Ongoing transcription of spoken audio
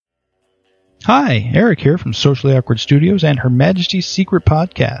Hi, Eric here from Socially Awkward Studios and Her Majesty's Secret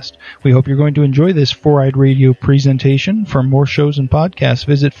Podcast. We hope you're going to enjoy this Four-Eyed Radio presentation. For more shows and podcasts,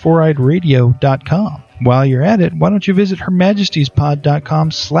 visit foureyedradio.com. While you're at it, why don't you visit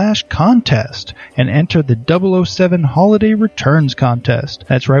hermajestiespod.com/contest and enter the 007 Holiday Returns Contest.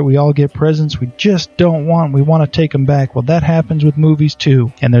 That's right, we all get presents we just don't want. We want to take them back. Well, that happens with movies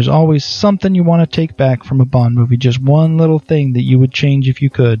too. And there's always something you want to take back from a Bond movie. Just one little thing that you would change if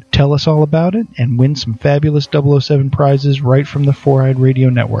you could. Tell us all about it and win some fabulous 007 prizes right from the Four-Eyed Radio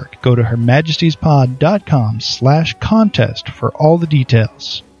Network. Go to hermajestiespod.com/contest for all the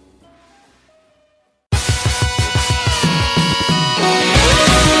details.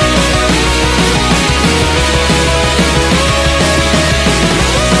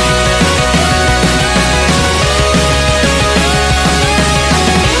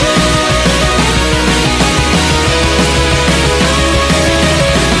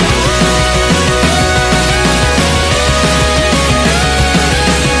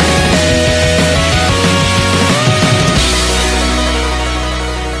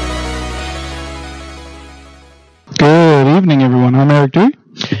 Good evening, everyone. I'm Eric Dewey.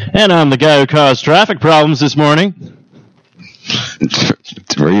 And I'm the guy who caused traffic problems this morning.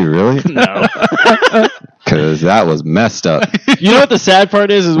 Were you really? No. Because that was messed up. You know what the sad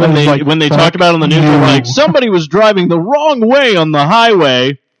part is when they talk about it on the news, they're like, somebody was driving the wrong way on the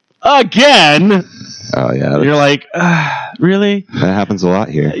highway again. Oh, yeah. You're like, really? That happens a lot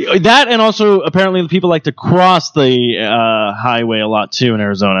here. That, and also apparently people like to cross the highway a lot too in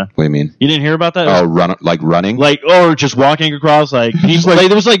Arizona. What do you mean? You didn't hear about that? Oh, running? Or just walking across. There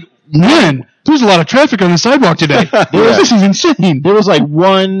was Man, there's a lot of traffic on the sidewalk today. This is insane. There was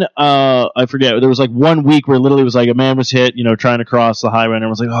one, I forget, there was 1 week where literally it was a man was hit, trying to cross the highway, and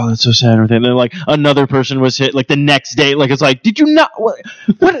everyone's like, oh, that's so sad, and everything. And then another person was hit the next day. It's like, did you not, what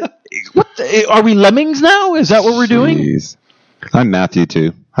are we lemmings now? Is that what we're doing? Jeez. I'm Matthew,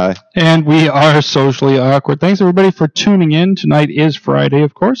 too. Hi. And we are Socially Awkward. Thanks, everybody, for tuning in. Tonight is Friday,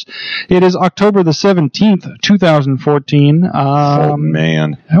 of course. It is October the 17th, 2014. Oh,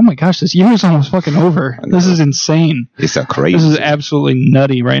 man. Oh, my gosh, this year is almost fucking over. This is insane. It's so crazy. This is absolutely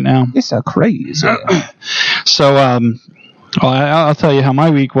nutty right now. It's so crazy. So, I'll tell you how my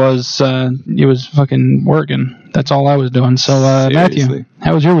week was. It was fucking working. That's all I was doing. So, Matthew,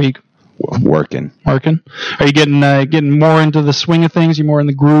 how was your week? Working. Are you getting more into the swing of things? You more in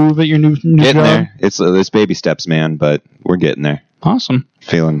the groove at your new getting job? There. It's baby steps, man, but we're getting there. Awesome.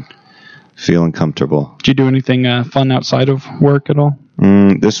 Feeling comfortable. Did you do anything fun outside of work at all?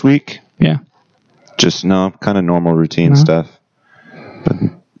 This week? Yeah. Just kind of normal routine stuff. But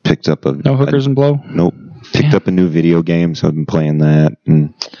picked up no hookers and blow. Nope. Picked up a new video game, so I've been playing that.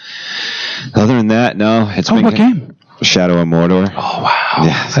 And other than that, no. What game? Shadow of Mordor. Oh, wow.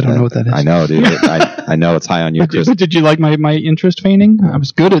 Yeah, I don't know what that is. I know, dude. I know it's high on your list. Did you like my interest feigning? I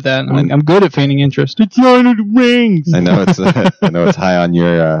was good at that. I'm good at feigning interest. It's Lord of the Rings. I know it's high on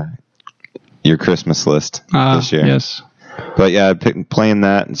your Christmas list this year. Yes. But yeah, I've playing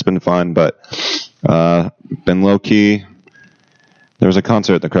that. It's been fun, but been low key. There was a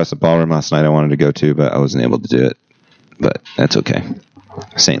concert at the Crescent Ballroom last night I wanted to go to, but I wasn't able to do it. But that's okay.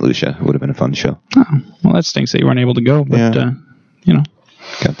 St. Lucia would have been a fun show. Oh, well, that stinks that you weren't able to go, but,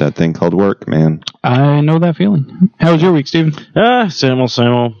 Got that thing called work, man. I know that feeling. How was your week, Steven? Same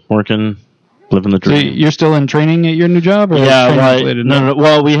old, working, living the dream. So you're still in training at your new job? Or No.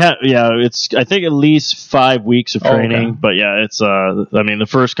 Well, we have, it's, I think, at least 5 weeks of training, okay. But yeah, it's, the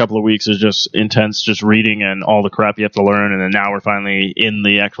first couple of weeks is just intense, just reading and all the crap you have to learn, and then now we're finally in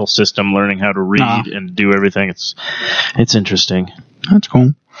the actual system learning how to read and do everything. It's interesting. That's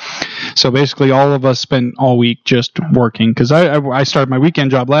cool. So basically all of us spent all week just working because I started my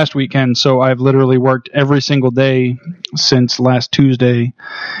weekend job last weekend, so I've literally worked every single day since last Tuesday,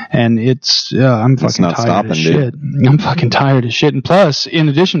 and I'm fucking tired as shit. I'm fucking tired as shit. And plus, in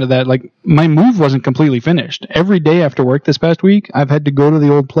addition to that, my move wasn't completely finished. Every day after work this past week, I've had to go to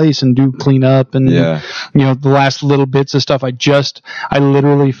the old place and do cleanup and the last little bits of stuff. I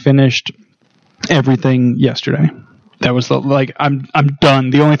literally finished everything yesterday. That was I'm done.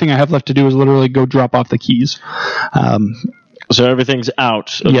 The only thing I have left to do is literally go drop off the keys. So everything's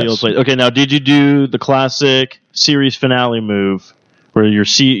out of the old place. Okay, now did you do the classic series finale move where your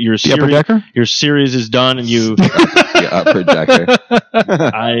series is done and you the upper decker?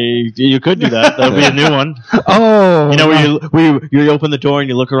 You could do that. That would be a new one. Oh, where you open the door and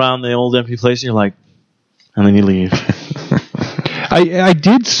you look around the old empty place and you're like, and then you leave. I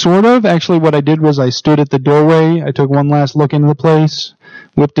did sort of. Actually, what I did was I stood at the doorway. I took one last look into the place,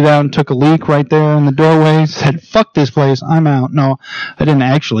 whipped it out and took a leak right there in the doorway. Said, "Fuck this place, I'm out." No, I didn't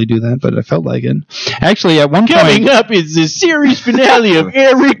actually do that, but I felt like it. Actually, at one Coming point, up is the series finale of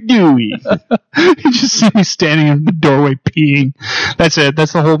Eric Dewey. you just see me standing in the doorway peeing. That's it.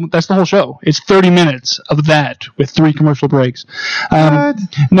 That's the whole show. It's 30 minutes of that with 3 commercial breaks.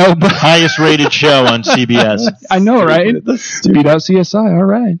 No, but Highest rated show on CBS. I know, right? Beat out CSI. All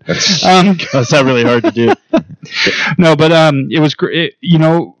right. That's not really hard to do. No, but it was great. You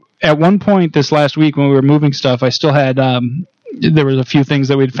know, at one point this last week when we were moving stuff, I still had there was a few things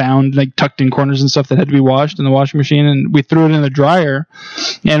that we'd found like tucked in corners and stuff that had to be washed in the washing machine, and we threw it in the dryer,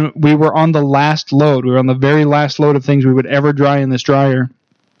 and we were on the last load. We were on the very last load of things we would ever dry in this dryer.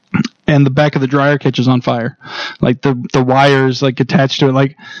 And the back of the dryer catches on fire, like the wires like attached to it.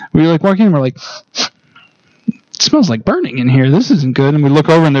 Like we were like walking in, we're like, it smells like burning in here. This isn't good. And we look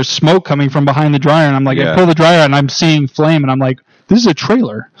over and there's smoke coming from behind the dryer. And I'm like, I pull the dryer and I'm seeing flame. And I'm like, this is a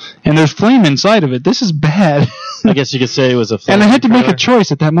trailer. And there's flame inside of it. This is bad. I guess you could say it was a flame. And I had to make a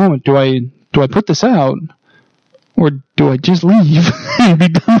choice at that moment. Do I put this out? Or do I just leave and be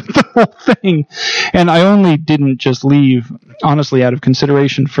done with the whole thing? And I only didn't just leave, honestly, out of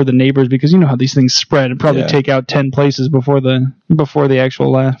consideration for the neighbors, because you know how these things spread. It'd probably take out 10 places before the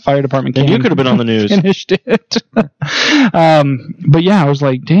actual fire department came. And you could have been on the news. Finished it. But yeah, I was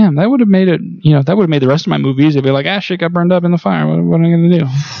like, damn, that would have made it. You know, that would have made the rest of my move easy. I'd be like, shit got burned up in the fire. What am I gonna do?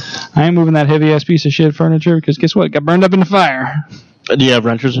 I ain't moving that heavy ass piece of shit furniture because guess what? It got burned up in the fire. Do you have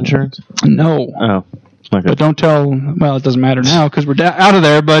renter's insurance? No. Oh. Okay. But don't tell. Well, it doesn't matter now because we're out of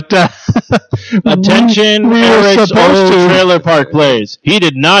there. But attention, we were Eric's supposed old to. trailer park plays. He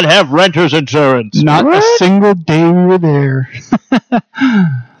did not have renter's insurance. Not a single day we were there.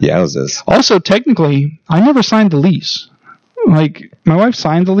 Yowzers. Also, technically, I never signed the lease. Like my wife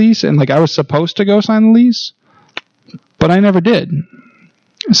signed the lease, and like I was supposed to go sign the lease, but I never did.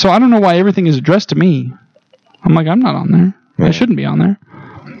 So I don't know why everything is addressed to me. I'm like, I'm not on there. I shouldn't be on there.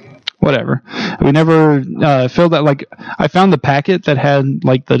 Whatever. We never filled that. Like, I found the packet that had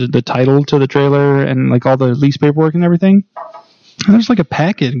like the title to the trailer and like all the lease paperwork and everything. And there's like a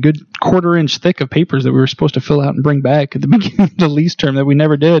packet, a good 1/4 inch thick of papers that we were supposed to fill out and bring back at the beginning of the lease term that we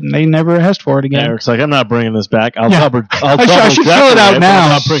never did, and they never asked for it again. Eric's like, I'm not bringing this back. I should fill it out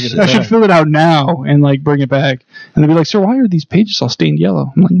now. I should fill it out now and like bring it back. And they'd be like, "Sir, why are these pages all stained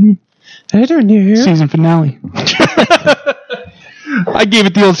yellow?" I'm like, I don't know. Season finale. I gave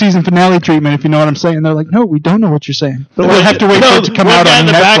it the old season finale treatment, if you know what I'm saying. They're like, no, we don't know what you're saying. But we'll have to wait for it to come out on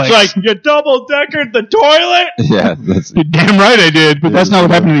Netflix. Back's like, you double-deckered the toilet? Yeah. You're damn right I did, but that's not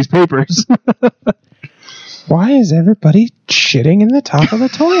what happened to these papers. Why is everybody shitting in the top of the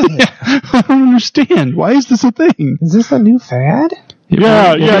toilet? I don't understand. Why is this a thing? Is this a new fad?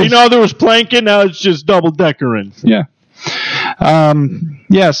 Yeah. You know, there was planking, now it's just double-deckering. Yeah.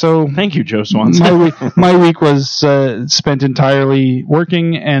 So thank you, Joe Swanson. My week was spent entirely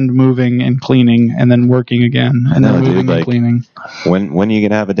working and moving and cleaning, and then working again, and then moving and cleaning. When are you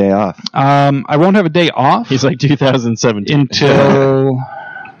gonna have a day off? I won't have a day off. He's like 2017 until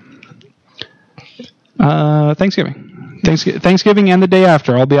Thanksgiving and the day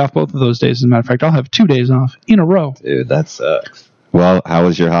after. I'll be off both of those days. As a matter of fact, I'll have 2 days off in a row. Dude, that sucks. Well, how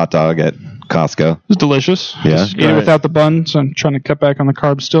was your hot dog at Costco? It was delicious. Yeah, just ate it without the bun, so I'm trying to cut back on the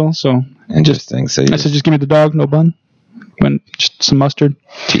carbs still. So interesting. So I said, just give me the dog, no bun. Just some mustard.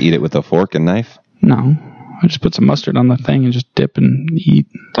 To eat it with a fork and knife? No, I just put some mustard on the thing and just dip and eat.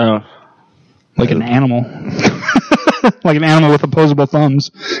 Oh, like an animal. Like an animal with opposable thumbs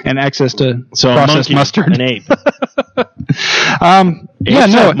and access to processed mustard. An ape.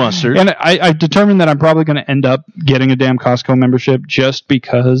 Mustard. And I determined that I'm probably going to end up getting a damn Costco membership just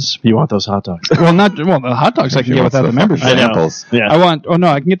because you want those hot dogs. The hot dogs I can get without the membership. Samples. Yeah. I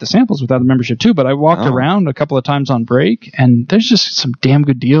can get the samples without the membership too, but I walked around a couple of times on break and there's just some damn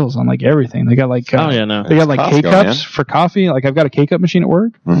good deals on like everything. They got like they got like Costco, K-Cups for coffee. Like I've got a K-Cup machine at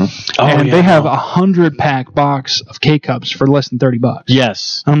work. Mm-hmm. They have 100-pack box of K-Cups for less than $30.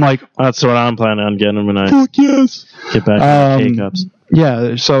 Yes. I'm like, that's what I'm planning on getting when I get back to K-Cups.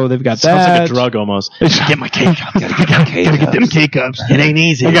 Yeah, so they've got Sounds that. like a drug almost. Get my K-Cups. Gotta get them K-Cups. It ain't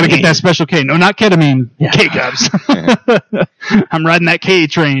easy. I gotta get that special K. No, not ketamine. Yeah. K-Cups. I'm riding that K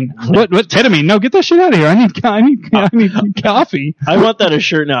train. What ketamine? No, get that shit out of here. I need coffee. I want that as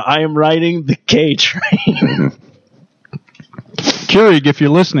shirt now. I am riding the K train. Keurig, if you're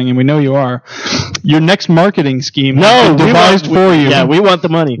listening, and we know you are, your next marketing scheme devised for you. Yeah, we want the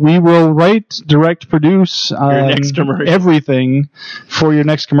money. We will direct produce your next commercial. Everything for your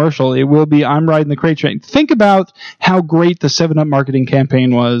next commercial. It will be I'm riding the crate train. Think about how great the 7-Up marketing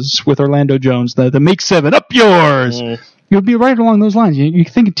campaign was with Orlando Jones, the Make 7 Up yours. It would be right along those lines. You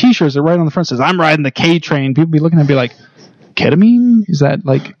think of T-shirts that right on the front says, "I'm riding the K train." People be looking at me like, ketamine? Is that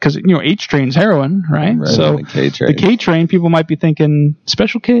like, because H train's heroin, right? So the K train, people might be thinking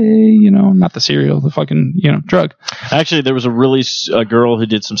Special K, not the cereal, the fucking drug. Actually, there was a girl who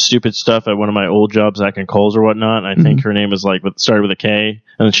did some stupid stuff at one of my old jobs back in Kohl's or whatnot. And I think her name was started with a K,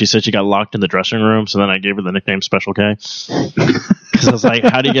 and then she said she got locked in the dressing room. So then I gave her the nickname Special K. Because I was like,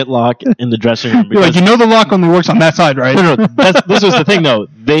 how do you get locked in the dressing room? Because, you're like, the lock only works on that side, right? No, this was the thing though.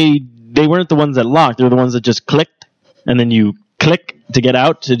 They weren't the ones that locked. They were the ones that just clicked. And then you click to get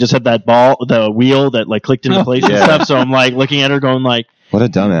out to just have the wheel that clicked into place and stuff. So I'm looking at her going what a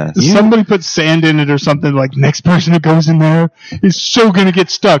dumbass. Somebody put sand in it or something. Next person who goes in there is so going to get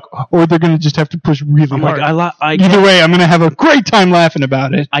stuck, or they're going to just have to push really hard. Either way, I'm going to have a great time laughing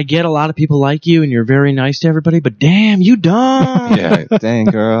about it. I get a lot of people like you and you're very nice to everybody, but damn, you dumb. Yeah, dang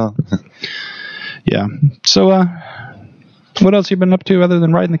girl. Yeah. So, what else have you been up to other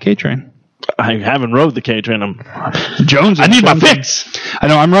than riding the K train? I haven't rode the K train. I need my fix. I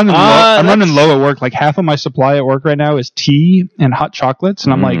know I'm running low. I'm running low at work. Half of my supply at work right now is tea and hot chocolates,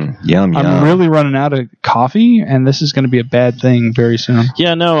 and I'm yum. I'm really running out of coffee, and this is going to be a bad thing very soon.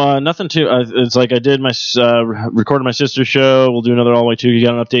 Yeah, no, nothing too. It's I did my recorded my sister's show. We'll do another all the way too. You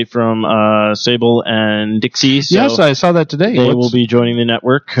got an update from Sable and Dixie. So yes, I saw that today. They will be joining the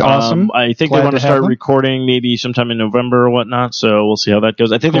network. Awesome. I think they want to start recording maybe sometime in November or whatnot. So we'll see how that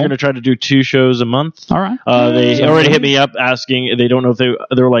goes. I think they're going to try to do 2 shows a month. All right. They already hit me up asking. They don't know if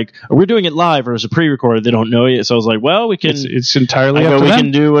they're like, are we doing it live or is it pre-recorded? They don't know yet. So I was like, well, we can. It's entirely up to them. We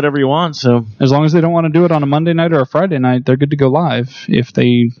can do whatever you want. So as long as they don't want to do it on a Monday night or a Friday night, they're good to go live. If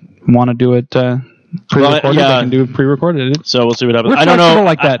they want to do it pre-recorded, they can do it pre-recorded. So we'll see what happens. We're flexible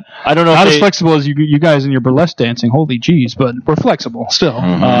like that. I don't know. Not as flexible as you guys in your burlesque dancing. Holy jeez, but we're flexible still.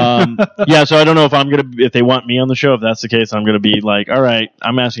 Yeah, so I don't know if they want me on the show. If that's the case, I'm gonna be like, all right,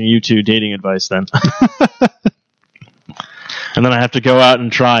 I'm asking you 2 dating advice then. And then I have to go out and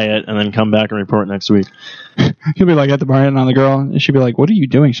try it, and then come back and report next week. He'll be at the bar hitting on the girl, and she'll be like, "What are you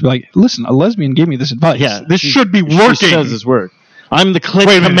doing?" She'll be like, "Listen, a lesbian gave me this advice. Yeah, this should be working." She says it's work. I'm the click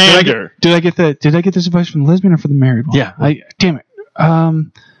commander. Did I get this advice from the lesbian or from the married one? Yeah. Damn it.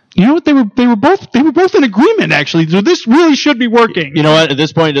 You know what? They were both in agreement actually. So this really should be working. You know what? At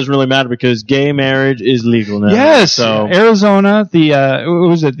this point, it doesn't really matter because gay marriage is legal now. Yes. So Arizona,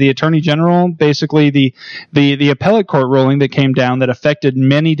 the Attorney General, basically the appellate court ruling that came down that affected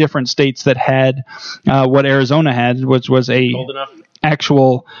many different states that had what Arizona had, which was a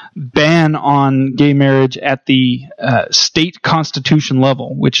actual ban on gay marriage at the state constitution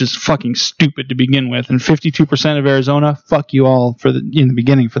level, which is fucking stupid to begin with. And 52% of Arizona, fuck you all in the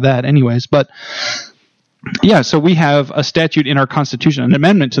beginning for that anyways. But yeah, so we have a statute in our Constitution, an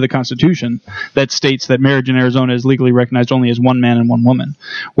amendment to the Constitution that states that marriage in Arizona is legally recognized only as one man and one woman.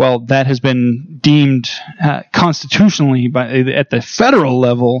 Well, that has been deemed constitutionally at the federal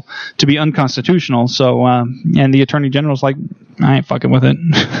level to be unconstitutional. So, and the Attorney General's like, I ain't fucking with it.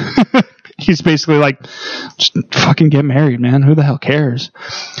 He's basically like, just fucking get married, man. Who the hell cares?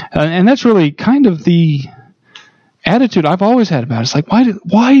 And that's really kind of the attitude I've always had about it. It's like,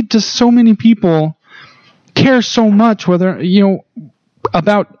 why does so many people care so much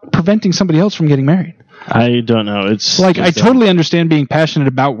about preventing somebody else from getting married? I don't know. It's I totally understand being passionate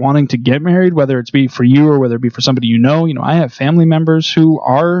about wanting to get married, whether it's be for you or whether it be for somebody you know. I have family members who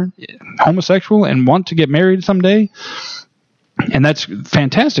are homosexual and want to get married someday, and that's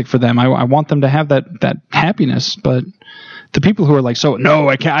fantastic for them. I want them to have that happiness, but the people who are like, so no,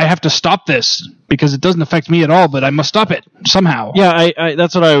 I can't. I have to stop this because it doesn't affect me at all, but I must stop it somehow. Yeah, I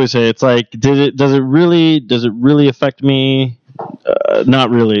that's what I always say. It's like, does it really affect me? Not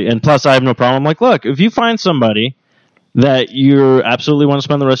really. And plus, I have no problem. I'm like, look, if you find somebody that you absolutely want to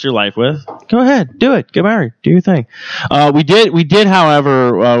spend the rest of your life with, go ahead, do it, get married, do your thing. We did,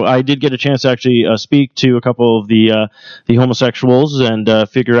 however, I did get a chance to actually speak to a couple of the homosexuals and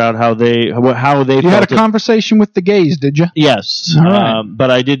figure out how they You had a conversation with the gays, did you? Yes. All right.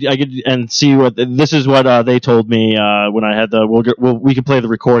 But I did and see this is what they told me when I had we can play the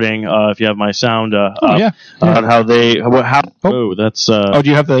recording if you have my sound yeah. On how that's do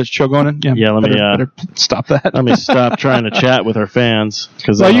you have the show going in? Yeah, let me better stop that. Let me stop trying to chat with our fans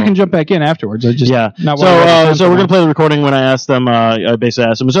because you can jump back in afterwards. So we're gonna play the recording. When I asked them, I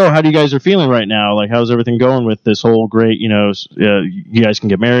basically asked them, so how do you guys are feeling right now? Like, how's everything going with this whole great, you guys can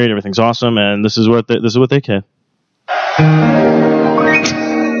get married, everything's awesome, and this is what they can.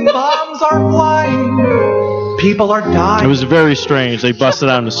 Bombs are flying. People are dying. It was very strange. They busted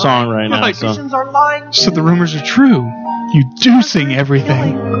out into song right now. Politicians are lying. So the rumors are true. You do sing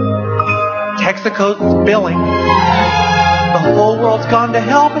everything. Texaco's spilling. The whole world's gone to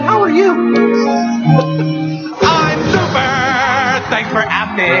hell, but how are you? I'm super! Thanks for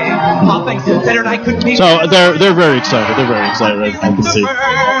asking. All things considered, I couldn't be... So they're very excited. They're very excited. I can see.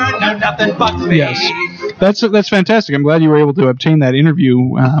 No, nothing bugs me. Yes. That's fantastic. I'm glad you were able to obtain that interview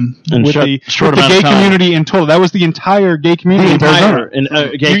with short the amount of gay time. community in total. That was the entire gay community. The entire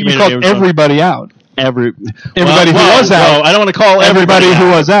gay You community. called everybody out. Everybody who was out. I don't want to call Everybody everybody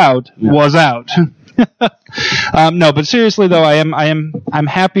who out. was out was out. No, but seriously though, I'm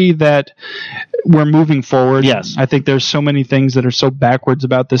happy that we're moving forward. Yes. I think there's so many things that are so backwards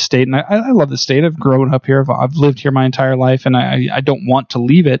about this state, and I love the state. I've grown up here. I've lived here my entire life, and I don't want to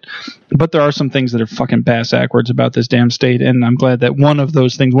leave it. But there are some things that are fucking backwards about this damn state, and I'm glad that one of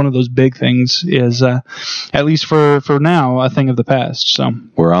those big things, is at least for now a thing of the past. So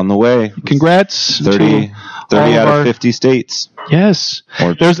We're on the way. congrats. 30 to all out our- of 50 states. Yes,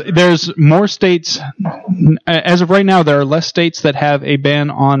 Or- there's more states. As of right now, there are less states that have a ban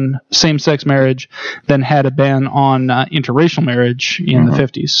on same-sex marriage than had a ban on interracial marriage in the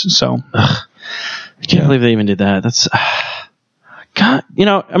 50s. So, I can't believe they even did that. That's God.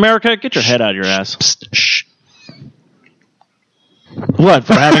 America, get your head out of your ass. shh. What,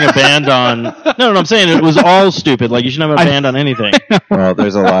 for having a ban on? No, I'm saying it was all stupid. Like, you shouldn't have a ban on anything. Well,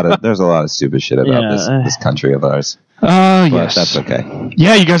 there's a lot of stupid shit about Yeah. this country of ours. Yes. But that's okay.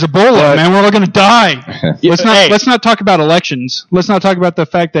 Yeah, you guys are Ebola, man. We're all gonna die. Hey. Let's not talk about elections. Let's not talk about the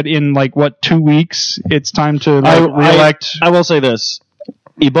fact that in 2 weeks it's time to reelect. I will say this.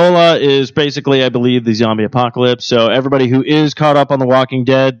 Ebola is basically, I believe, the zombie apocalypse. So everybody who is caught up on The Walking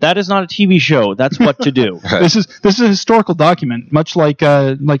Dead, that is not a TV show. That's what to do. This is a historical document, much like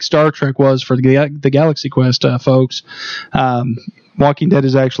Star Trek was for the Galaxy Quest folks. Walking Dead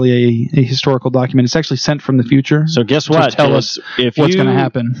is actually a historical document. It's actually sent from the future. So guess to what? tell kids? us what's going to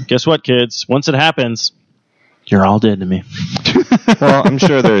happen. Guess what, kids? Once it happens, you're all dead to me. Well, I'm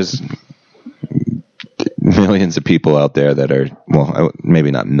sure there's millions of people out there that are, well,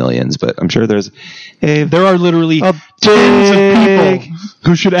 maybe not millions, but I'm sure there are literally tens of people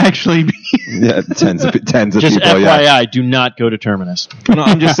who should actually be. tens of Just people. FYI, do not go to Terminus. No,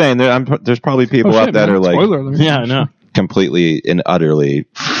 I'm just saying there's probably people out that are like Spoiler alert. Yeah, I know. completely and utterly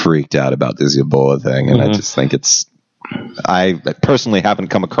freaked out about this Ebola thing, and I just think I personally haven't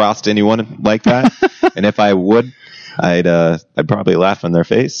come across anyone like that, and if I would, I'd probably laugh in their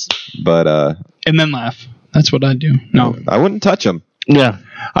face, but And then laugh. That's what I do. No, I wouldn't touch them. Yeah.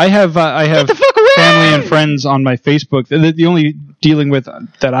 I have family and friends on my Facebook. The only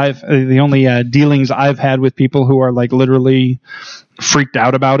dealings I've had with people who are literally freaked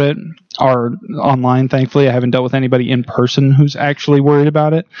out about it are online. Thankfully, I haven't dealt with anybody in person who's actually worried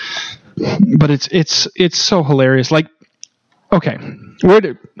about it. But it's so hilarious. Okay,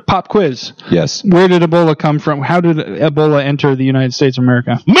 pop quiz? Yes. Where did Ebola come from? How did Ebola enter the United States of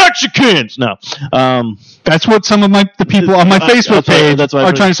America? Mexicans! No. That's what some of the people on my Facebook page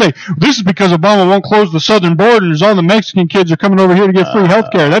are trying to say. This is because Obama won't close the southern borders. All the Mexican kids are coming over here to get free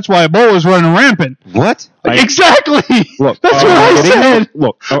health care. That's why Ebola is running rampant. What? Exactly! Look, that's what I said.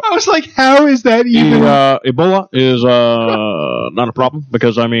 Look, I was like, how is that even... Ebola is not a problem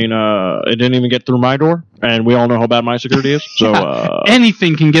because, it didn't even get through my door, and we all know how bad my security is. So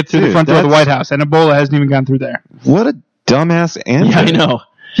anything can get through the front door of the White House, and Ebola hasn't even gone through there. What a dumbass answer. Yeah, I know.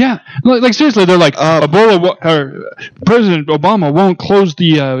 Yeah, seriously, they're like President Obama won't close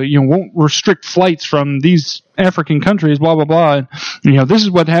won't restrict flights from these African countries, blah blah blah. And this is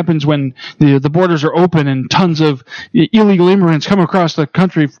what happens when the borders are open and tons of illegal immigrants come across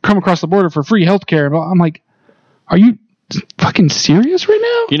the border for free health care. I'm like, are you fucking serious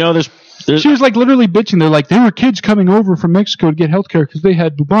right now? There's She was literally bitching. They're like, there were kids coming over from Mexico to get health care because they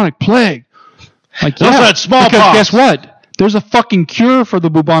had bubonic plague. also had smallpox. Because guess what? There's a fucking cure for the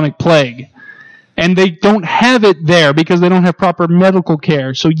bubonic plague. And they don't have it there because they don't have proper medical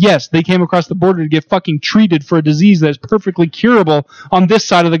care. So yes, they came across the border to get fucking treated for a disease that's perfectly curable on this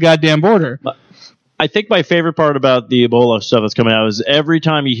side of the goddamn border. I think my favorite part about the Ebola stuff that's coming out is every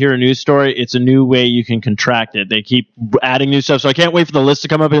time you hear a news story, it's a new way you can contract it. They keep adding new stuff. So I can't wait for the list to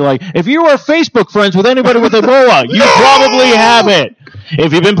come up and be like, if you are Facebook friends with anybody with Ebola, you probably have it.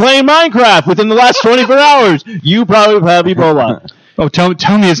 If you've been playing Minecraft within the last 24 hours, you probably have Ebola. Oh, tell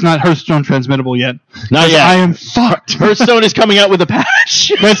me it's not Hearthstone transmittable yet. Not yet. I am fucked. Hearthstone is coming out with a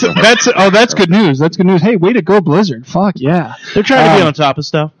patch. That's good news. That's good news. Hey, way to go, Blizzard. Fuck yeah. They're trying to be on top of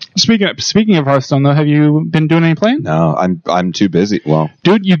stuff. Speaking of Hearthstone, though, have you been doing any playing? No, I'm too busy. Well,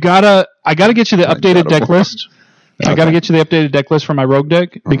 dude, I gotta get you the updated deck list. I got to get you the updated deck list for my rogue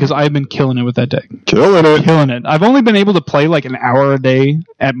deck because I've been killing it with that deck. Killing it. Killing it. I've only been able to play like an hour a day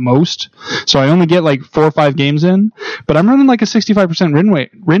at most, so I only get like 4 or 5 games in. But I'm running like a 65% win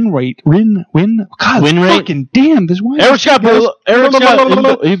rate. God, Win rate? Fucking damn! This one. Eric's got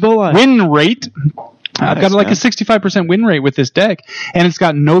Ebola. Win rate. I've got like a 65% win rate with this deck, and it's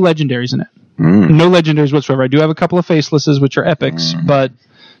got no legendaries in it. No legendaries whatsoever. I do have a couple of facelesses, which are epics, but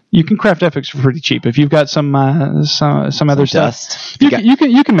you can craft epics for pretty cheap if you've got some other stuff. Dust. You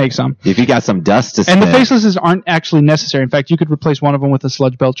can make some. If you got some dust to And the spend. facelesses aren't actually necessary. In fact, you could replace one of them with a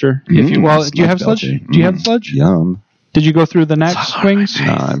sludge belcher. If you do you have sludge? belcher. Do you have sludge? Yum. Did you go through the next wings?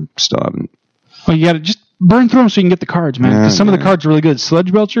 No, I still haven't. Well, you got to just burn through them so you can get the cards, man. Because some of the cards are really good.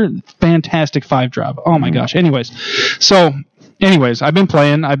 Sludge belcher, fantastic 5-drop. Oh my gosh. Anyways, I've been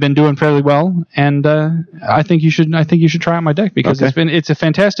playing. I've been doing fairly well, and I think you should try out my deck because it's a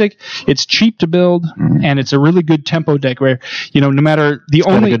fantastic. It's cheap to build, and it's a really good tempo deck. Where no matter the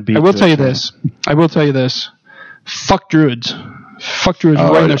only, I will tell you this. Fuck druids. Fuck druids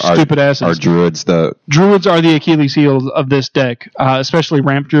wearing their stupid asses. Are druids Druids are the Achilles heel of this deck, especially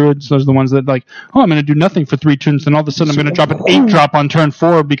ramp druids. Those are the ones that I'm going to do nothing for 3 turns, then all of a sudden I'm going to drop an 8-drop on turn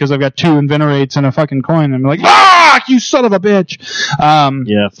 4 because I've got 2 Invenerates and a fucking coin. I'm like, you son of a bitch.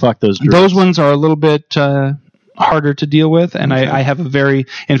 Yeah, fuck those druids. Those ones are a little bit harder to deal with, and I have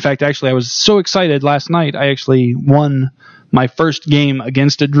in fact, actually, I was so excited last night, I actually won my first game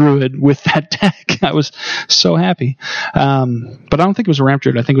against a druid with that deck. I was so happy. But I don't think it was a ramp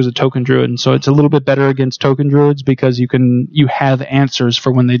druid. I think it was a token druid. And so it's a little bit better against token druids because you have answers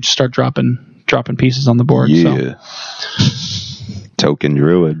for when they start dropping pieces on the board. Yeah. Token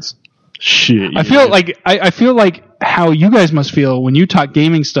druids. Shit. I feel like how you guys must feel when you talk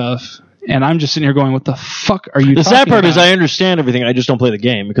gaming stuff. And I'm just sitting here going, what the fuck are you The talking sad part about? is I understand everything. I just don't play the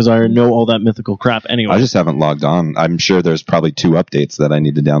game because I know all that mythical crap anyway. I just haven't logged on. I'm sure there's probably 2 updates that I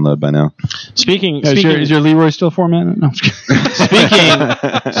need to download by now. Speaking Is your Leroy still 4 mana? No, I'm just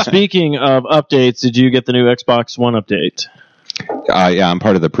kidding. speaking of updates, did you get the new Xbox One update? Yeah, I'm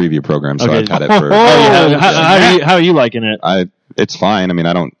part of the preview program, so Okay. I've had it for. How are you liking it? It's fine. I mean,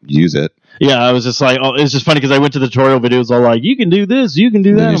 I don't use it. Yeah, I was just like, it's just funny because I went to the tutorial videos all like, you can do this, you can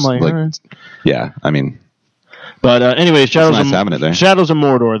do that. I'm like, all right. Yeah, I mean. But anyway, Shadows nice having it there. Shadows of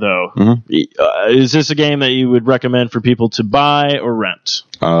Mordor, though. Is this a game that you would recommend for people to buy or rent?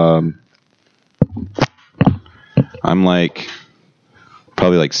 I'm like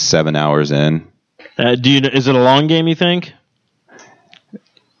probably like 7 hours in. Is it a long game, you think?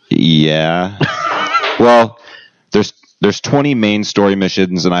 Yeah. Well, there's 20 main story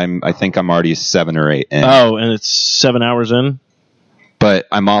missions, and I think I'm already 7 or 8 in. Oh, and it's 7 hours in? But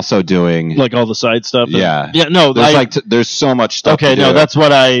I'm also doing Like all the side stuff? Yeah. Yeah, no. There's so much stuff. Okay, to no, do. that's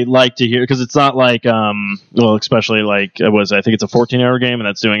what I like to hear because it's not like, especially like I think it's a 14-hour game and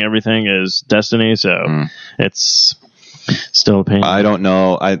that's doing everything is Destiny, so it's still a pain. I don't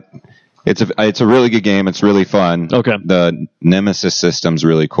know. It's a really good game. It's really fun. Okay. The Nemesis system's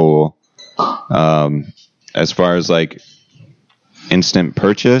really cool. As far as like instant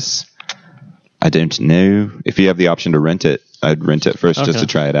purchase, I don't know. If you have the option to rent it, I'd rent it first just to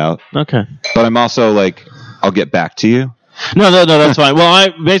try it out. Okay. But I'm also like, I'll get back to you. No, that's fine.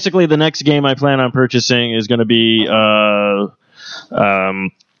 Well, basically the next game I plan on purchasing is going to be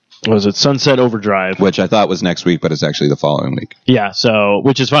what was it? Sunset Overdrive. Which I thought was next week, but it's actually the following week. Yeah, so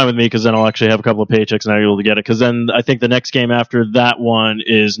which is fine with me because then I'll actually have a couple of paychecks and I'll be able to get it. Because then I think the next game after that one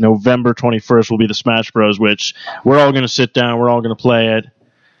is November 21st will be the Smash Bros, which we're all going to sit down, we're all going to play it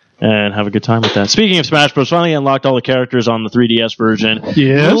and have a good time with that. Speaking of Smash Bros, finally unlocked all the characters on the 3DS version.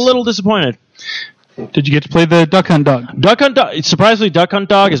 Yes. A little disappointed. Did you get to play the Duck Hunt Dog? Duck Hunt Dog. Surprisingly, Duck Hunt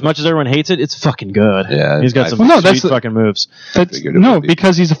Dog, as much as everyone hates it, it's fucking good. Yeah, he's got some sweet fucking moves.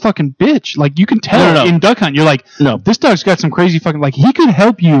 Because he's a fucking bitch. Like, you can tell in Duck Hunt, you're like, no, this dog's got some crazy fucking, like, he could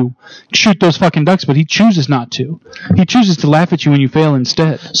help you shoot those fucking ducks, but he chooses not to. He chooses to laugh at you when you fail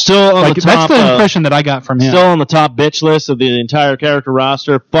instead. Still on the top, that's the impression that I got from him. Still on the top bitch list of the entire character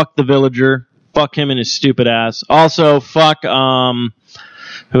roster. Fuck the villager. Fuck him and his stupid ass. Also, fuck,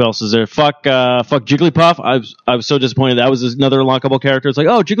 who else is there? Fuck Jigglypuff. I was so disappointed. That was another unlockable character. It's like,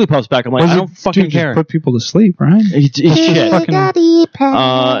 oh, Jigglypuff's back. I'm like, I don't fucking care. Put people to sleep, right? It's shit.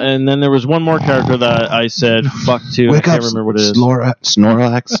 And then there was one more character that I said fuck to. I can't remember what it is.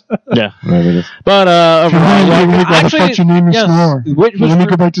 Snorlax. Yeah. Whatever it is. But Your name is Snore. let me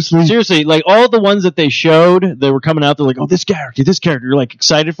go back to sleep. Seriously, like all the ones that they showed, they were coming out. They're like, oh, this character, you're like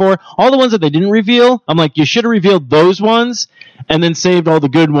excited for. All the ones that they didn't reveal, I'm like, you should have revealed those ones and then saved all the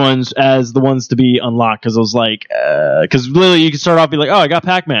good ones as the ones to be unlocked, because I was like, because literally you can start off be like, oh, I got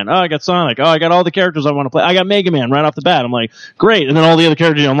Pac-Man, oh, I got Sonic, oh, I got all the characters I want to play, I got Mega Man right off the bat. I'm like, great, and then all the other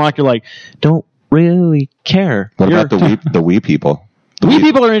characters you unlock, you're like, don't really care. What about the Wii people? The Wii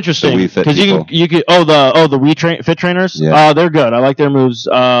people are interesting the Wii Fit because you could the Wii Fit trainers. Yeah. They're good. I like their moves.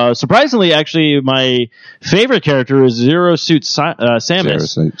 Surprisingly, actually, my favorite character is Zero Suit Samus.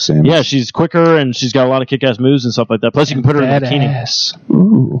 Samus. Yeah, she's quicker and she's got a lot of kick-ass moves and stuff like that. Plus, you can put her in a bikini.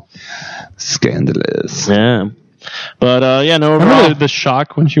 Ooh. Scandalous. Yeah, but no. Remember Overall, the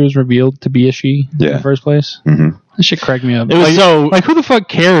shock when she was revealed to be a she in Yeah. the first place? Mm-hmm. That shit cracked me up. It was like who the fuck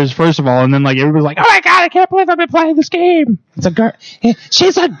cares, first of all, and then like everybody's like, oh my god, I can't believe I've been playing this game. It's a girl.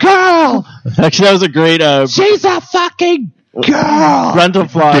 She's a girl. actually that was a great. She's a fucking girl. Rental Damn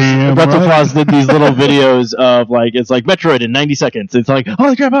Floss right. did these little videos of like it's like Metroid in 90 seconds. It's like,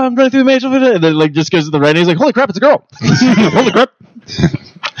 holy crap, I'm running through the maze, and then like just goes to the right, and he's like, holy crap, it's a girl. Holy crap.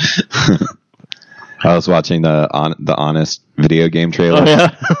 I was watching the Honest video game trailer. Oh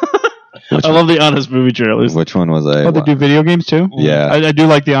yeah. I love the Honest movie trailers. Which one was I? Oh, they do video games too? Yeah. I do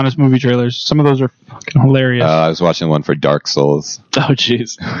like the Honest movie trailers. Some of those are fucking hilarious. I was watching one for Dark Souls. Oh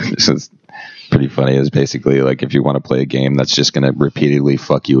jeez. This is pretty funny. It was basically like if you want to play a game that's just going to repeatedly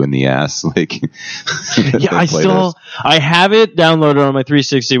fuck you in the ass, like Yeah, I have it downloaded on my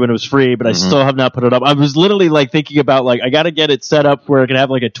 360 when it was free, but I still have not put it up. I was literally like thinking about like I got to get it set up where I can have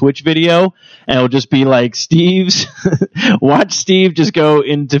like a Twitch video, and it'll just be like Steve's watch Steve just go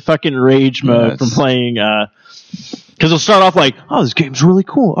into fucking rage mode from playing. Because it'll start off like, oh, this game's really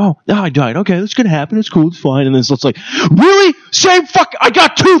cool. Oh, I died. Okay, that's gonna happen. It's cool. It's fine. And then it's like, really? Same fuck. I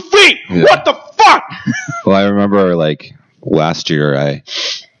got 2 feet. Yeah. What the fuck? Well, I remember like last year I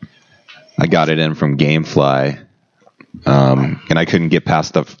got it in from GameFly, and I couldn't get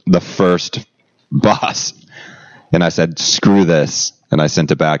past the first boss, and I said screw this, and I sent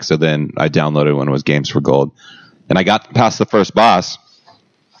it back. So then I downloaded when it was Games for Gold, and I got past the first boss,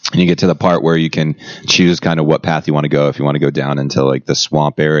 and you get to the part where you can choose kind of what path you want to go. If you want to go down into like the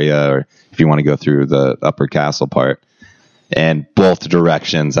swamp area, or if you want to go through the upper castle part, and both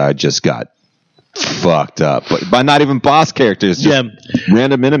directions I just got fucked up by not even boss characters, just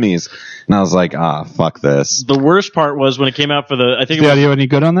random enemies, and I was like, fuck this. The worst part was when it came out for I think Is the audio any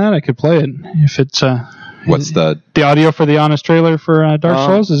good on that? I could play it if it's What's the audio for the Honest trailer for Dark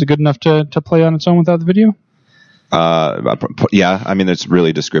Souls? Is it good enough to play on its own without the video? yeah, I mean it's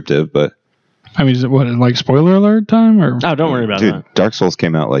really descriptive, but I mean, is it what, like spoiler alert time or? Oh, don't worry about dude, that. Dark Souls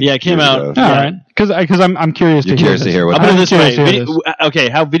came out like Yeah, it came years out. ago. All right, because I'm curious You're to curious to hear what I'll put it this way. curious to hear this. Okay,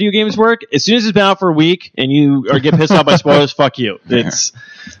 how video games work? As soon as it's been out for a week and you get pissed off by spoilers, fuck you. That's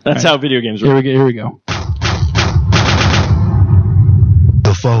how video games work. Here we go.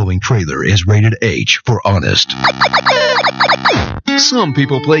 The following trailer is rated H for honest. Some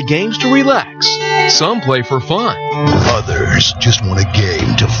people play games to relax. Some play for fun. Others just want a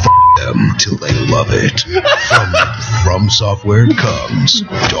game to them till they love it. From Software comes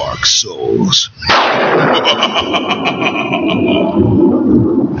Dark Souls. In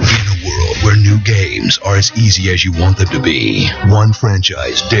a world where new games are as easy as you want them to be, one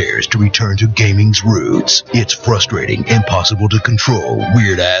franchise dares to return to gaming's roots. It's frustrating, impossible to control,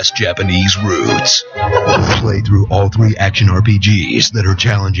 weird-ass Japanese roots. Play through all 3 action RPGs that are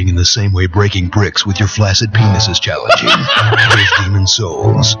challenging in the same way breaking bricks with your flaccid penis is challenging. There's Demon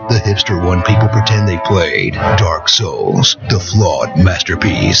Souls, the hipster one people pretend they played, Dark Souls, the flawed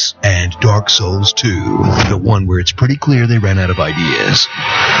masterpiece, and Dark Souls 2, the one where it's pretty clear they ran out of ideas.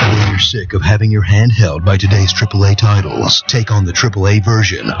 When you're sick of having your hand held by today's AAA titles, take on the AAA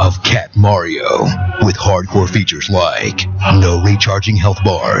version of Cat Mario, with hardcore features like no recharging health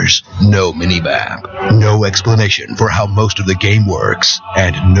bars, no mini-map, no explanation for how most of the game works,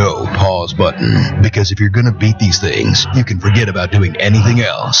 and no pause button. Because if you're gonna beat these things, you can forget about doing anything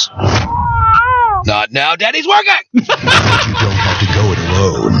else. Not now, Daddy's working! But you don't have to go it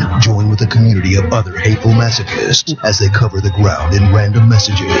alone. Join with a community of other hateful masochists as they cover the ground in random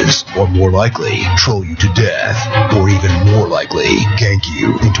messages, or more likely, troll you to death, or even more likely, gank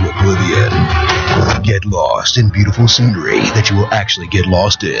you into oblivion. Get lost in beautiful scenery that you will actually get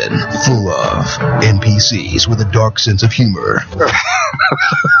lost in, full of NPCs with a dark sense of humor.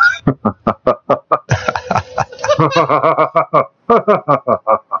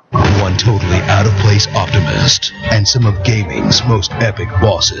 One totally out-of-place optimist, and some of gaming's most epic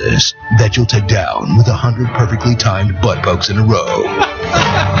bosses that you'll take down with 100 perfectly timed butt pokes in a row.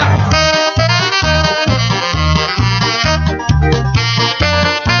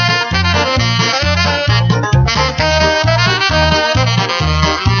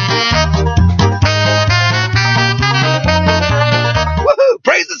 Woohoo!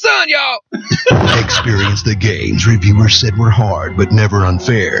 Experience the games reviewers said were hard but never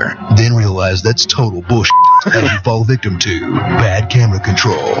unfair. Then realize that's total bullshit as you fall victim to bad camera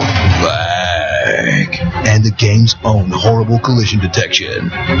control, lag, and the game's own horrible collision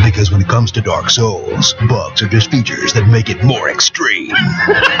detection. Because when it comes to Dark Souls, bugs are just features that make it more extreme.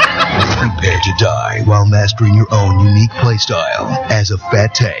 Prepare to die while mastering your own unique playstyle. As a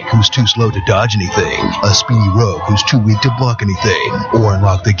fat tank who's too slow to dodge anything, a speedy rogue who's too weak to block anything, or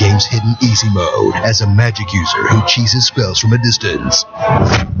unlock the game's hidden easy mode as a magic user who cheeses spells from a distance.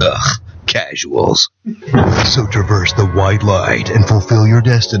 Ugh, casuals. So traverse the white light and fulfill your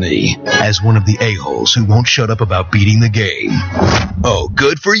destiny as one of the a-holes who won't shut up about beating the game. Oh,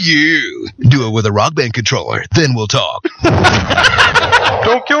 good for you. Do it with a Rock Band controller, then we'll talk.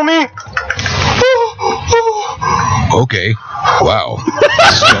 Don't kill me! Okay. Wow.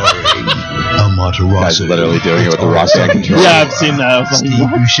 Starring Amaterasu. Guys literally doing it with the Rock Band controller. Yeah, I've seen that. Steve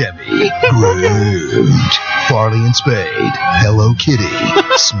Buscemi, Groot, Farley and Spade, Hello Kitty,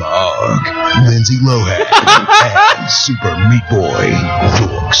 Smog, Lindsay Lohan, and Super Meat Boy,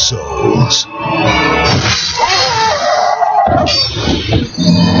 Dark Souls.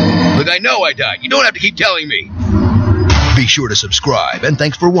 Look, I know I died. You don't have to keep telling me. Be sure to subscribe, and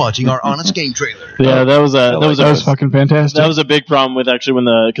thanks for watching our Honest Game trailer. Yeah, that was fucking fantastic. That was a big problem with actually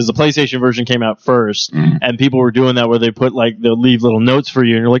because the PlayStation version came out first, and people were doing that where they put they'll leave little notes for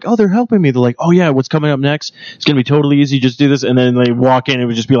you, and you're like, oh, they're helping me. They're like, oh yeah, what's coming up next? It's gonna be totally easy. Just do this, and then they walk in, and it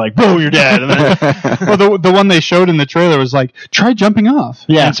would just be like, boom, you're dead. And then, well, the one they showed in the trailer was like, try jumping off.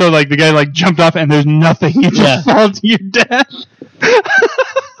 Yeah. And so the guy jumped off, and there's nothing. You just fall to your death.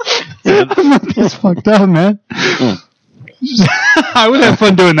 That's fucked up, man. I would have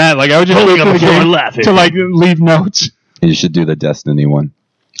fun doing that. I would just wait for the game to leave notes. You should do the Destiny one.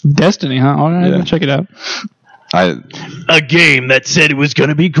 Destiny, huh? All right, I'll check it out. A game that said it was going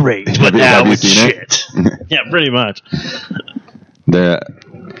to be great, but now it's shit. Yeah, pretty much.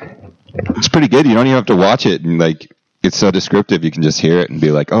 It's pretty good. You don't even have to watch it, and it's so descriptive. You can just hear it and be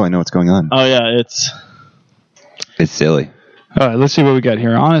like, "Oh, I know what's going on." Oh yeah, it's silly. All right, let's see what we got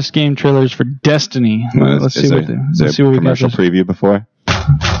here. Honest Game trailers for Destiny. Let's see what we got. Commercial preview before?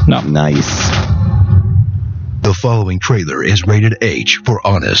 No. Nice. The following trailer is rated H for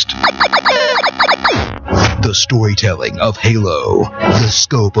honest. The storytelling of Halo, the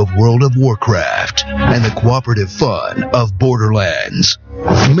scope of World of Warcraft, and the cooperative fun of Borderlands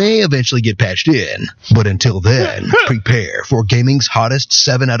may eventually get patched in, but until then, prepare for gaming's hottest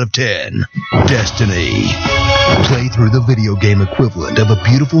 7 out of 10, Destiny. Play through the video game equivalent of a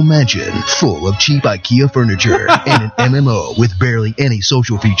beautiful mansion full of cheap IKEA furniture and an MMO with barely any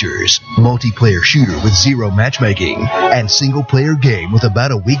social features, multiplayer shooter with 0 matchmaking, and single-player game with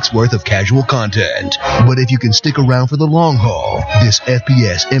about a week's worth of casual content. But if you can stick around for the long haul, this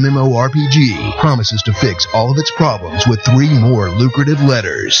FPS MMORPG promises to fix all of its problems with 3 more lucrative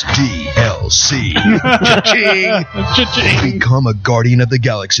letters. DLC. Cha-ching! Cha-ching! Become a guardian of the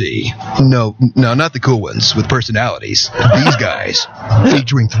galaxy. No, not the cool ones with personalities. These guys.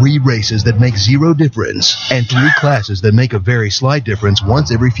 Featuring 3 races that make 0 difference, and 3 classes that make a very slight difference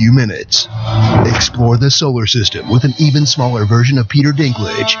once every few minutes. Explore the solar system with an even smaller version of Peter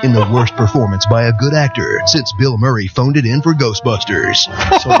Dinklage in the worst performance by a good actor since Bill Murray phoned it in for Ghostbusters.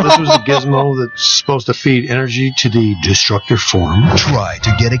 So this was a gizmo that's supposed to feed energy to the destructor form. Try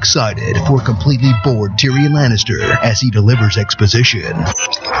to get excited for completely bored Tyrion Lannister as he delivers exposition.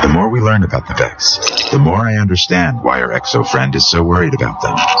 The more we learn about the Vex, the more I understand why our Exo friend is so worried about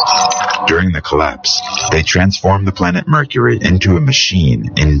them. During the collapse, they transformed the planet Mercury into a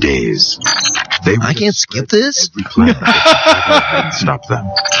machine in days. I can't skip this? Every planet and stop them.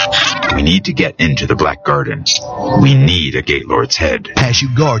 We need to get into the Black Garden. We need a Gate Lord's head. As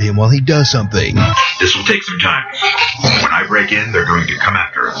you guard him while he does something. This will take some time. When I break in, they're going to come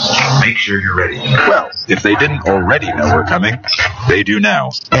after us. Make sure you're ready. Well, if they didn't already know we're coming, they do now.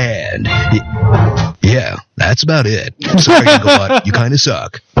 And, yeah, that's about it. Sorry, Dinklebot, you kind of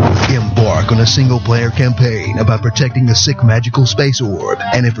suck. Embark on a single-player campaign about protecting the sick magical space orb.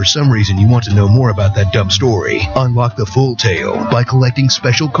 And if for some reason you want to know more about that dumb story, unlock the full tale by collecting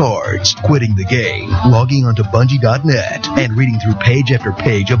special cards, quitting the game, logging onto Bungie.net, and reading through page after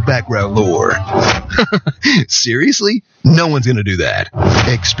page of background lore. Seriously? No one's gonna do that.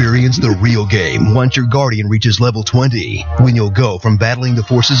 Experience the real game once your Guardian reaches level 20, when you'll go from battling the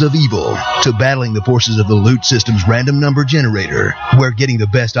forces of evil to battling the forces of the loot system's random number generator, where getting the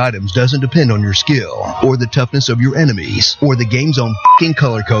best items doesn't depend on your skill, or the toughness of your enemies, or the game's own f***ing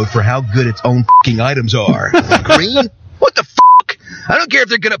color code for how good its own f***ing items are. Green? What the f***? I don't care if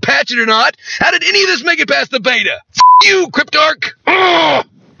they're gonna patch it or not. How did any of this make it past the beta? F*** you, Cryptarch! Ugh!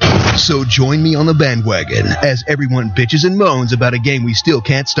 So join me on the bandwagon as everyone bitches and moans about a game we still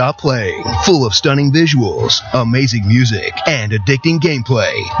can't stop playing. Full of stunning visuals, amazing music, and addicting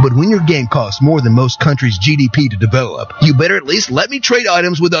gameplay. But when your game costs more than most countries' GDP to develop, you better at least let me trade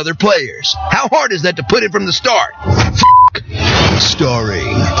items with other players. How hard is that to put it from the start?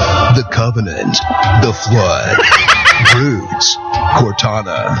 Starring The Covenant, The Flood, Brutes,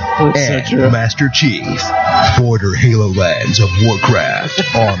 Cortana, and Master Chief. Border Halo Lands of Warcraft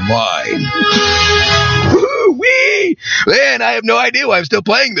Online. Woo-wee! Man, I have no idea why I'm still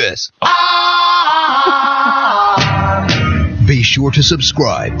playing this. Be sure to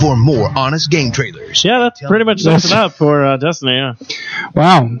subscribe for more honest game trailers. Yeah, that's pretty much sums it up for Destiny. Yeah.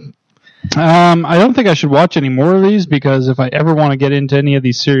 Wow. I don't think I should watch any more of these because if I ever want to get into any of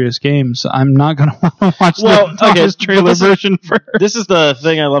these serious games, I'm not going to want to watch the trailer version first. This is the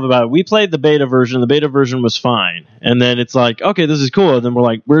thing I love about it. We played the beta version. The beta version was fine. And then it's like, okay, this is cool. And then we're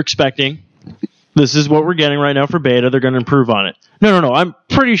like, we're expecting. This is what we're getting right now for beta. They're going to improve on it. No. I'm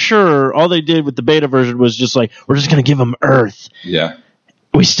pretty sure all they did with the beta version was just like, we're just going to give them Earth. Yeah.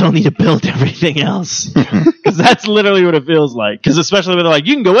 We still need to build everything else. Because that's literally what it feels like. Because especially when they're like,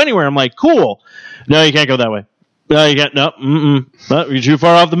 you can go anywhere. I'm like, cool. No, you can't go that way. No, you can't. No, you're too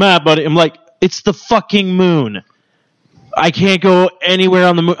far off the map, buddy. I'm like, it's the fucking moon. I can't go anywhere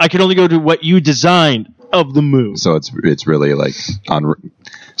on the moon. I can only go to what you designed of the moon. So it's really like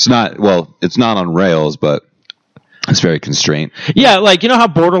it's not on rails, but it's very constrained. Yeah, like you know how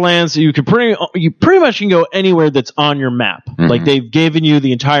Borderlands you pretty much can go anywhere that's on your map. Mm-hmm. Like they've given you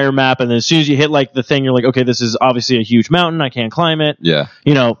the entire map, and then as soon as you hit like the thing, you're like, okay, this is obviously a huge mountain. I can't climb it. Yeah,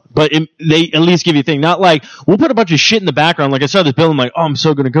 you know, but they at least give you a thing. Not like we'll put a bunch of shit in the background. Like I saw this build, I'm like, oh, I'm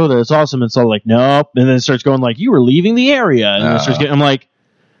so gonna go there. It's awesome. And it's all like, nope. And then it starts going like, you were leaving the area, and then it starts getting. I'm like,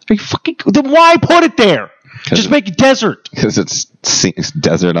 are you fucking? Then why put it there? Just make it desert. Because it's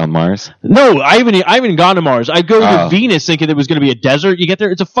desert on Mars? No, I haven't even gone to Mars. I go to Venus thinking it was going to be a desert. You get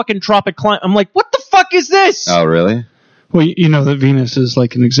there, it's a fucking tropic climate. I'm like, what the fuck is this? Oh, really? Well, you know that Venus is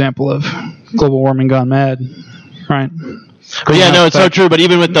like an example of global warming gone mad, right? But yeah, no, it's so true. But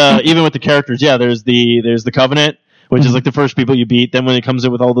even with the characters, yeah, there's the Covenant, which is like the first people you beat. Then when it comes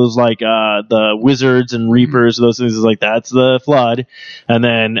in with all those like the wizards and reapers, those things is like that's the Flood. And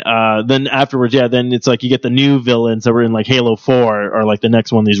then afterwards, yeah, then it's like you get the new villains that were in like Halo 4 or like the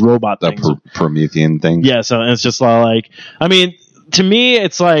next one, these robot things. The Promethean thing. Yeah, so it's just like, I mean, to me,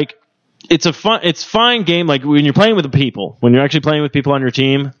 it's like it's fine game. Like when you're playing with the people, when you're actually playing with people on your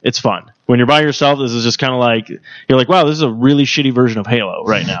team, it's fun. When you're by yourself, this is just kind of like you're like, wow, this is a really shitty version of Halo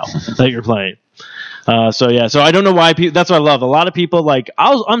right now that you're playing. So I don't know why people. That's what I love. A lot of people like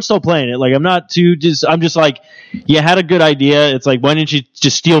I'm still playing it. Like I'm just like, you had a good idea. It's like, why didn't you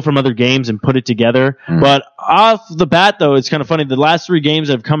just steal from other games and put it together? But off the bat though, it's kind of funny. The last 3 games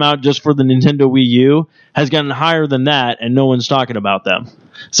that have come out just for the Nintendo Wii U has gotten higher than that, and no one's talking about them.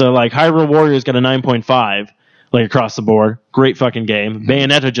 So like Hyrule Warriors got a 9.5. Like across the board, great fucking game.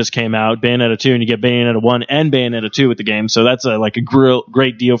 Bayonetta just came out, Bayonetta 2, and you get Bayonetta 1 and Bayonetta 2 with the game. So that's like a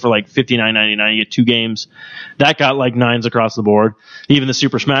great deal for like $59.99. You get 2 games. That got like 9s across the board. Even the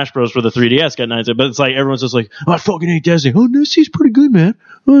Super Smash Bros. For the 3DS got 9s. But it's like everyone's just like, oh, I fucking hate Destiny. Oh, Destiny's pretty good, man.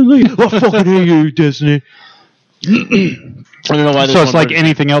 I fucking hate you, Destiny. I don't know why. So it's like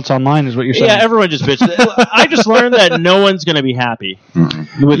anything else online, is what you're saying? Yeah, everyone just bitches. I just learned that no one's going to be happy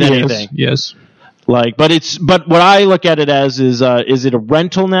with anything. Yes. Like, but what I look at it as is it a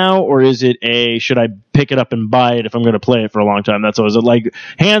rental now, or is it should I pick it up and buy it if I'm going to play it for a long time? That's always like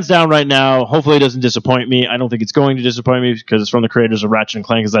hands down right now. Hopefully it doesn't disappoint me. I don't think it's going to disappoint me because it's from the creators of Ratchet and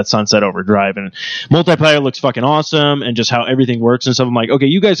Clank, because that's Sunset Overdrive, and multiplayer looks fucking awesome, and just how everything works and stuff. I'm like, okay,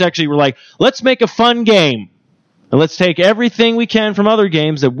 you guys actually were like, let's make a fun game, and let's take everything we can from other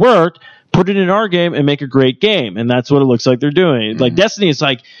games that worked, put it in our game, and make a great game. And that's what it looks like they're doing. Like Destiny is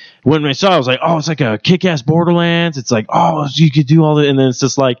like, when I saw it, I was like, oh, it's like a kick-ass Borderlands. It's like, oh, you could do all that. And then it's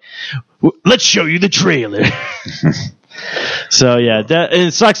just like, let's show you the trailer. So yeah, and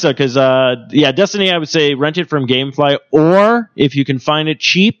it sucks though, because Destiny, I would say rent it from GameFly, or if you can find it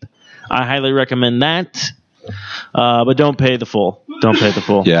cheap, I highly recommend that. But don't pay the full.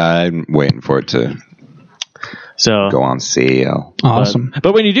 Yeah, I'm waiting for it to go on sale. Awesome.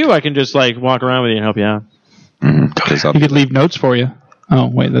 But when you do, I can just like walk around with you and help you out. He could leave notes for you. Oh,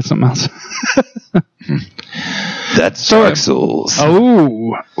 wait, that's something else. That's Dark Souls.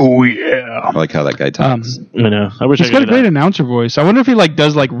 Oh, yeah. I like how that guy talks. I know. I wish he's got a great announcer voice. I wonder if he like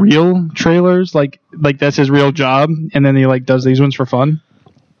does like real trailers, like that's his real job, and then he like does these ones for fun.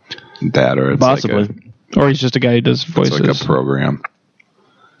 That, or it's possibly, or he's just a guy who does voices. It's like a program.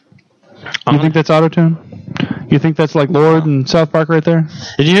 You think that's auto-tune? You think that's like Lord and South Park right there?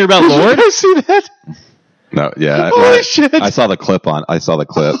 Did you hear about Lord? Did you see that? No, yeah. Holy shit! I saw the clip. No,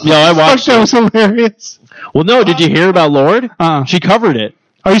 I watched that. Was hilarious. Well, no, did you hear about Lord? She covered it.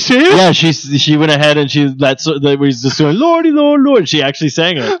 Are you serious? Yeah, she went ahead and that was just doing Lordy Lord Lord. She actually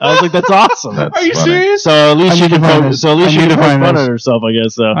sang it. I was like, that's awesome. Are you serious? So at least she can poke fun at herself, I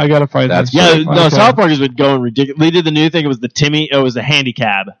guess. So I gotta find that. Yeah, no, South Park has been going ridiculous. They did the new thing. It was the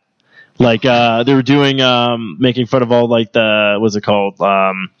handicap. Like they were doing making fun of all like the what's it called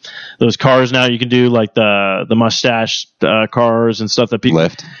those cars now you can do like the mustache cars and stuff that people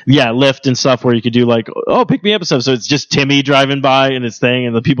lift and stuff where you could do like pick me up stuff. So it's just Timmy driving by in his thing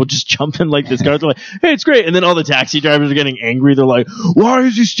and the people just jumping like this car. They're like, hey, it's great. And then all the taxi drivers are getting angry. They're like, why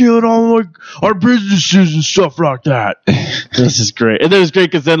is he stealing all like our businesses and stuff like that? This is great. And it was great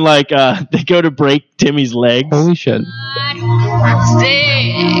because then like they go to break Timmy's legs. Holy shit.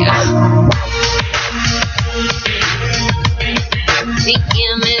 The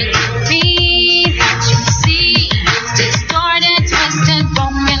imagery that you see is distorted, twisted,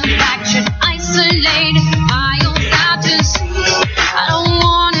 broken, fractured, isolated. Miles out to sea. I don't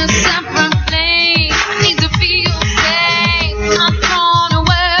want a separate place. I need to feel safe. I'm thrown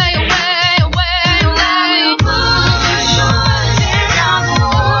away, away, away, away. Push down the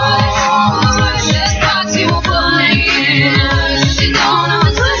walls. This box you put me in. You don't know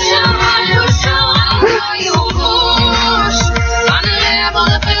push on. You push. On the level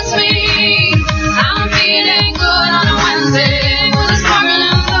that fits me. I'm feeling good on a Wednesday with a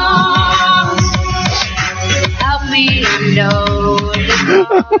sparkling thoughts. Help me know.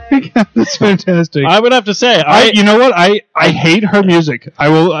 Oh my God, that's fantastic. I would have to say, you know what? I hate her music. I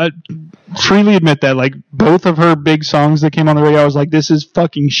will freely admit that. Like both of her big songs that came on the radio, I was like, this is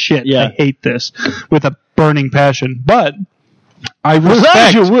fucking shit. Yeah. I hate this with a burning passion. But I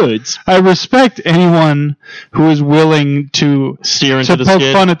respect anyone who is willing to steer into the poke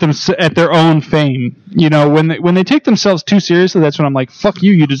skid. fun at them at their own fame. You know, when they take themselves too seriously, that's when I'm like, fuck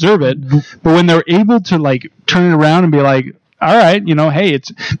you deserve it. But when they're able to like turn it around and be like, all right, you know, hey,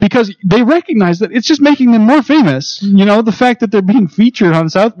 it's because they recognize that it's just making them more famous. You know, the fact that they're being featured on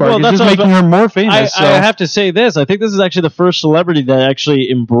South Park is just making her more famous. I have to say this. I think this is actually the first celebrity that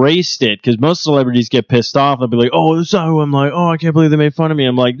actually embraced it, because most celebrities get pissed off. They'll be like, oh, this is who I'm like, oh, I can't believe they made fun of me.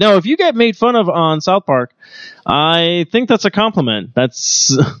 I'm like, no, if you get made fun of on South Park, I think that's a compliment.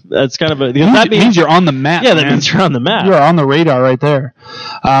 That's kind of that means you're on the map. Yeah, that means you're on the map. You're on the radar right there.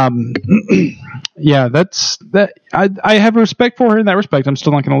 Yeah, that's that. I have respect for her in that respect. I'm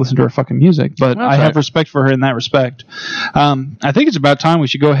still not going to listen to her fucking music, but I have respect for her in that respect. I think it's about time we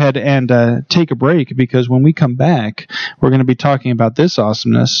should go ahead and take a break, because when we come back, we're going to be talking about this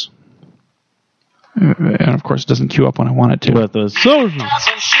awesomeness. And of course, it doesn't queue up when I want it to. But the social. People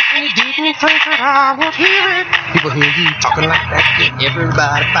hear you talking like that, get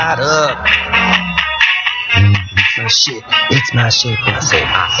everybody fired up. It's my shit. It's my shit. When I say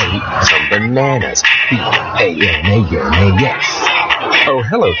I ate some bananas. B-A-N-A-N-A-S. Oh,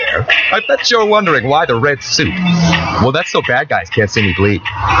 hello there. I bet you're wondering why the red suit. Well, that's so bad guys can't see me bleed.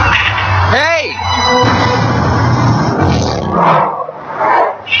 Hey!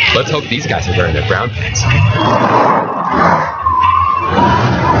 Let's hope these guys are wearing their brown pants.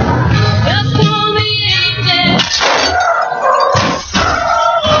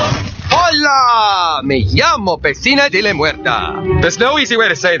 Hola! Me llamo Vecina de la Muerta. There's no easy way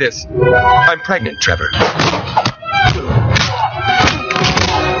to say this. I'm pregnant, Trevor.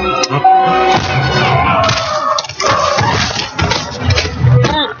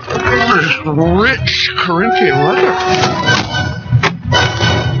 Rich Corinthian leather.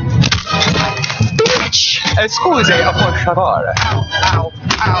 Excuse, por favor. Ow, ow,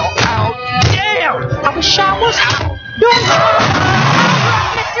 ow, ow. Damn! I wish I was out.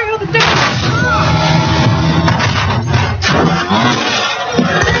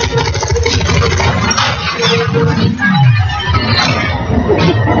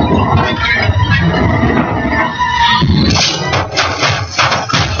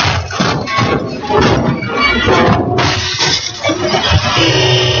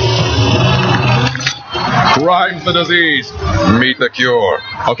 Rhymes the disease. Meet the cure.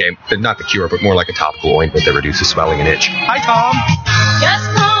 Okay, not the cure, but more like a topical ointment that reduces swelling and itch. Hi, Tom.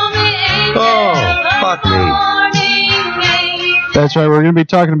 Just call me Oh, fuck me. That's right. We're going to be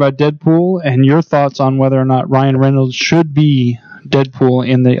talking about Deadpool and your thoughts on whether or not Ryan Reynolds should be Deadpool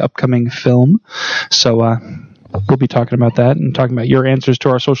in the upcoming film. So we'll be talking about that and talking about your answers to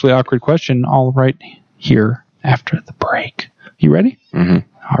our socially awkward question all right here after the break. You ready? Mm-hmm.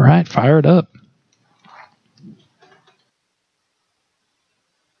 All right. Fire it up.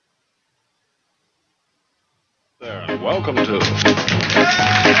 Welcome to.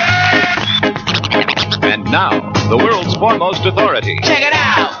 And now, the world's foremost authority. Check it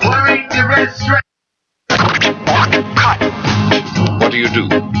out. What do you do?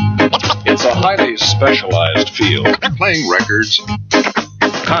 It's a highly specialized field. Playing records.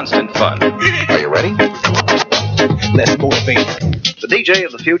 Constant fun. Are you ready? Let's motivate. The DJ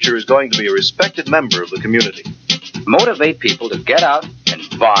of the future is going to be a respected member of the community. Motivate people to get out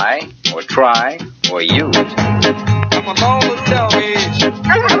and buy, or try, or use. I'm a normal doggies.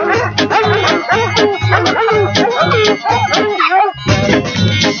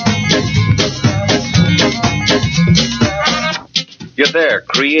 You're there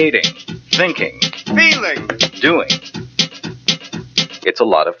creating, thinking, Feeling. doing. It's a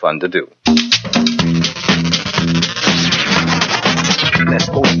lot of fun to do. Let's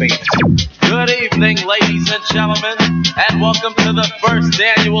motivate. Good evening, ladies and gentlemen, and welcome to the first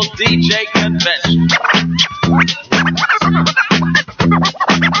annual DJ Convention.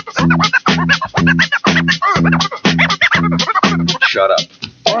 Shut up.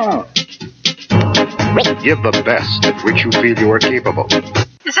 Give the best at which you feel you are capable.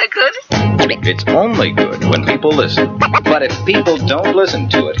 Is that good? It's only good when people listen. But if people don't listen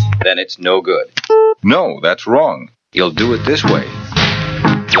to it, then it's no good. No, that's wrong. You'll do it this way.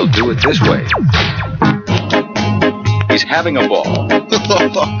 You'll do it this way. He's having a ball.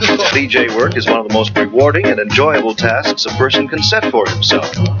 DJ work is one of the most rewarding and enjoyable tasks a person can set for himself.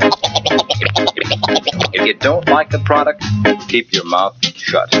 If you don't like the product, keep your mouth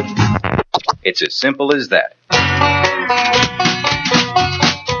shut. It's as simple as that.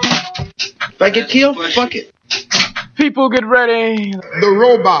 If I get killed, fuck it. People get ready. The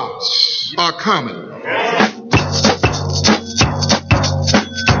robots are coming.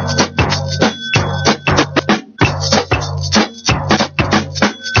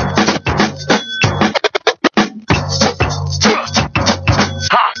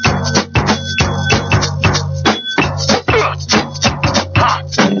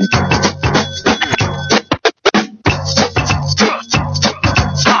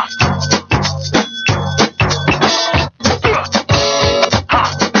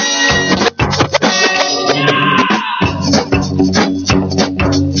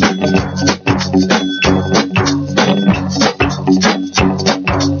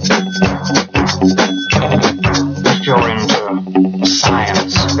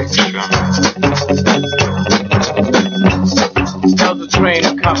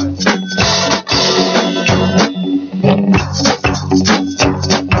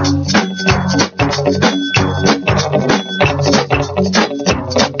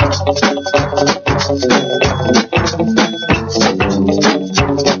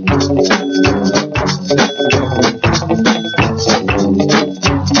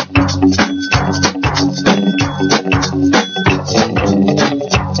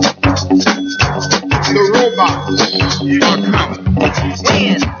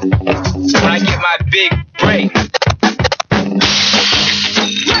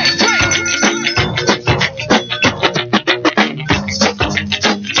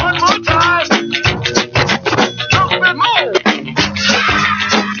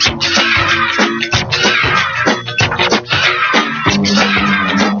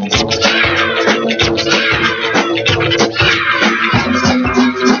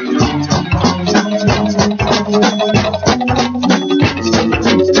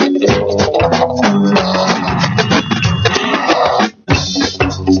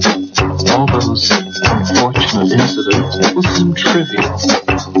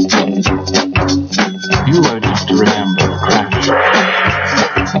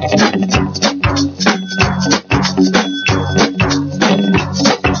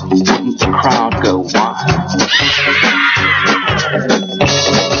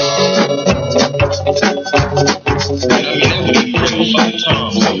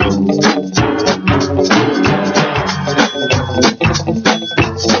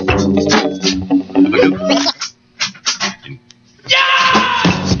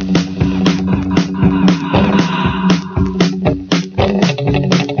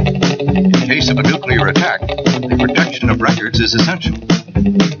 Is essential.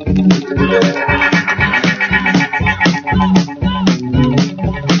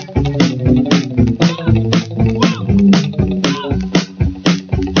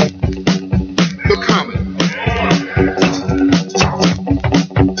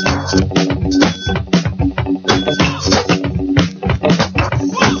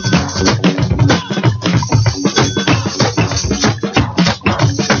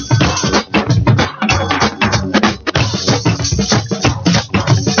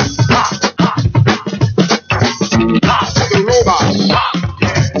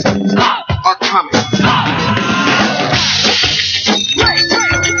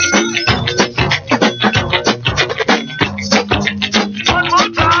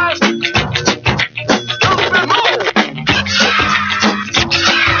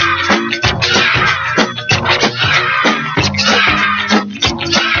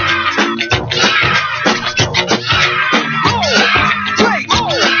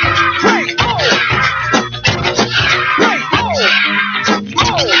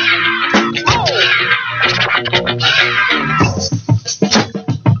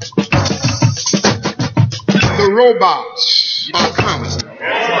 robots are coming.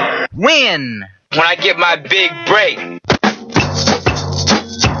 When? When I get my big break.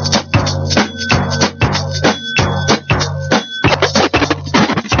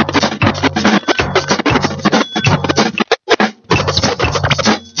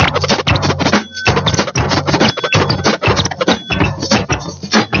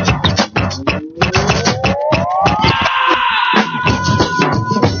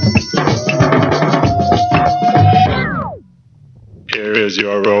 Here is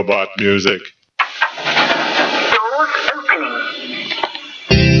your robot music.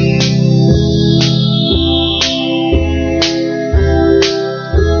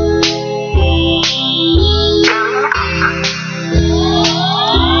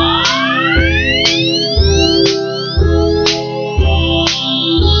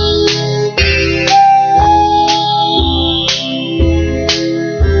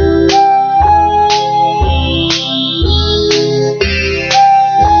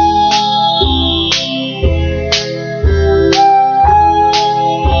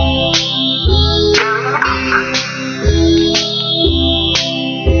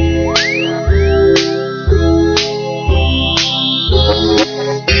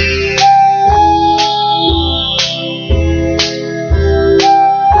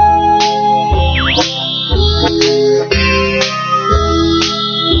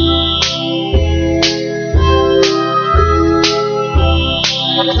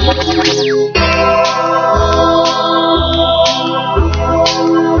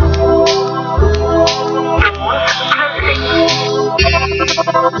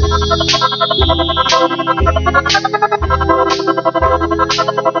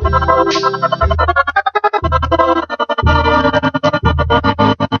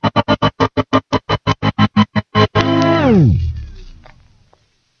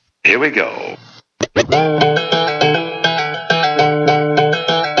 Here we go.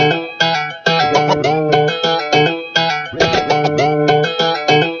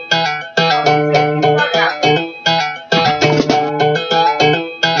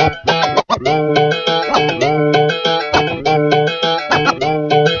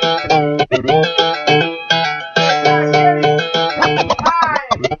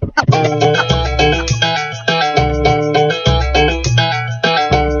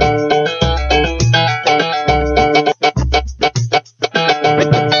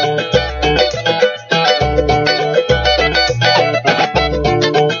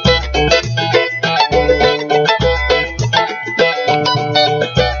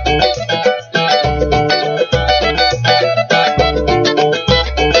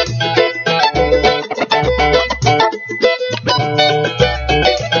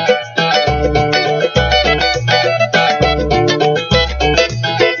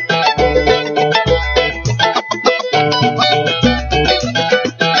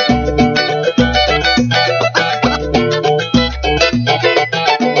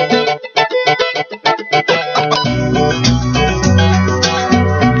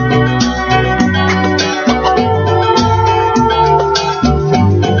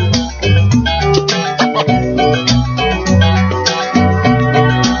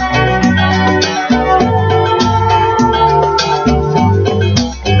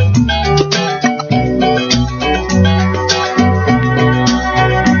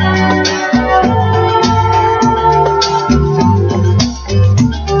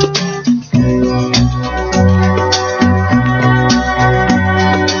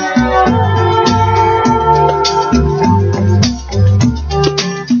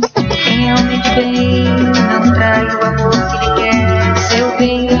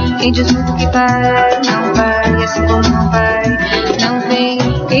 Quem diz tudo que vai, não vai, esse povo não vai, não vem.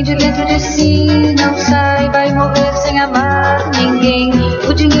 Quem de dentro de si não sai, vai morrer sem amar ninguém.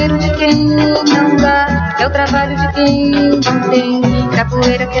 O dinheiro de quem não dá, é o trabalho de quem não tem.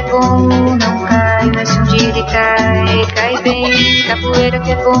 Capoeira que é bom, não cai, mas se um dia ele cai, cai bem. Capoeira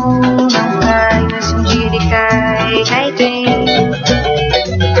que é bom, não cai, mas se um dia ele cai, cai bem.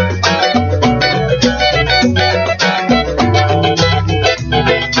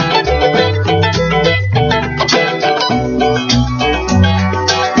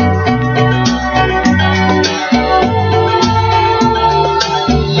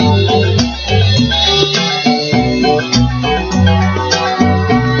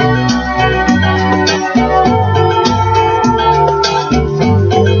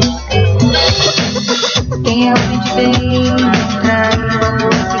 Quem é o que vem, não trai,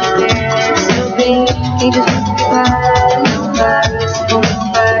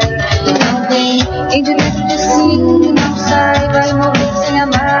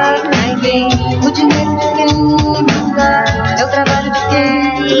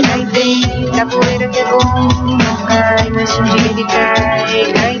 quem. Cai bem, capoeira que é bom, não cai, mas se um dia ele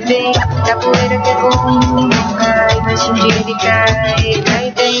cai. Cai bem, capoeira que é bom, não cai, mas se um dia ele cai.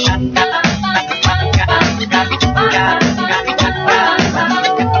 Cai bem.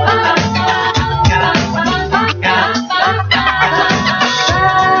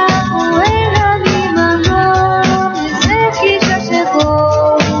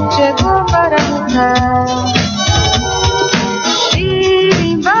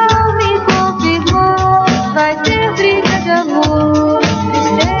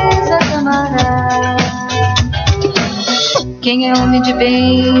 Quem é homem de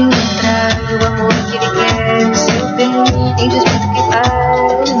bem, trai o amor que ele quer, seu bem. Quem diz muito que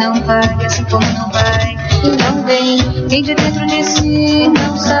vai, não vai, assim como não vai, não vem. Quem de dentro de si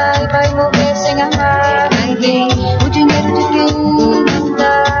não sai, vai morrer sem amar ninguém. O dinheiro de quem não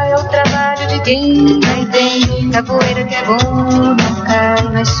dá, é o trabalho de quem vai bem. Capoeira que é bom, não cai,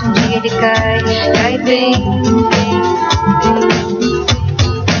 mas se um dia ele cai, cai bem, bem.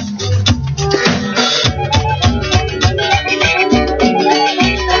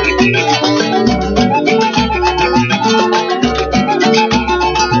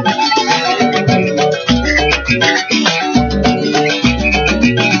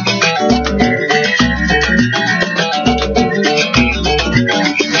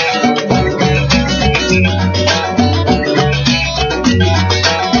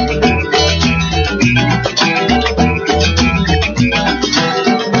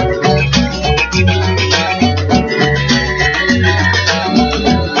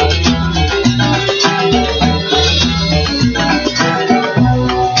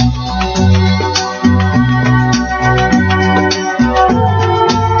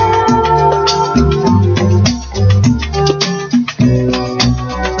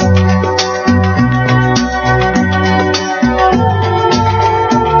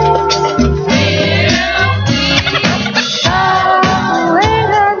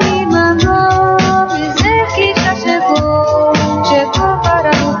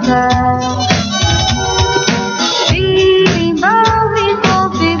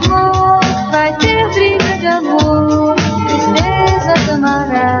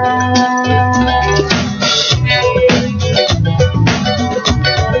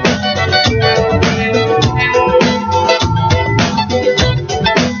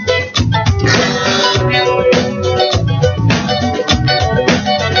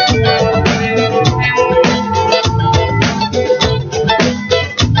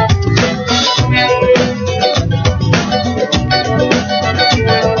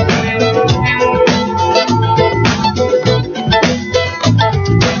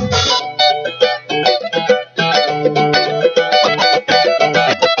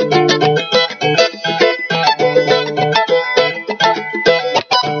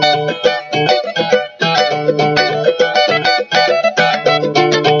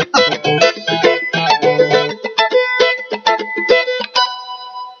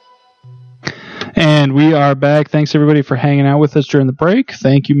 Back. Thanks everybody for hanging out with us during the break.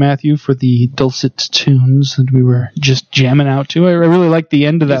 Thank you, Matthew, for the dulcet tunes that we were just jamming out to. I really liked the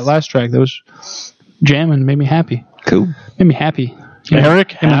end of that last track. That was jamming, made me happy. Cool. Made me happy.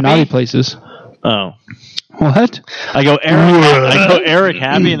 Eric, in the happy? naughty places. Oh. What? I go Eric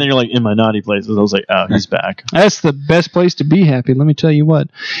happy, and then you're like, in my naughty places. I was like, oh, he's back. That's the best place to be happy, let me tell you what.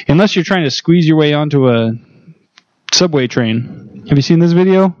 Unless you're trying to squeeze your way onto a subway train. Have you seen this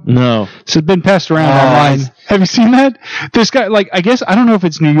video? No. So it's been passed around online. Have you seen that? This guy, like, I guess, I don't know if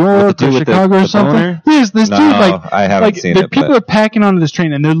it's New York or Chicago or something. Yes, this dude, like, I haven't seen it. People are packing onto this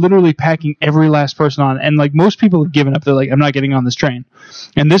train, and they're literally packing every last person on. And, like, most people have given up. They're like, I'm not getting on this train.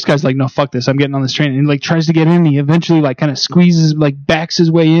 And this guy's like, no, fuck this. I'm getting on this train. And he, like, tries to get in. And he eventually, like, kind of squeezes, like, backs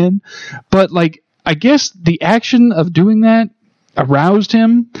his way in. But, like, I guess the action of doing that aroused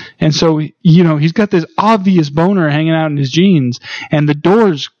him, and so, you know, he's got this obvious boner hanging out in his jeans, and the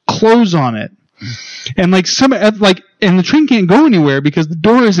doors close on it, and like and the train can't go anywhere because the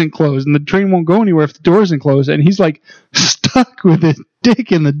door isn't closed, and the train won't go anywhere if the door isn't closed, and he's like stuck with his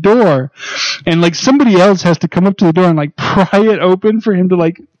dick in the door, and like somebody else has to come up to the door and like pry it open for him to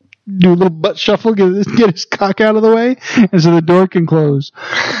like do a little butt shuffle, get his cock out of the way, and so the door can close.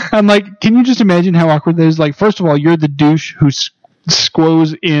 I'm like, can you just imagine how awkward that is? Like, first of all, you're the douche who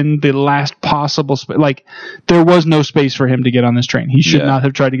squoze in the last possible space. Like, there was no space for him to get on this train. He should not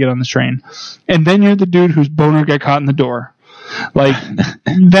have tried to get on this train. And then you're the dude whose boner got caught in the door. Like,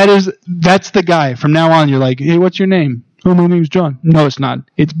 that's the guy. From now on, you're like, hey, what's your name? Oh, my name's John. No, it's not.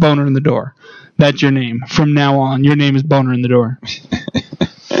 It's Boner in the Door. That's your name. From now on, your name is Boner in the Door.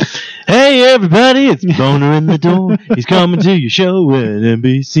 Hey everybody, it's Boner in the Door. He's coming to your show at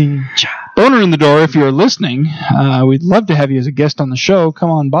NBC. Boner in the Door, if you're listening, we'd love to have you as a guest on the show. Come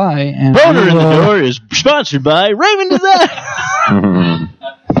on by. And Boner in the Door is sponsored by Raven Design.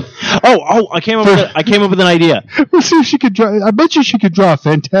 I came up with an idea. Let's see if she could draw. I bet you she could draw a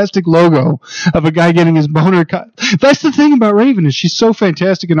fantastic logo of a guy getting his boner cut. That's the thing about Raven is she's so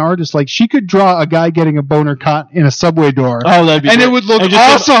fantastic an artist. Like she could draw a guy getting a boner cut in a subway door. Oh, that'd be and great. it would look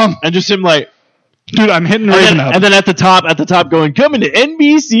awesome. And just him like, dude, I'm hitting Raven up. And then at the top going, coming to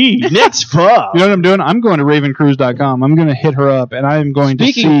NBC next fall. You know what I'm doing? I'm going to RavenCruise.com. I'm going to hit her up, and I am going to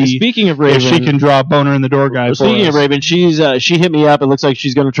see Speaking of Raven, if she can draw a boner in the door guy. Speaking of Raven, she hit me up. It looks like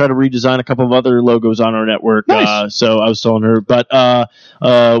she's going to try to redesign a couple of other logos on our network. Nice. So I was telling her. But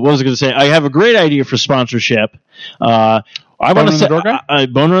what was I going to say? I have a great idea for sponsorship. I want to say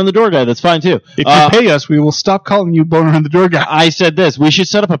Boner on the Door guy. That's fine too. If you pay us, we will stop calling you Boner on the Door guy. I said this. We should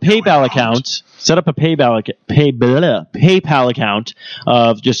set up a PayPal account. Set up a PayPal account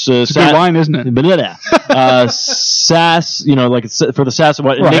of just it's a good line, isn't it? SAS, like for the SAS, and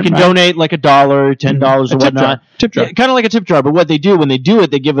Right, they can donate like $1, $10 or whatnot. Tip jar. Kind of like a tip jar. But what they do when they do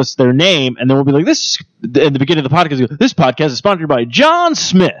it, they give us their name, and then we'll be like, "This." In the beginning of the podcast, this podcast is sponsored by John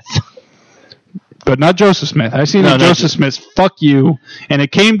Smith. But not Joseph Smith. I seen that Joseph Smith. Fuck you. And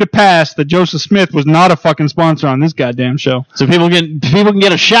it came to pass that Joseph Smith was not a fucking sponsor on this goddamn show. So people can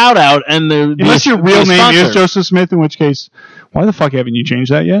get a shout out, and unless your real name is Joseph Smith, in which case, why the fuck haven't you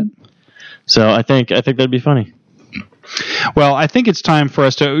changed that yet? So I think that'd be funny. Well, I think it's time for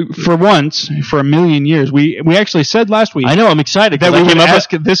us to, for once, for a million years, we actually said last week. I know. I'm excited that we would ask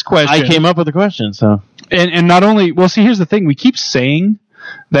this question. I came up with the question. So and not only, well, see, here's the thing: we keep saying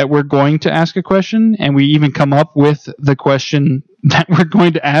that we're going to ask a question, and we even come up with the question that we're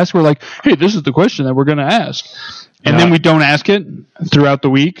going to ask. We're like, hey, this is the question that we're going to ask. And then we don't ask it throughout the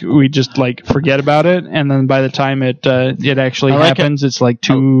week. We just like forget about it, and then by the time it actually happens, it's like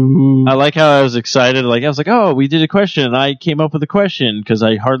too. I like how I was excited. Like I was like, oh, we did a question, and I came up with a question because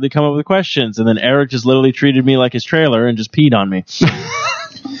I hardly come up with questions, and then Eric just literally treated me like his trailer and just peed on me.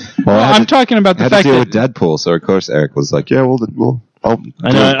 Well, I'm talking about the fact that with Deadpool. So of course Eric was like, yeah, we'll.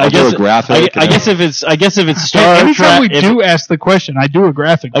 I do a graphic. I guess if it's Star Trek. Anytime we do ask the question, I do a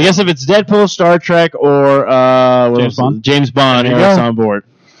graphic. I guess if it's Deadpool, Star Trek, or James Bond, Eric's on board.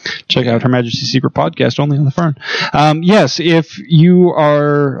 Check out Her Majesty's Secret Podcast, only on the Fern. Yes, if you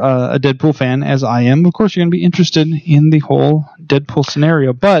are a Deadpool fan, as I am, of course you're going to be interested in the whole Deadpool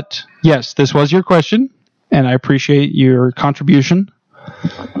scenario. But yes, this was your question, and I appreciate your contribution.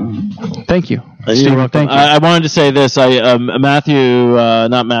 Thank you. Steven, thank you. I wanted to say this. Matt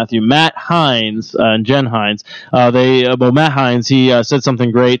Hines and Jen Hines. Matt Hines. He said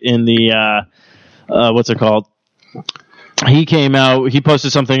something great in the what's it called? He came out. He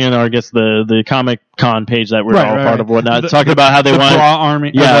posted something in our, I guess, the Comic Con page that we're all part of, whatnot, talking about how they want the Bra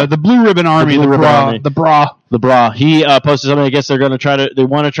Army, the Blue Ribbon Army, the Bra. He posted something. I guess they want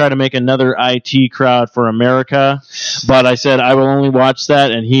to try to make another IT crowd for America. But I said I will only watch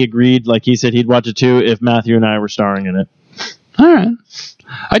that, and he agreed. Like he said, he'd watch it too if Matthew and I were starring in it. All right.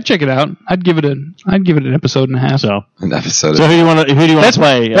 I'd check it out. I'd give it an episode and a half. So an episode. So who do you want to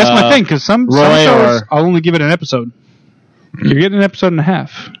play? That's my thing, because some shows I'll only give it an episode. You're getting an episode and a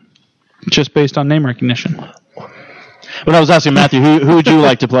half, just based on name recognition. But I was asking Matthew, who would you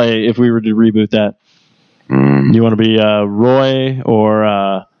like to play if we were to reboot that? You want to be Roy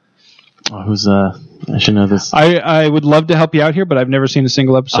or who's I should know this. I would love to help you out here, but I've never seen a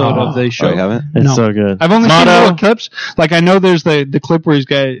single episode of the show. I haven't? It's so good. I've only seen little clips. Like I know there's the clip where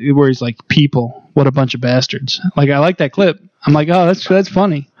he's like, people, what a bunch of bastards. Like I like that clip. I'm like, oh, that's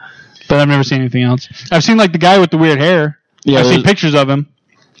funny. But I've never seen anything else. I've seen like the guy with the weird hair. Yeah, I've seen pictures of him.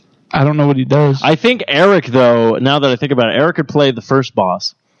 I don't know what he does. I think Eric, though, now that I think about it, Eric could play the first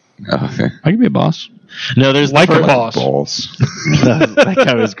boss. Okay. I could be a boss. No, there's like a boss. That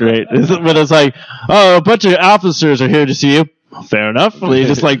guy was great. But it's like, oh, a bunch of officers are here to see you. Fair enough. He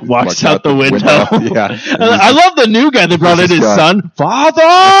just like walks out the window. Yeah. I love the new guy they brought in, his son.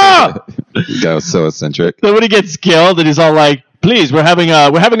 Father! The guy was so eccentric. Then when he gets killed, and he's all like, please, we're having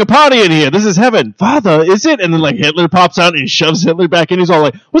a party in here. This is heaven. Father, is it? And then like Hitler pops out and he shoves Hitler back in. He's all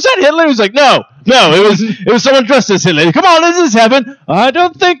like, was that Hitler? He's like, no, it was someone dressed as Hitler. Come on, this is heaven. I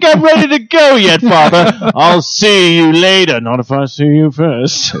don't think I'm ready to go yet, Father. I'll see you later. Not if I see you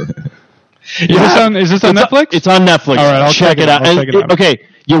first. Is this on Netflix? It's on Netflix. All right, I'll check it out. Okay,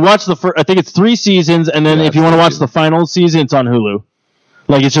 you watch the first, I think it's 3 seasons, and then if you want to watch the final season, it's on Hulu.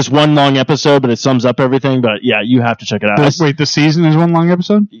 Like, it's just one long episode, but it sums up everything. But, yeah, you have to check it out. Wait, the season is one long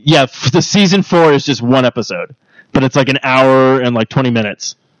episode? Yeah, the season 4 is just one episode. But it's like an hour and like 20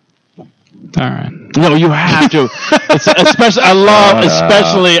 minutes. All right. No, you have to. Especially,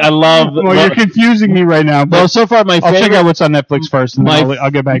 I love. Well, you're confusing me right now. But Well, so far I'll check out what's on Netflix first, and then I'll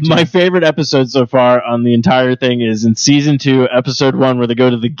get back to you. My favorite episode so far on the entire thing is in season 2, episode 1, where they go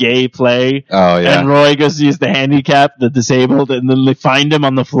to the gay play. Oh, yeah. And Roy goes to use the handicap, the disabled, and then they find him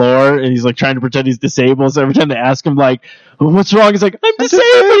on the floor, and he's like trying to pretend he's disabled. So every time they ask him, like, what's wrong? He's like, I'm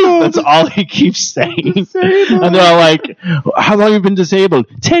disabled. That's all he keeps saying. And they're all like, how long have you been disabled?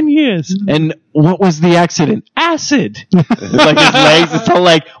 10 years. And what was the accident? Acid. Like his legs. It's all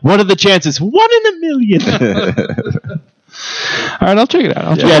like, what are the chances? 1 in a million. All right, I'll check it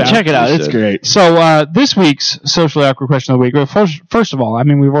out. Check it out. It's great. So this week's Socially Awkward Question of the Week. Well, first of all, I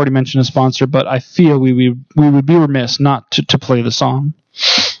mean, we've already mentioned a sponsor, but I feel we would be remiss not to play the song.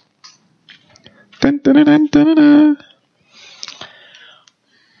 Dun, dun, dun, dun, dun.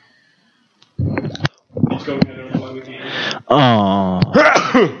 Oh.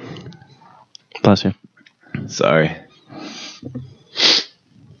 Bless you. Sorry.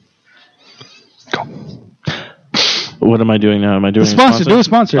 What am I doing now? Am I doing sponsor? Do a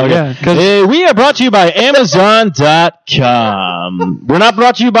sponsor, okay. yeah. We are brought to you by Amazon.com. We're not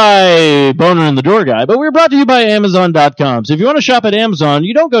brought to you by Boner and the Door Guy, but we're brought to you by Amazon.com. So if you want to shop at Amazon,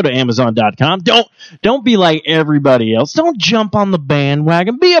 you don't go to Amazon.com. Don't be like everybody else. Don't jump on the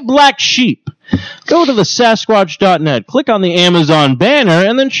bandwagon. Be a black sheep. Go to the Sasquatch.net, click on the Amazon banner,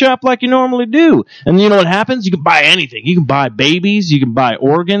 and then shop like you normally do. And you know what happens? You can buy anything. You can buy babies. You can buy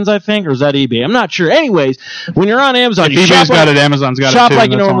organs, I think. Or is that eBay? I'm not sure. Anyways, when you're on Amazon, If you eBay's shop got it, Amazon's got it shop too,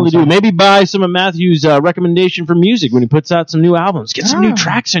 like you that's all normally I'm do. saying. Maybe buy some of Matthew's recommendation for music when he puts out some new albums. Get some new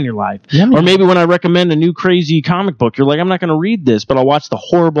tracks in your life. Or maybe when I recommend a new crazy comic book, you're like, I'm not going to read this, but I'll watch the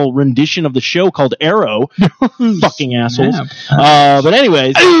horrible rendition of the show called Arrow. Fucking assholes. But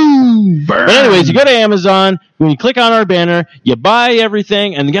anyways, you go to Amazon. When you click on our banner, you buy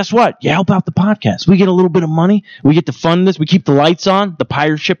everything, and guess what? You help out the podcast. We get a little bit of money. We get to fund this. We keep the lights on, the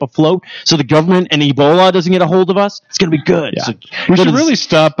pirate ship afloat, so the government and Ebola doesn't get a hold of us. It's going to be good. Yeah. So We should really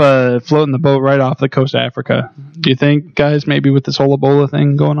stop floating the boat right off the coast of Africa. Do you think, guys, maybe with this whole Ebola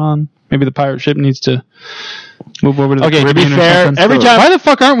thing going on, maybe the pirate ship needs to move over to the Caribbean? To be fair, or something? every time. Why the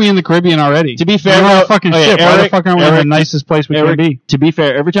fuck aren't we in the Caribbean already? To be fair, we're on a fucking ship. Why the fuck aren't we in the nicest place we can be? To be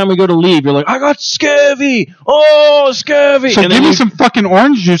fair, every time we go to leave, you're like, I got scurvy. Oh, scurvy. So and give me some fucking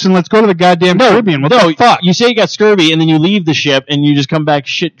orange juice and let's go to the goddamn Caribbean. What the fuck? You say you got scurvy, and then you leave the ship, and you just come back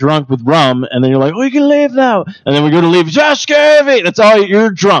shit drunk with rum, and then you're like, oh, you can leave now. And then we go to leave, just scurvy. That's all.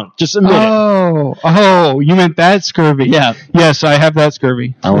 You're drunk. Just admit it. Oh, you meant that scurvy. Yeah. Yes, I have that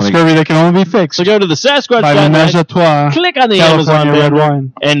scurvy. The scurvy that can only be fixed. So go to the Sasquatch. By Menage a Trois, click on the California Amazon red banner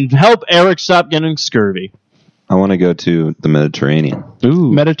wine. and help Eric stop getting scurvy. I want to go to the Mediterranean.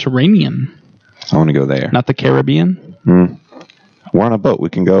 Ooh, Mediterranean. I want to go there. Not the Caribbean. We're on a boat. We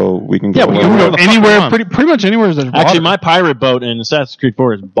can go. Yeah, we can go anywhere. Pretty much anywhere there's water. Actually, my pirate boat in Assassin's Creed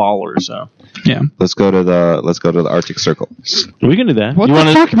 4 is baller. So yeah, let's go to the Arctic Circle. We can do that. What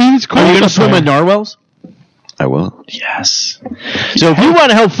the fuck, man? It's cold. Are you going up to swim there. with narwhals? I will. Yes. So if you want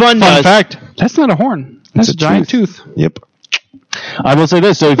to help fund Fun us, fact: that's not a horn. That's a giant tooth. Yep. I will say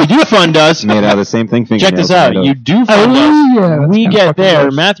this. So if you do fund us, Made out of the same thing. check this out. You do fund us. We get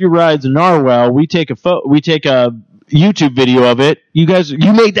there. Matthew rides a narwhal. We take a YouTube video of it. You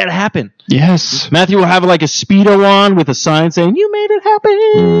made that happen. Yes. Matthew will have like a Speedo on with a sign saying, you made it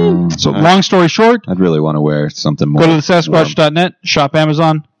happen. So long story short, I'd really want to wear something more. go to the Sasquatch.net, shop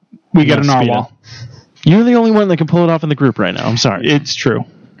Amazon. We get a narwhal. You're the only one that can pull it off in the group right now. I'm sorry. It's true.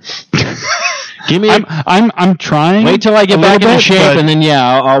 Give me. I'm trying. Wait till I get back into shape, but and then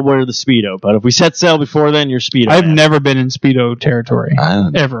I'll wear the Speedo. But if we set sail before then, you're Speedo. I've never been in Speedo territory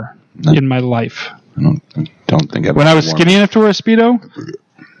ever in my life. I don't think I've When I was skinny enough to wear a Speedo,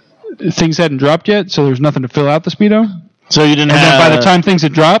 things hadn't dropped yet, so there was nothing to fill out the Speedo. So you didn't And have. then by the time things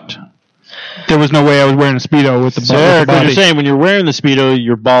had dropped, there was no way I was wearing a Speedo with the Eric, what body. you're saying, when you're wearing the Speedo,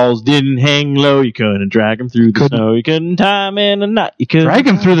 your balls didn't hang low. You couldn't drag them through the snow. You couldn't tie them in a knot. You couldn't Drag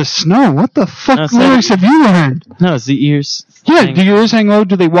him through the snow? What the fuck No, it's lyrics have you learned? No, it's the ears. Yeah, do your ears hang low?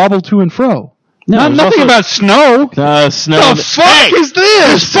 Do they wobble to and fro? No, there's nothing also- about snow. Snow. The fuck is this?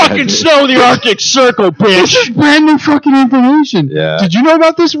 There's fucking snow in the Arctic Circle, This is bitch. brand new fucking information. Yeah. Did you know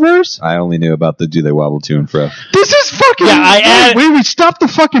about this verse? I only knew about the do they wobble to and fro. This is fucking. Yeah, I add- Wait, stop the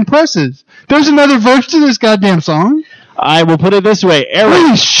fucking presses. There's another verse to this goddamn song. I will put it this way, Eric.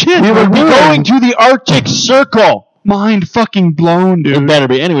 Holy shit! We will be we're going to the Arctic Circle. Mind fucking blown, dude. It better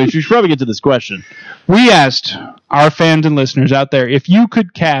be. Anyways, we should probably get to this question. We asked our fans and listeners out there if you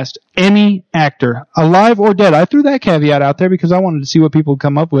could cast any actor, alive or dead. I threw that caveat out there because I wanted to see what people would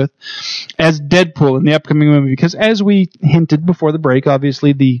come up with as Deadpool in the upcoming movie. Because as we hinted before the break,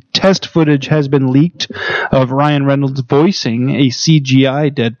 obviously the test footage has been leaked of Ryan Reynolds voicing a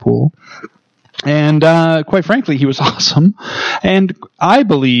CGI Deadpool. And quite frankly, he was awesome. And I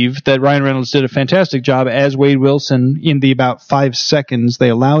believe that Ryan Reynolds did a fantastic job as Wade Wilson in the about 5 seconds they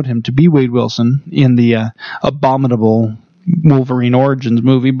allowed him to be Wade Wilson in the abominable Wolverine Origins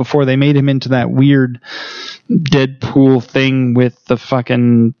movie before they made him into that weird Deadpool thing with the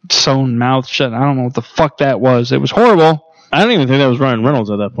fucking sewn mouth shut. I don't know what the fuck that was. It was horrible. I don't even think that was Ryan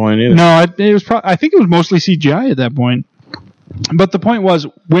Reynolds at that point either. No, it was. I think it was mostly CGI at that point. But the point was,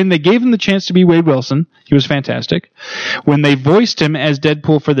 when they gave him the chance to be Wade Wilson, he was fantastic. When they voiced him as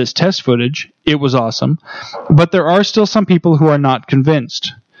Deadpool for this test footage, it was awesome. But there are still some people who are not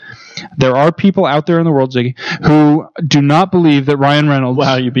convinced. There are people out there in the world, Ziggy, who do not believe that Ryan Reynolds...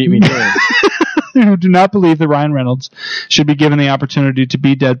 Wow, you beat me to it. Who do not believe that Ryan Reynolds should be given the opportunity to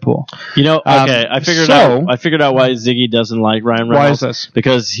be Deadpool. You know, okay, I figured out why Ziggy doesn't like Ryan Reynolds. Why is this?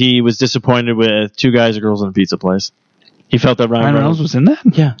 Because he was disappointed with Two Guys and Girls in a Pizza Place. He felt that Ryan Reynolds was in that?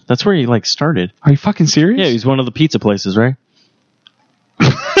 Yeah, that's where he started. Are you fucking serious? Yeah, he's one of the pizza places, right?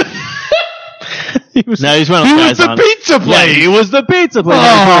 He's one of the guys on it. Pizza place. Yeah, he was the pizza place.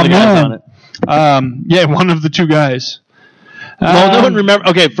 Oh, He was one of the guys on it. Yeah, one of the two guys. Well, no one remember.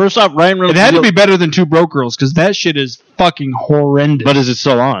 Okay, first off, Ryan Reynolds. It had to be better than Two Broke Girls because that shit is fucking horrendous. But is it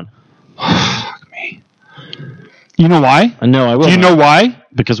still on? Fuck me. You know why? No, I will. Do you know why?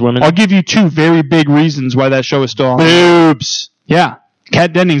 Because women. I'll give you two very big reasons why that show is still on. Boobs. Yeah,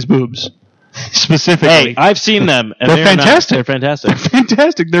 Kat Dennings' boobs. Specifically. Hey, I've seen them. And They're fantastic. They're fantastic. They're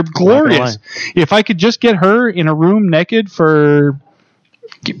fantastic. They're glorious. If I could just get her in a room naked for...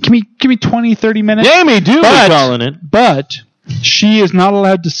 Give me 20, 30 minutes. Jamie Dooley calling it. But she is not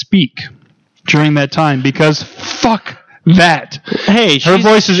allowed to speak during that time because fuck that. Hey, her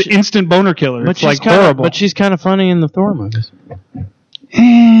voice is instant boner killer. It's like horrible. But she's kind of funny in the Thor movies.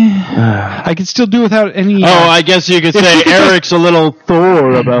 I could still do without any. I guess you could say Eric's a little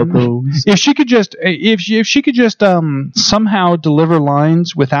Thor about those. If she could just, somehow deliver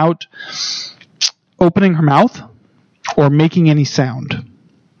lines without opening her mouth or making any sound,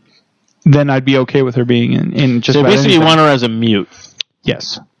 then I'd be okay with her being in just. So about basically, anything. you want her as a mute.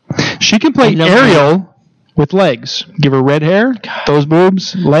 Yes, she can play Ariel with legs. Give her red hair, those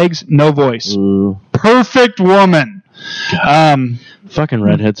boobs, legs, no voice. Ooh. Perfect woman. Fucking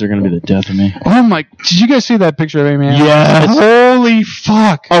redheads are going to be the death of me. Oh my! Did you guys see that picture of Amy Adams? Yes. Holy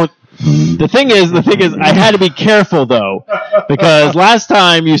fuck! Oh, the thing is, I had to be careful though, because last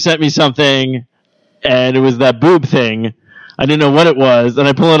time you sent me something, and it was that boob thing. I didn't know what it was, and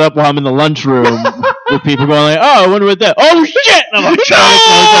I pull it up while I'm in the lunchroom with people going like, "Oh, I wonder what that." Oh shit! And I'm like,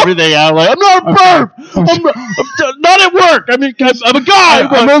 no! Everything out. Like, I'm not a perv. I'm not at work. I mean, I'm a guy.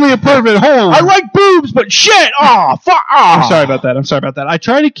 I'm only a perv at home. I like boobs, but shit. Oh, fuck. Oh. I'm sorry about that. I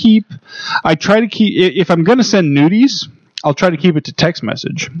try to keep. If I'm gonna send nudies, I'll try to keep it to text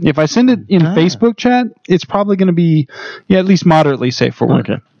message. If I send it in Facebook chat, it's probably going to be at least moderately safe for work.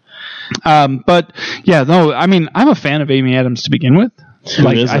 Okay. But yeah, no, I mean, I'm a fan of Amy Adams to begin with.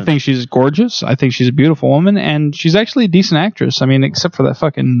 Like, I think she's gorgeous. I think she's a beautiful woman, and she's actually a decent actress. I mean, except for that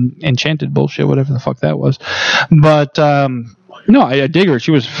fucking Enchanted bullshit, whatever the fuck that was. But no, I dig her.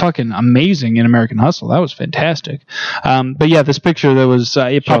 She was fucking amazing in American Hustle. That was fantastic. But yeah, this picture that was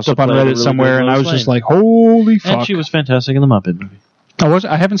it popped up on Reddit somewhere, and I was just like, holy fuck! And she was fantastic in the Muppet movie.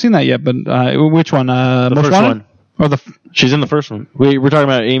 I haven't seen that yet, but which one? The first one. Or she's in the first one. We're talking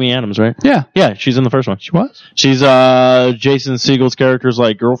about Amy Adams, right? Yeah, she's in the first one. She was. She's Jason Segel's character's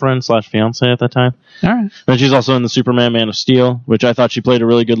girlfriend / fiance at that time. All right. And she's also in the Superman Man of Steel, which I thought she played a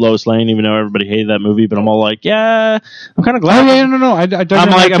really good Lois Lane, even though everybody hated that movie. But I'm all like, yeah, I'm kind of glad. Oh yeah, no. I'm kind of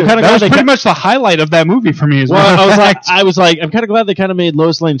glad. That was pretty much the highlight of that movie for me as well. I was like, I'm kind of glad they kind of made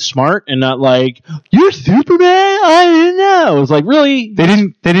Lois Lane smart and not like, you're Superman. I didn't know. It was like, really? They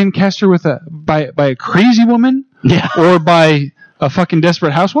didn't cast her with by a crazy woman. Yeah. Or by a fucking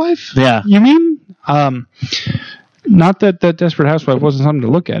Desperate Housewife? Yeah. You mean? Not that Desperate Housewife wasn't something to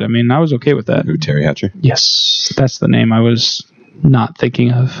look at. I mean, I was okay with that. Who, Terry Hatcher? Yes, that's the name I was not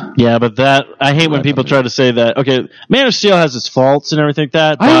thinking of. Yeah, but I hate when people try to say that, okay, Man of Steel has its faults and everything like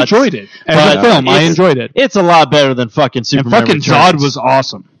that. I enjoyed it. As a film, I enjoyed it. It's a lot better than fucking Superman And fucking Zod was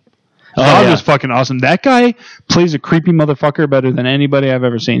awesome. Zod was fucking awesome. That guy plays a creepy motherfucker better than anybody I've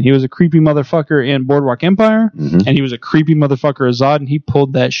ever seen. He was a creepy motherfucker in Boardwalk Empire, and he was a creepy motherfucker as Zod, and he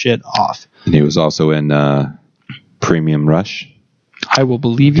pulled that shit off. And he was also in Premium Rush. I will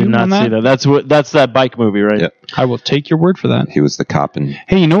believe you Did not on that. see that. That's that bike movie, right? Yep. I will take your word for that. He was the cop in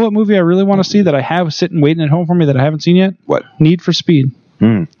Hey, you know what movie I really want to see that I have sitting waiting at home for me that I haven't seen yet? what? Need for Speed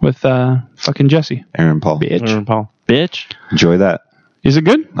with fucking Jesse. Aaron Paul. Bitch. Aaron Paul. Bitch. Enjoy that. Is it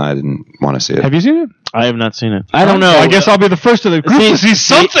good? I didn't want to see it. Have you seen it? I have not seen it. I don't know. I guess I'll be the first of the group to see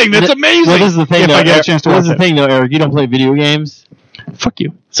something that's amazing. Well, this is the thing. If though, I get a Eric, chance to this watch is the it. thing, though, Eric. You don't play video games, Fuck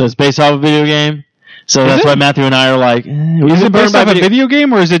you. so it's based off a video game. So Is that's it? why Matthew and I are like, Is it based off a video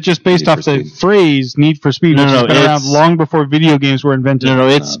game, or is it just based off the phrase Need for Speed, No, which no, has been around it's- long before video games were invented? No,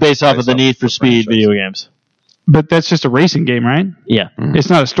 it's based off of the Need for Speed video games. But that's just a racing game, right? Yeah. It's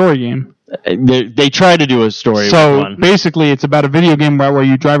not a story game. They try to do a story. So with one. basically, it's about a video game where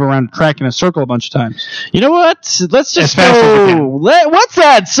you drive around a track in a circle a bunch of times. You know what? Let's just As fast as we go. What's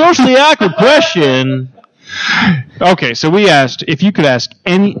that socially awkward question? Okay, so we asked if you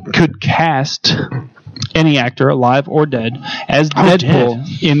could cast any actor, alive or dead, as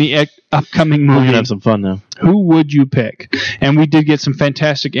Deadpool in the upcoming We're movie. gonna have some fun now. Who would you pick? And we did get some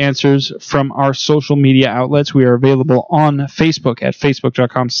fantastic answers from our social media outlets. We are available on Facebook at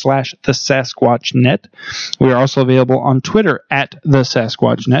facebook.com/thesasquatchnet. We are also available on Twitter at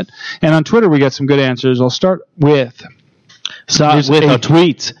thesasquatchnet. And on Twitter, we got some good answers. I'll start with... Start with a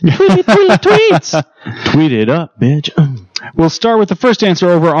tweet. Tweets. Tweet it up, bitch. We'll start with the first answer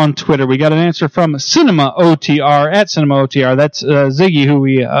over on Twitter. We got an answer from Cinema OTR at Cinema OTR. That's Ziggy, who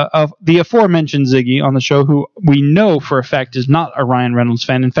the aforementioned Ziggy on the show, who we know for a fact is not a Ryan Reynolds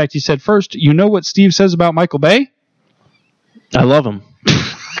fan. In fact, he said first, you know what Steve says about Michael Bay? I love him.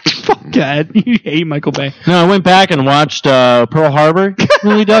 Fuck that. You hate Michael Bay. No, I went back and watched Pearl Harbor.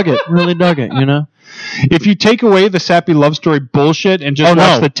 Really dug it. You know? If you take away the sappy love story bullshit and just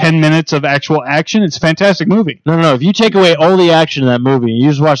watch the 10 minutes of actual action, it's a fantastic movie. No. If you take away all the action in that movie and you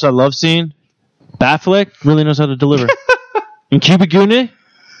just watch that love scene, Batfleck really knows how to deliver. And Cuba Gooding,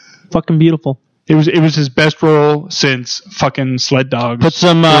 fucking beautiful. It was his best role since fucking Sled Dogs. Put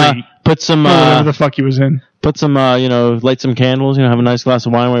some whatever the fuck he was in. Put some light some candles, have a nice glass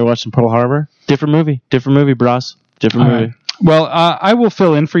of wine while you watch some Pearl Harbor. Different movie, bros. Different movie. Right. Well, I will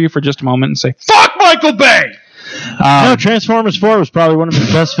fill in for you for just a moment and say, fuck Michael Bay! No, Transformers 4 was probably one of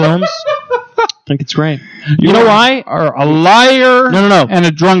his best films. I think it's great. You know why? Are a liar No. and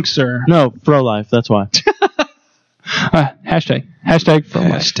a drunk, sir. No, pro life, that's why. Hashtag pro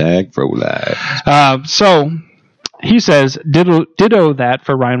life. Hashtag pro life. So he says, ditto that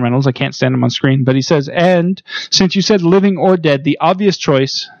for Ryan Reynolds. I can't stand him on screen, but he says, and since you said living or dead, the obvious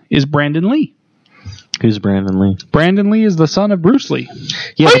choice is Brandon Lee. Who's Brandon Lee? Brandon Lee is the son of Bruce Lee.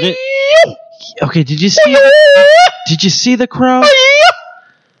 Yeah. Okay. Did you see the Crow?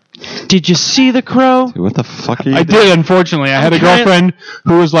 Did you see the Crow? Dude, what the fuck are you I doing? did, unfortunately. I had a girlfriend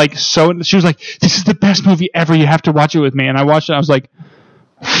who was like she was like, this is the best movie ever. You have to watch it with me. And I watched it. I was like,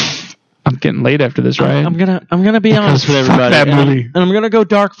 I'm getting late after this, right? I'm gonna be honest with everybody. Fuck that movie. And I'm gonna go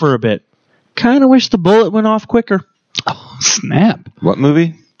dark for a bit. Kind of wish the bullet went off quicker. Oh, snap. What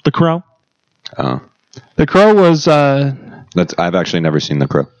movie? The Crow. Oh. The Crow was I've actually never seen The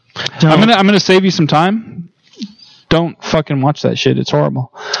Crow. I'm gonna save you some time. Don't fucking watch that shit. It's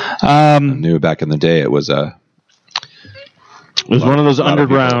horrible. I knew back in the day it was It was one of those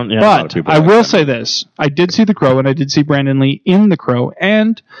underground. But I will say this: I did see The Crow, and I did see Brandon Lee in The Crow,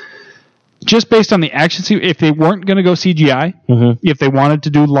 and just based on the action scene, if they weren't going to go CGI, if they wanted to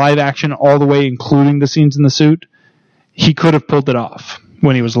do live action all the way, including the scenes in the suit, he could have pulled it off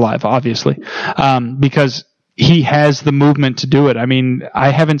when he was alive, obviously, because he has the movement to do it. I mean, I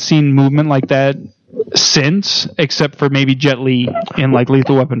haven't seen movement like that since, except for maybe Jet Li in like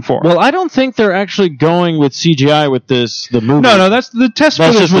Lethal Weapon 4. Well, I don't think they're actually going with CGI with the movie. No, that's the test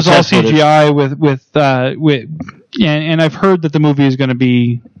That's footage just the was all test footage. CGI and I've heard that the movie is going to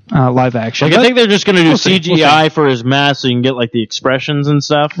be live action. Like, I think they're just going to do We'll see. CGI for his mask so you can get like the expressions and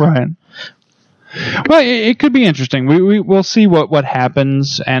stuff. Right. Well, it could be interesting. We'll see what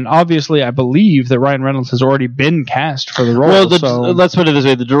happens, and obviously, I believe that Ryan Reynolds has already been cast for the role. Well, so let's put it this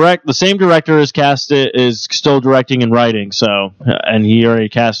way: the same director is still directing and writing. So, and he already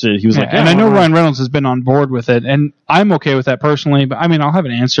cast it. He was like, and I know Ryan Reynolds has been on board with it, and I'm okay with that personally. But I mean, I'll have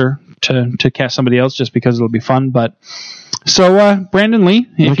an answer to cast somebody else just because it'll be fun. But so Brandon Lee,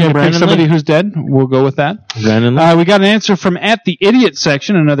 if you pick somebody who's dead, we'll go with that. Brandon Lee. We got an answer from At the Idiot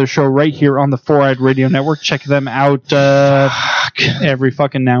Section, another show right here on the Four Eyed Radio Network. Check them out every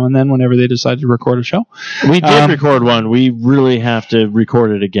fucking now and then whenever they decide to record a show. We did record one. We really have to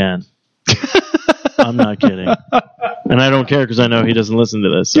record it again. I'm not kidding. And I don't care because I know he doesn't listen to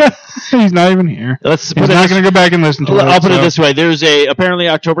this. So. Yeah, he's not even here. He's not going to go back and listen to it. I'll put it this way. There's apparently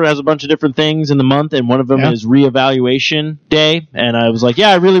October has a bunch of different things in the month, and one of them is reevaluation day. And I was like,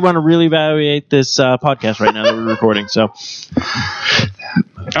 I really want to reevaluate this podcast right now that we're recording. So,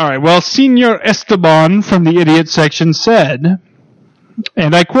 all right. Well, Senor Esteban from the idiot section said,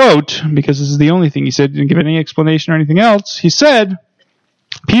 and I quote, because this is the only thing he said, didn't give any explanation or anything else. He said,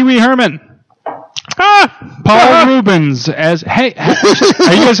 Pee Wee Herman. Paul Rubens as are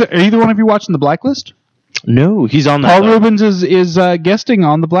either one of you watching The Blacklist? No, he's on that. Paul Rubens is guesting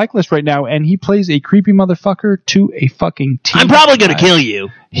on The Blacklist right now, and he plays a creepy motherfucker to a fucking T. I'm probably gonna kill you.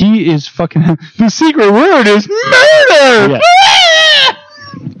 He is fucking. The secret word is murder. Yeah.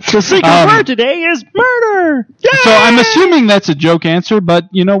 The secret word today is murder. Yay! So I'm assuming that's a joke answer, but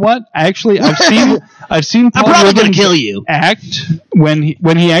you know what? Actually, I've seen Paul probably Rubens gonna kill you. act when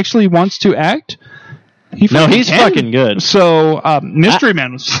he actually wants to act. He's fucking good. So Mystery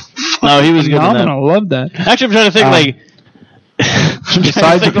Man was. He was good. I love that. Actually, I'm trying to think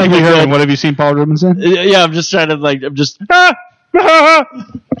besides the Pee Wee Herman, what have you seen Paul Rubens in? Yeah, I'm just trying to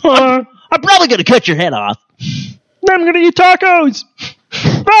I'm probably gonna cut your head off. I'm gonna eat tacos.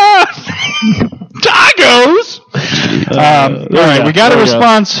 Tacos. All right, we got a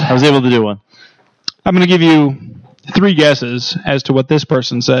response. I was able to do one. I'm going to give you 3 guesses as to what this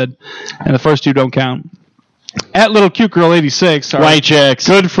person said, and the first 2 don't count. At Little Cute Girl 86, our White chicks,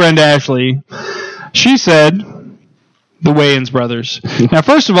 good friend Ashley, she said the Wayans brothers. Now,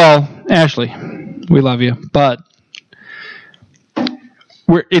 first of all, Ashley, we love you, but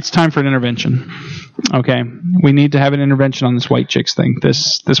it's time for an intervention. Okay, we need to have an intervention on this white chicks thing.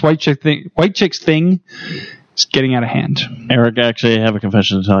 This white chicks thing is getting out of hand. Eric, actually, I have a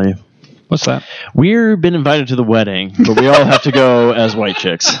confession to tell you. What's that? We've been invited to the wedding, but we all have to go as white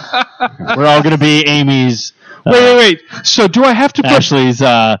chicks. We're all going to be Amy's. Wait. So do I have to put Ashley's? Do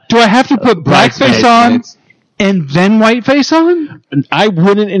I have to put blackface on and then whiteface on? I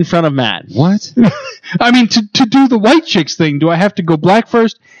wouldn't in front of Matt. What? I mean, to do the white chicks thing, do I have to go black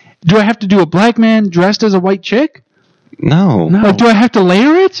first? Do I have to do a black man dressed as a white chick? No. Like, do I have to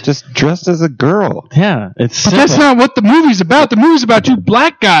layer it? Just dressed as a girl. Yeah, it's. But that's not what the movie's about. The movie's about 2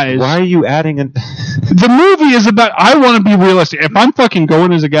 black guys. Why are you adding a? The movie is about. I want to be realistic. If I'm fucking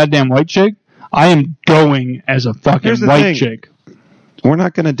going as a goddamn white chick, I am going as a fucking white chick. We're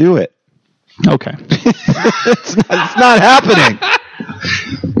not going to do it. Okay. It's not happening.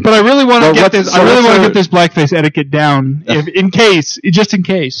 But I really want to get this. I really want to get this blackface etiquette down, just in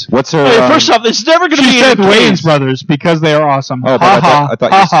case. What's her? First off, this is never going to be. She said Wayans brothers because they are awesome. Oh,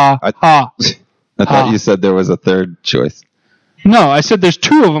 but I thought you said there was a third choice. No, I said there's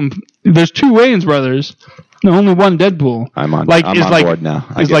 2 of them. There's 2 Wayans brothers. No, only one Deadpool. I'm on board now.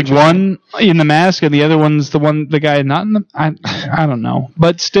 Is like one in the mask and the other one's the guy not in the. I don't know,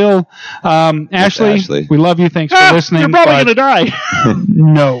 but still, Ashley, we love you. Thanks for listening. You're probably gonna die.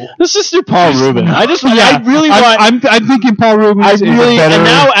 No, this is your Paul Rubin. I really want. I'm thinking Paul Rubin. I really, and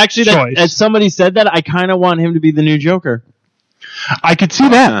now actually, that, as somebody said that, I kind of want him to be the new Joker. I could see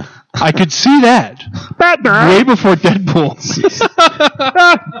that. I could see that. Batman. Way before Deadpool.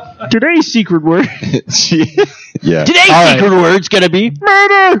 Today's secret word. Yeah. Today's secret word's gonna be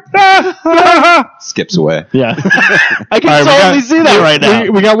murder. Skips away. Yeah. I can totally see that right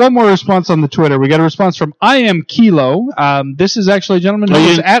now. We got one more response on the Twitter. We got a response from I Am Kilo. This is actually a gentleman who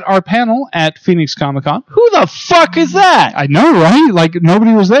was at our panel at Phoenix Comic Con. Who the fuck is that? I know, right? Like,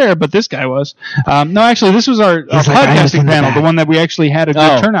 nobody was there, but this guy was. No, actually, this was our podcasting panel, the one that we actually had a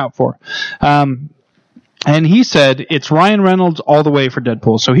good turnout for. And he said it's Ryan Reynolds all the way for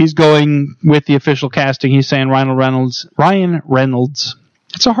Deadpool. So he's going with the official casting. He's saying Ryan Reynolds.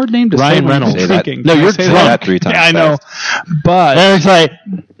 It's a hard name to say. Ryan Reynolds. No, you're drunk. That 3 times. Yeah, I know. But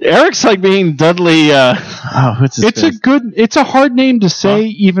Eric's like being Dudley. What's his face? It's a hard name to say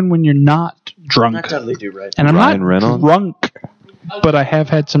even when you're not drunk. Not Dudley Do Right. And I'm Ryan not Reynolds? drunk, but I have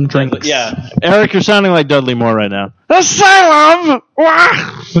had some drinks. Yeah, Eric, you're sounding like Dudley Moore right now. Asylum.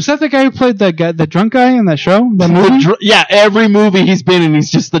 Was that the guy who played the drunk guy in that show? That movie? Yeah, every movie he's been in,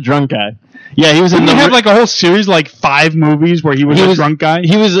 he's just the drunk guy. Yeah, he was in. He had like a whole series, like 5 movies where he was a drunk guy.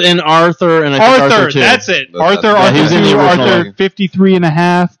 He was in Arthur, and I think Arthur 2. That's it. Arthur. He was in the Arthur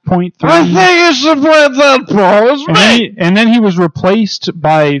 53.5.3. I think you should play Deadpool. And then he was replaced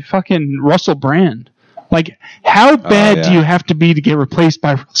by fucking Russell Brand. Like, how bad do you have to be to get replaced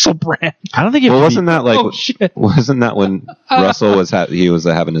by Russell Brand? I don't think. Wasn't that like? Wasn't that when Russell was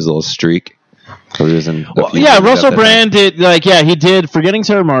having his little streak? Russell Brand did he did Forgetting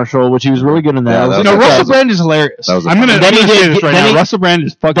Sarah Marshall, which he was really good in that. Russell Brand is hilarious. I'm gonna say this right now. Russell Brand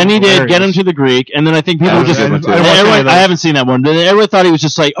is fucking. Then he hilarious. did Get Him to the Greek, and then I think people I haven't seen that one. But everyone thought he was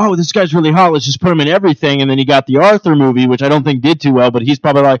just like, oh, this guy's really hot. Let's just put him in everything. And then he got the Arthur movie, which I don't think did too well. But he's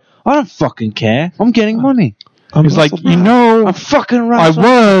probably like, I don't fucking care. I'm getting money. He's like, I'm fucking Russell.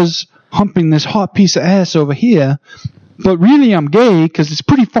 I was humping this hot piece of ass over here, but really I'm gay because it's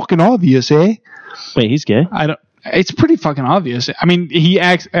pretty fucking obvious, eh? Wait, he's gay? It's pretty fucking obvious. I mean, he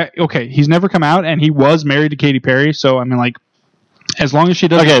acts okay. He's never come out, and he was married to Katy Perry. So I mean, like, as long as she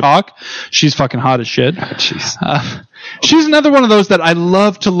doesn't talk, she's fucking hot as shit. She's another one of those that I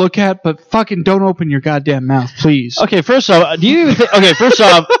love to look at, but fucking don't open your goddamn mouth, please. Okay, first off, do you even think? Okay, first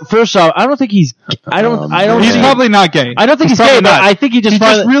off, I don't think he's. I don't. He's probably not gay. I don't think he's gay, but I think he just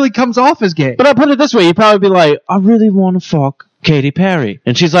really comes off as gay. But I'll put it this way: he'd probably be like, I really want to fuck Katy Perry,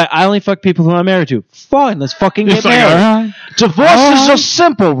 and she's like, I only fuck people who I'm married to. Fine, let's fucking get married. Right. Divorce is so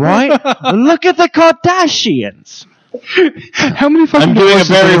simple, right? Look at the Kardashians. How many fucking? I'm doing a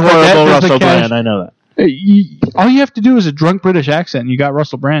very horrible Russell Brand. I know that. All you have to do is a drunk British accent, and you got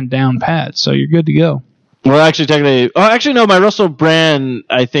Russell Brand down pat, so you're good to go. Well, actually, no. My Russell Brand,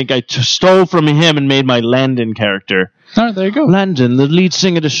 I think I stole from him and made my Landon character. All right, there you go. Landon, the lead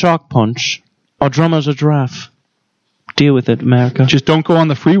singer to Shark Punch. Our drummer's a giraffe. Deal with it, America. Just don't go on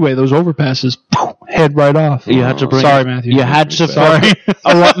the freeway. Those overpasses, head right off. You had to bring. Sorry, Matthew. You had to. Sorry.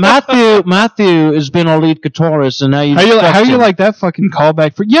 Matthew has been our lead guitarist, and now you. How you like that fucking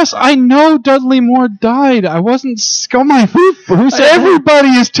callback for? Yes, I know Dudley Moore died. I wasn't. Oh my! Who said?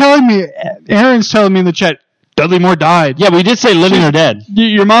 Everybody is telling me. Aaron's telling me in the chat. Dudley Moore died. Yeah, we did say living or dead.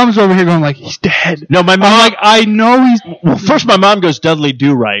 Your mom's over here going like, he's dead. No, my mom. I'm like, I know he's. Well, first my mom goes, Dudley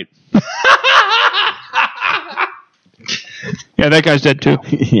do right. Yeah, that guy's dead too.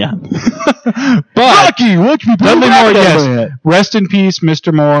 Yeah. But Rocky, watch me Dudley Moore, yes. Rest in peace,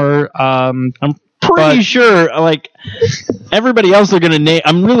 Mr. Moore. I'm pretty sure, like, everybody else they're gonna name.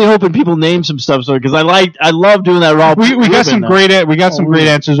 I'm really hoping people name some stuff, because I love doing that raw. We got some great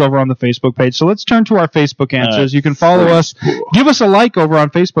answers over on the Facebook page. So let's turn to our Facebook answers. You can follow us. Give us a like over on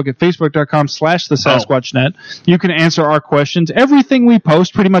Facebook at facebook.com/thesasquatchnet. You can answer our questions. Everything we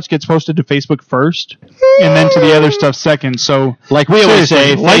post pretty much gets posted to Facebook first, and then to the other stuff second. So, like we always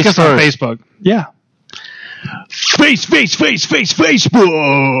say, like us on Facebook. Yeah.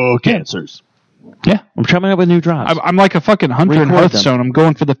 Facebook answers. Yeah, I'm coming up with new drops. I'm like a fucking hunter in Hearthstone. I'm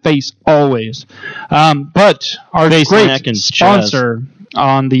going for the face always. But our great sponsor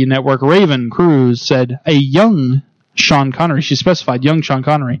on the network, Raven Cruz, said a young Sean Connery. She specified young Sean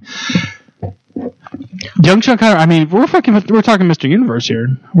Connery. Young Sean Connery. I mean, we're talking Mr. Universe here.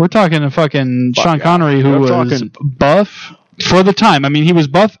 We're talking a fucking Sean Connery who was buff for the time. I mean, he was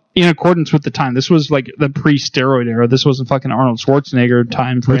buff in accordance with the time. This was like the pre-steroid era. This wasn't fucking Arnold Schwarzenegger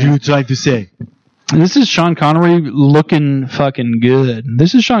time frame. What are you trying to say? This is Sean Connery looking fucking good.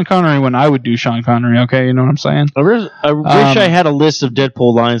 This is Sean Connery when I would do Sean Connery, okay? You know what I'm saying? I wish I had a list of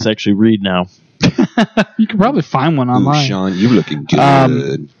Deadpool lines to actually read now. You could probably find one online. Ooh, Sean, you looking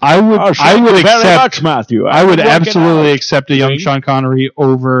good. I would accept Matthew. I would absolutely accept a young Sean Connery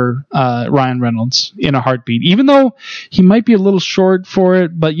over Ryan Reynolds in a heartbeat. Even though he might be a little short for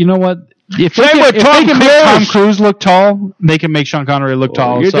it, but you know what? If they can make Tom Cruise look tall, they can make Sean Connery look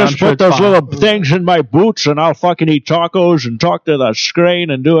tall. You just put those little things in my boots, and I'll fucking eat tacos and talk to the screen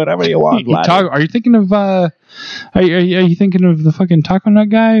and do whatever you want. Are you thinking of? Are you thinking of the fucking Taco Nut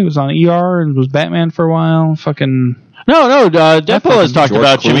guy who was on ER and was Batman for a while? Fucking. No. Deadpool has talked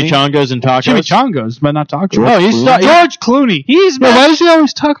about chimichangas and tacos. Chimichangas, but not tacos. George Clooney. Why does he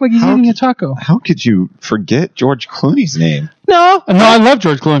always talk like he's eating a taco? How could you forget George Clooney's name? No, I love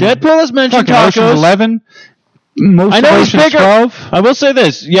George Clooney. Deadpool has mentioned tacos. Ocean's 11. I know he's bigger. 12. I will say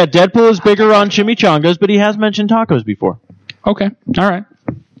this. Yeah, Deadpool is bigger on chimichangas, but he has mentioned tacos before. Okay. All right.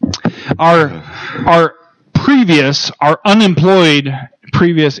 Our unemployed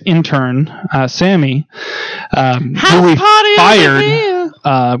previous intern, Sammy, who we fired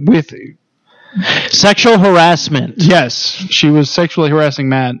with sexual harassment. Yes, she was sexually harassing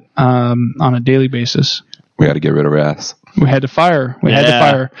Matt on a daily basis. We got to get rid of her ass. We had to fire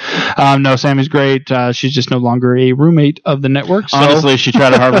her. No, Sammy's great. She's just no longer a roommate of the network. So. Honestly, she tried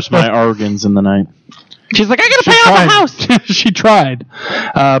to harvest my organs in the night. She's like, I gotta pay off the house. She tried,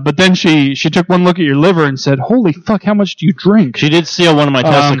 but then she took one look at your liver and said, "Holy fuck, how much do you drink?" She did steal one of my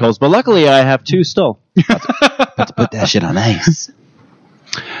testicles, but luckily I have two still. Let's put that shit on ice.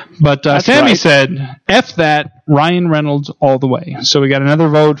 But Sammy said, "F that, Ryan Reynolds all the way." So we got another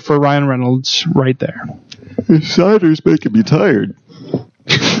vote for Ryan Reynolds right there. Cider's making me tired.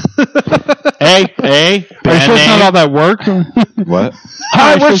 Hey, Are you band sure it's not name. all that work? What?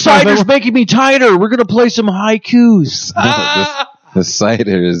 Hi, Are you which sure it's not all that cider's work? making me tighter? We're gonna play some haikus. The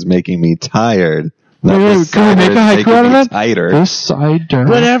cider is making me tired. Wait, can we make a haiku out of that? Tighter. This cider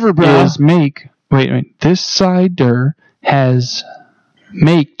Whatever, bro. is wait. This cider has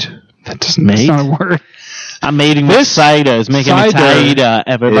maked. That doesn't Mate? that's not a word. I'm mating This with cider. Is making me cider tighter.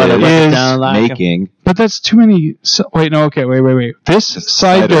 Everybody is write it down like making. But that's too many. Wait, no, okay, wait. This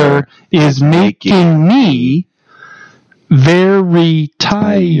cider is making me very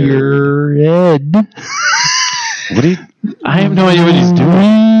tired. What do you? I have no idea what he's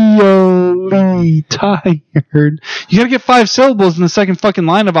doing. Really tired. You gotta get 5 syllables in the second fucking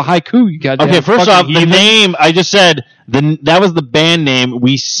line of a haiku. You got Okay, first off, the name I just said that was the band name.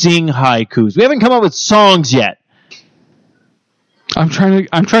 We sing haikus. We haven't come up with songs yet. I'm trying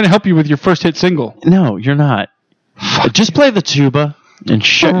to help you with your first hit single. No, you're not. Just play the tuba and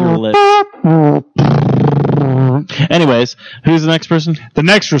shut your lips. Anyways, who's the next person? The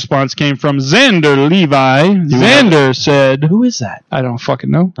next response came from Xander Levi. Xander said, "Who is that? I don't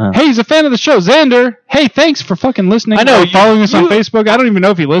fucking know. Hey, he's a fan of the show. Xander, hey, thanks for fucking listening. I know, Or following us on Facebook. I don't even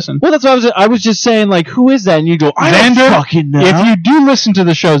know if you listen. Well, that's what I was just saying. Like, who is that? And you go, I Xander, don't fucking know. if you do listen to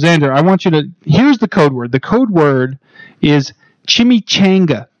the show, Xander, I want you to. Here's the code word. The code word is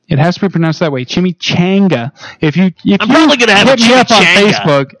chimichanga. It has to be pronounced that way, chimichanga. If you probably gonna have hit a me up on chimichanga.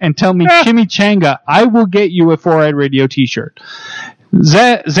 Facebook and tell me chimichanga, I will get you a 4-Eyed Radio T-shirt.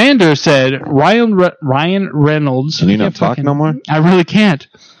 Xander said Ryan Reynolds. Can you not talk no more? I really can't.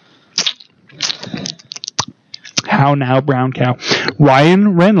 How now, brown cow?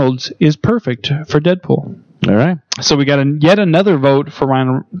 Ryan Reynolds is perfect for Deadpool. All right. So we got yet another vote for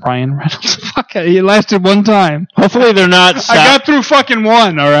Ryan Reynolds. Fuck, it lasted one time. Hopefully they're not. I got through fucking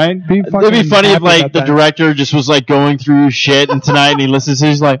one. All right. It'd be funny if like the director just was like going through shit, and tonight and he listens to it,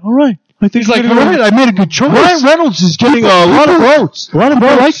 he's like, all right. I think He's like, all right, I made a good choice. Ryan Reynolds is getting a lot of votes. A lot of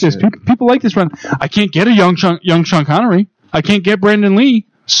people like this. People like this run. I can't get a young Sean Connery. I can't get Brandon Lee.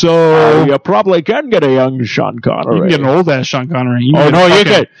 So you probably can get a young Sean Connery. you can get an old ass Sean Connery. You Oh, can no, you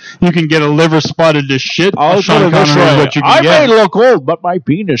fucking- You can get a liver spotted to shit. I'll Sean put it this Connery is way. what you can I get. may look old, but my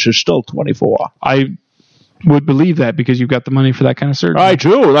penis is still 24. I would believe that because you've got the money for that kind of surgery. I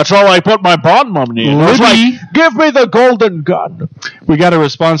do. That's all I put my bond money in. I was Libby- like, give me the golden gun. We got a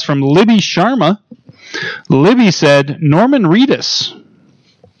response from Libby Sharma. Libby said Norman Reedus.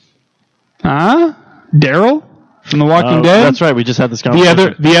 Daryl from The Walking Dead. That's right. We just had this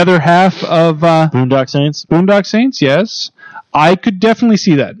conversation. The other half of Boondock Saints. Boondock Saints, yes. I could definitely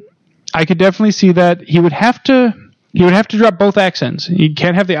see that. He would have to drop both accents. He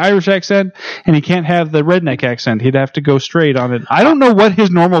can't have the Irish accent and he can't have the redneck accent. He'd have to go straight on it. I don't know what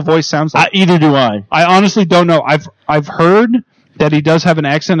his normal voice sounds like. Either do I. I honestly don't know. I've heard that he does have an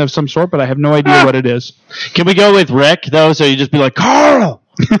accent of some sort, but I have no idea what it is. Can we go with Rick though? So you just be like, Carl.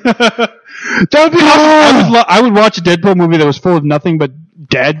 That would be awesome. I would watch a Deadpool movie that was full of nothing but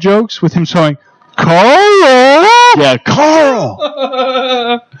dad jokes with him saying, Carl! Yeah, Carl!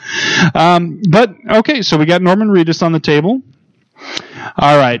 But, okay, so we got Norman Reedus on the table.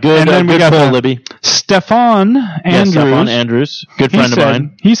 All right. Good, and then we good got pull, Libby. Stefan Andrews. Stefan Andrews. Good friend of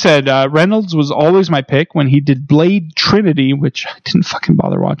mine. He said, Reynolds was always my pick when he did Blade Trinity, which I didn't fucking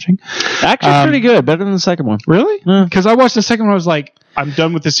bother watching. Actually, pretty good. Better than the second one. Really? Because I watched the second one, I was like, I'm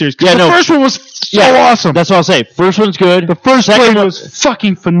done with this series. Yeah, the first one was so awesome. That's what I'll say. First one's good. The first second one was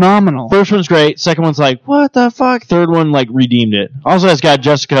fucking phenomenal. First one's great. Second one's like, what the fuck? Third one like redeemed it. Also, it's got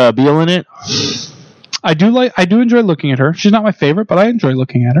Jessica Biel in it. I do enjoy looking at her. She's not my favorite, but I enjoy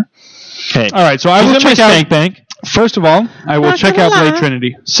looking at her. Okay. All right, so I will check out. Stank Bank. First of all, I will check out Blade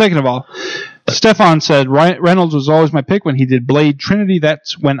Trinity. Second of all, Stefan said Reynolds was always my pick when he did Blade Trinity.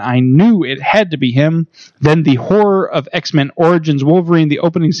 That's when I knew it had to be him. Then the horror of X-Men Origins Wolverine, the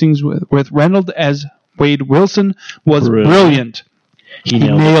opening scenes with Reynolds as Wade Wilson was brilliant. He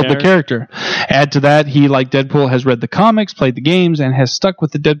nailed the character. Add to that, he, like Deadpool, has read the comics, played the games, and has stuck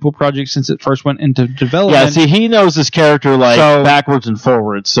with the Deadpool project since it first went into development. Yeah, see, he knows this character like backwards and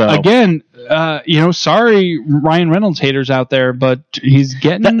forwards. So again, sorry, Ryan Reynolds haters out there, but he's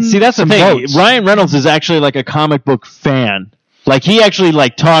getting that's the thing. votes. Ryan Reynolds is actually like a comic book fan. Like he actually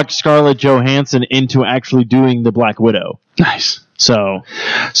like talked Scarlett Johansson into actually doing the Black Widow. Nice. So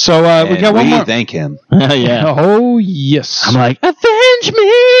we got one more. Thank him. Yeah. Oh yes. I'm like, avenge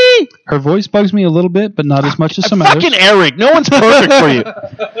me. Her voice bugs me a little bit, but not as much as some others. Fucking Eric, no one's perfect for you.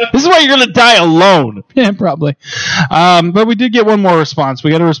 This is why you're gonna die alone. Yeah, probably. But we did get one more response. We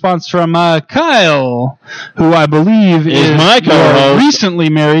got a response from Kyle, who I believe is my co-host. Recently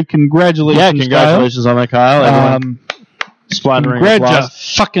married. Congratulations! Yeah, congratulations on that, Kyle. Everyone splattering applause.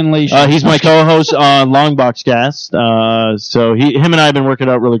 fucking Lation. He's my co-host on Longbox Cast. So him and I have been working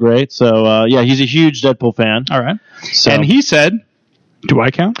out really great. So yeah, he's a huge Deadpool fan. All right. So, And he said, "Do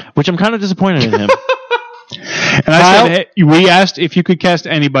I count?" which I'm kind of disappointed in him. And I said, hey, we asked if you could cast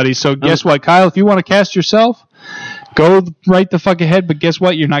anybody. So guess what, Kyle? If you want to cast yourself, go right the fuck ahead. But guess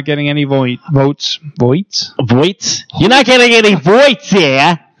what? You're not getting any votes. Voites? You're not getting any votes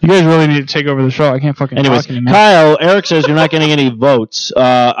here. You guys really need to take over the show. I can't fucking Anyways, talk anymore. Kyle, Eric says you're not getting any votes.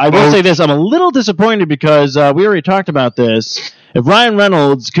 I will say this. I'm a little disappointed because we already talked about this. If Ryan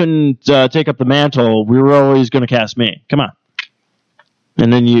Reynolds couldn't take up the mantle, we were always going to cast me. Come on.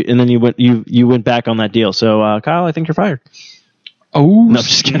 And then you went back on that deal. So Kyle, I think you're fired. Oh, no,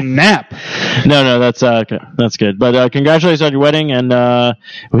 just kidding. Snap. No, that's good. But congratulations on your wedding, and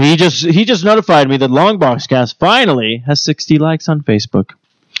he just notified me that Longbox Cast finally has 60 likes on Facebook.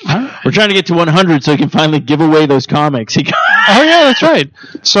 We're trying to get to 100 so he can finally give away those comics. Oh yeah, that's right.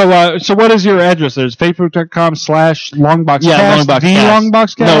 So what is your address? There's facebook.com/longboxcast. Yeah, Longbox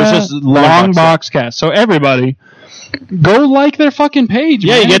Cast. Longboxcast. No, it's just Longboxcast. So everybody, go like their fucking page.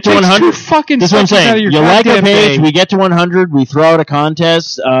 Yeah, man. you get to 100. That's what I'm saying. You like our page, we get to 100, we throw out a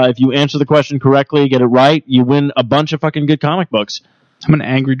contest. If you answer the question correctly, get it right, you win a bunch of fucking good comic books. I'm an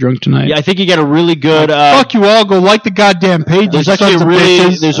angry drunk tonight. Yeah, I think you get a really good. Fuck you all. Go like the goddamn page. There's actually a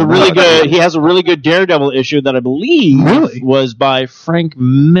really good. He has a really good Daredevil issue that I believe was by Frank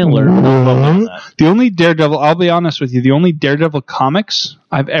Miller. The only Daredevil. I'll be honest with you. The only Daredevil comics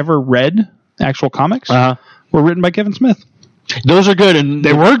I've ever read, actual comics, were written by Kevin Smith. Those are good, and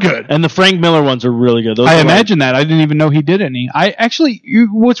they were good. And the Frank Miller ones are really good. I imagine that. I didn't even know he did any. I actually.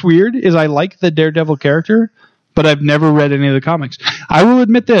 What's weird is I like the Daredevil character, but I've never read any of the comics. I will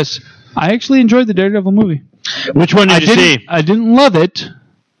admit this. I actually enjoyed the Daredevil movie. Which one did you see? I didn't love it,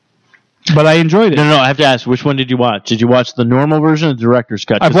 but I enjoyed it. No, I have to ask, which one did you watch? Did you watch the normal version or the director's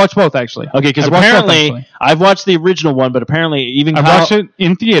cut? I've watched both, actually. Okay, because apparently, I've watched the original one, but apparently even I watched it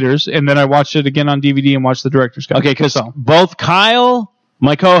in theaters, and then I watched it again on DVD and watched the director's cut. Okay, because both Kyle,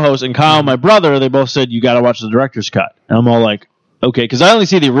 my co-host, and Kyle, my brother, they both said, you got to watch the director's cut. And I'm all like, okay, because I only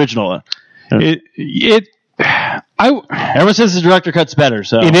see the original. Everyone says the director cut's better,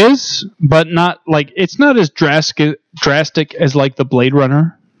 so it is, but not like it's not as drastic as like the Blade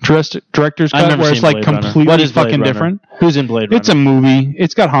Runner director's cut, where it's like completely fucking different. Who's in Blade Runner? It's a movie.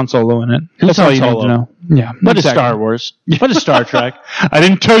 It's got Han Solo in it. That's all you need to know. Yeah. What is Star Wars? What is Star Trek? I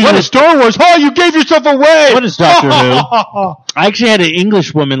didn't tell you. What is Star Wars? Oh, you gave yourself away. What is Doctor Who? I actually had an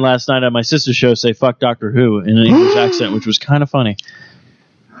English woman last night at my sister's show say "fuck Doctor Who" in an English accent, which was kind of funny.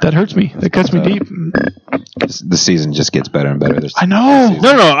 That hurts me. That cuts me deep. The season just gets better and better. I know.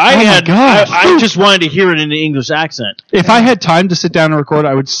 No. I just wanted to hear it in an English accent. If I had time to sit down and record,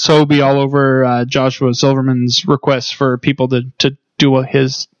 I would so be all over Joshua Silverman's requests for people to do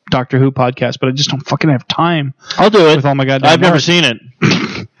his Doctor Who podcast, but I just don't fucking have time. I'll do it with all my goddamn. I've never seen it.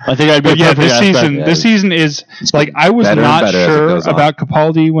 I think I'd be. Yeah, this season is like I was not sure about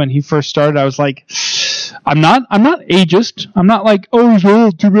Capaldi when he first started. I was like, I'm not ageist. I'm not like, oh, he's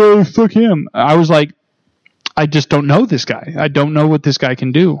old, too bad, fuck him. I was like, I just don't know this guy. I don't know what this guy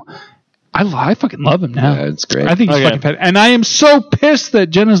can do. I fucking love him now. Yeah, it's great. I think he's fucking fat. And I am so pissed that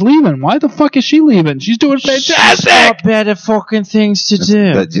Jenna's leaving. Why the fuck is she leaving? She's doing fantastic. She's got better fucking things to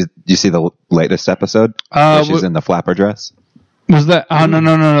do. Did you see the latest episode? Where she's in the flapper dress? Was that? Oh,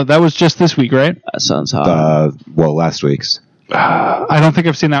 no. That was just this week, right? That sounds hot. Last week's. I don't think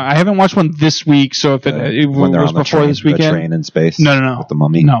I've seen that. I haven't watched one this week, so if it was before this weekend. The train in space. No. With the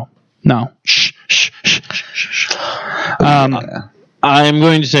mummy. No. Shh. I'm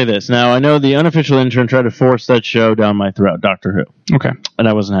going to say this. Now, I know the unofficial intern tried to force that show down my throat, Doctor Who. Okay. And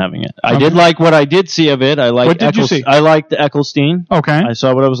I wasn't having it. I did like what I did see of it. What did you see? I liked Eccleston. Okay. I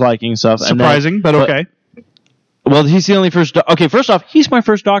saw what I was liking and stuff. Surprising, but okay. Well, he's the only first... okay, first off, he's my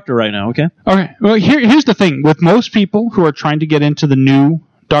first Doctor right now, okay? Okay. Well, here's the thing. With most people who are trying to get into the new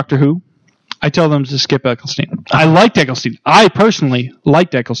Doctor Who, I tell them to skip Eccleston. I liked Eccleston. I personally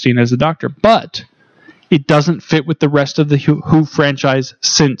liked Eccleston as the Doctor, but it doesn't fit with the rest of the Who franchise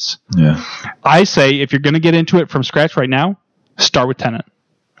since. Yeah. I say if you're going to get into it from scratch right now, start with Tennant.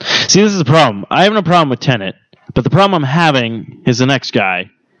 See, this is the problem. I have no problem with Tennant, but the problem I'm having is the next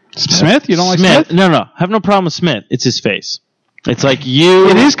guy. Smith? You don't like Smith? No. I have no problem with Smith. It's his face. It's like you...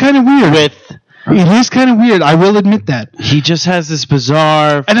 It is kind of weird. It is kind of weird. I will admit that. He just has this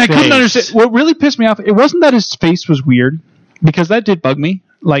bizarre And face. I couldn't understand. What really pissed me off, it wasn't that his face was weird, because that did bug me.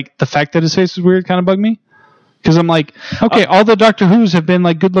 Like, the fact that his face was weird kind of bugged me. Because I'm like, okay, all the Doctor Who's have been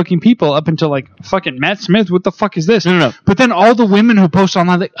like good-looking people up until like fucking Matt Smith. What the fuck is this? No. But then all the women who post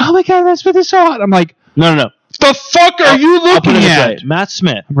online like, oh my god, Matt Smith is so hot. I'm like, No. The fuck are you I'll put looking it this at? way. Matt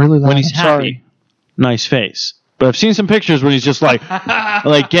Smith, Really loud. when he's I'm happy, sorry. nice face. But I've seen some pictures when he's just like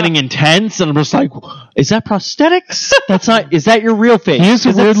getting intense, and I'm just like, is that prosthetics? That's not. Is that your real face? He is a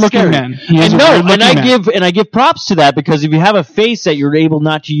 'Cause that's weird-looking scary. man. He is And a no, weird-looking and I man. give props to that, because if you have a face that you're able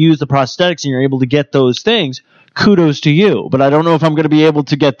not to use the prosthetics and you're able to get those things, kudos to you. But I don't know if I'm going to be able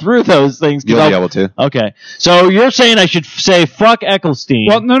to get through those things. You'll be able to. Okay, so you're saying I should say fuck Eccleston?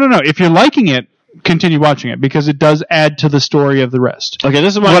 Well, no. If you're liking it, continue watching it because it does add to the story of the rest. Okay,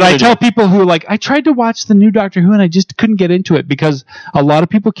 this is what I I'm tell gonna do. people who I tried to watch the new Doctor Who and I just couldn't get into it because a lot of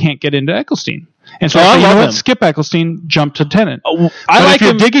people can't get into Eccleston. And so Oh, I I say, you love know him. what? Skip Eccleston, jump to Tennant. I But like if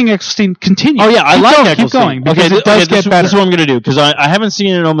you're him. digging Eccleston, continue. Oh yeah, I Keep like going, Eccleston. Keep going because it does get better. This is what I'm going to do, because I haven't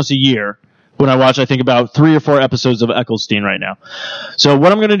seen it in almost a year. When I watch, I think about 3 or 4 episodes of Eccleston right now. So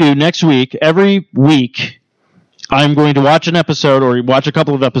what I'm going to do next week, every week, I'm going to watch an episode or watch a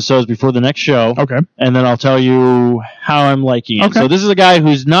couple of episodes before the next show. Okay. And then I'll tell you how I'm liking it. Okay. So this is a guy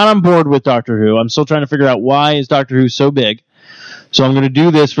who's not on board with Doctor Who. I'm still trying to figure out why is Doctor Who so big. So I'm going to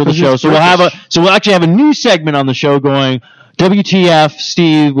do this for the show. So we'll actually have a new segment on the show going WTF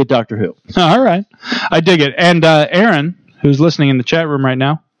Steve with Doctor Who. All right. I dig it. And Aaron, who's listening in the chat room right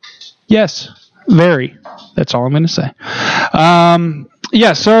now, yes, very. That's all I'm going to say.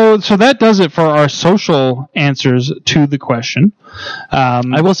 Yeah, so that does it for our social answers to the question.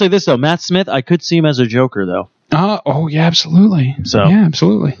 I will say this, though. Matt Smith, I could see him as a Joker, though. Oh, yeah, absolutely. So. Yeah,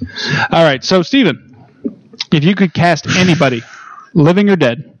 absolutely. All right, so, Steven, if you could cast anybody, living or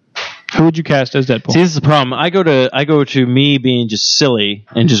dead, who would you cast as Deadpool? See, this is the problem. I go to me being just silly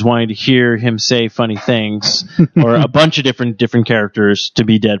and just wanting to hear him say funny things, or a bunch of different characters to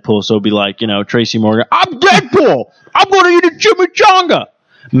be Deadpool. So it'd be like, Tracy Morgan. I'm Deadpool. I'm going to eat a chimichanga.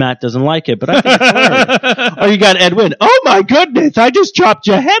 Matt doesn't like it, but I think it's hilarious. Or you got Edwin. Oh my goodness! I just chopped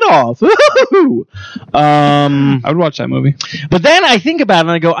your head off. I would watch that movie. But then I think about it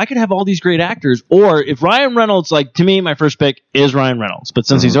and I go, I could have all these great actors. Or if Ryan Reynolds, to me, my first pick is Ryan Reynolds. But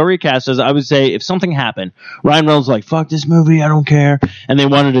since he's already cast as, I would say if something happened, Ryan Reynolds fuck this movie, I don't care. And they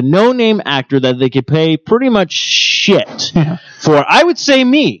wanted a no-name actor that they could pay pretty much shit for. I would say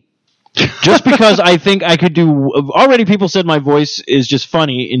me. Just because I think I could do. Already, people said my voice is just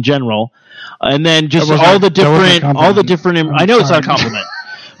funny in general, and then just all the different. I know it's not a compliment,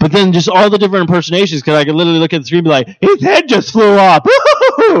 but then just all the different impersonations. Because I could literally look at the screen and be like, "His head just flew off,"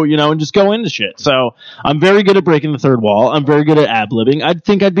 and just go into shit. So I'm very good at breaking the third wall. I'm very good at ad-libbing. I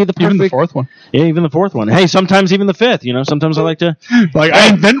think I'd be the perfect. Even the fourth one. Yeah, even the fourth one. Hey, sometimes even the fifth. Sometimes I like to. I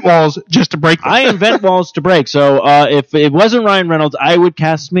invent walls just to break them. I invent walls to break. So if it wasn't Ryan Reynolds, I would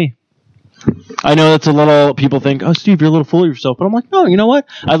cast me. I know that's a little, people think, oh, Steve, you're a little full of yourself. But I'm like, no, you know what?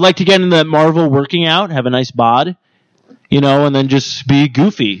 I'd like to get in the Marvel working out, have a nice bod, and then just be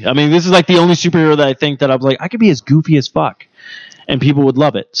goofy. I mean, this is the only superhero that I think that I'm I could be as goofy as fuck. And people would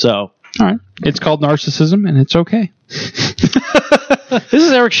love it. So. All right. It's called narcissism, and it's okay. This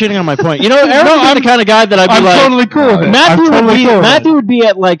is Eric shitting on my point. Eric is the kind of guy that I'd be I'm totally cool with it. Matthew would be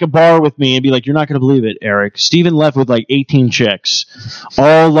at a bar with me and be like, you're not going to believe it, Eric. Steven left with 18 chicks.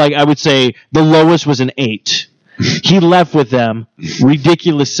 All I would say the lowest was an 8. He left with them.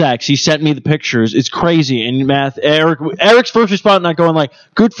 Ridiculous sex. He sent me the pictures. It's crazy. And Eric's first response not going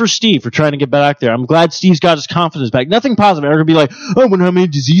good for Steve for trying to get back there. I'm glad Steve's got his confidence back. Nothing positive. Eric would be like, oh, I wonder how many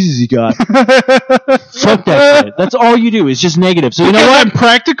diseases he got. Fuck that shit. That's all you do. It's just negative. So you know what? I'm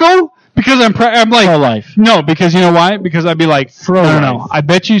practical? Because I'm life. No, because you know why? Because I'd be like, no. I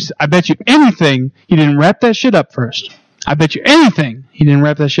bet you anything he didn't wrap that shit up first. I bet you anything he didn't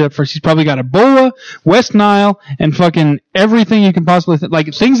wrap that shit up first. He's probably got Ebola, West Nile, and fucking everything you can possibly think.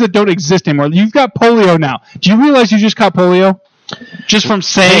 Things that don't exist anymore. You've got polio now. Do you realize you just caught polio? Just from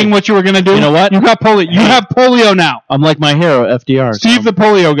saying what you were going to do? You know what? You got polio. You have polio now. I'm like my hero, FDR. Steve the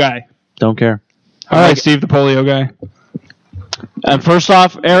polio guy. Don't care. All right, Steve the polio guy. And first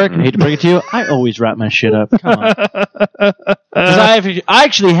off, Eric, I hate to bring it to you, I always wrap my shit up. Come on. Because I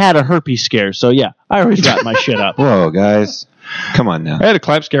actually had a herpes scare, so yeah, I always wrap my shit up. Whoa, guys. Come on now. I had a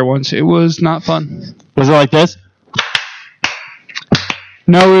clap scare once. It was not fun. Was it like this?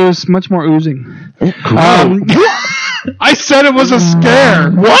 No, it was much more oozing. I said it was a scare.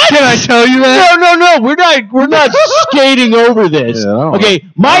 What? Did I tell you that? No. We're not skating over this. Yeah, okay,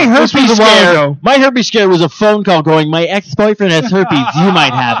 my this herpes was a while scare. ago. My herpes scare was a phone call going, my ex-boyfriend has herpes. You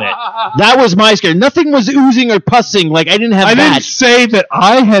might have it. That was my scare. Nothing was oozing or pussing. I didn't have I that. didn't say that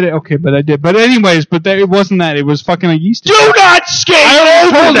I had it. Okay, but I did. But anyways, it wasn't that. It was fucking a yeast. Do not skate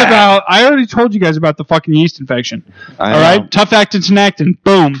I already told you guys about the fucking yeast infection. All right, tough actin, Synactin.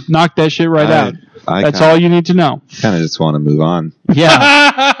 Boom, knock that shit right out. That's all you need to know. Kind of just want to move on.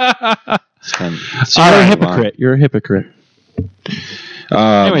 Yeah. So you're a hypocrite. You're a hypocrite.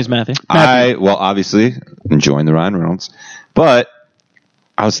 Anyways, Matthew. Well, obviously, enjoying the Ryan Reynolds. But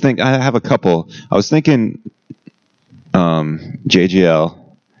I have a couple. I was thinking JGL.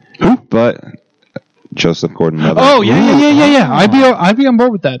 Who? But Joseph Gordon-Levitt. Oh, yeah. I'd be on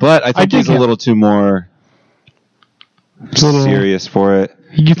board with that. But I think he's a little too more serious for it.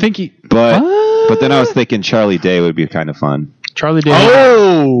 You think he... But then I was thinking Charlie Day would be kind of fun. Charlie Day.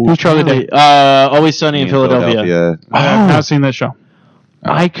 Oh! Who's Charlie Day? Always Sunny in Philadelphia. I have not seen that show.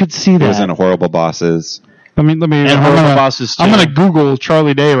 I could see that. He was in Horrible Bosses. Let me. I'm gonna Google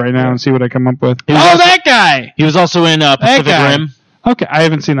Charlie Day right now and see what I come up with. That guy! He was also in Pacific Rim. Okay, I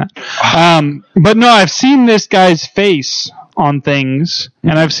haven't seen that. But no, I've seen this guy's face on things,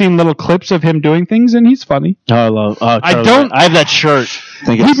 and I've seen little clips of him doing things, and he's funny. Oh, I love. I have that shirt.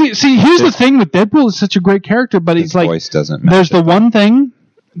 See, here's the thing with Deadpool: is such a great character, but he's like, voice doesn't match there's the one thing.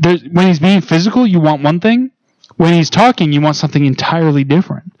 When he's being physical, you want one thing. When he's talking, you want something entirely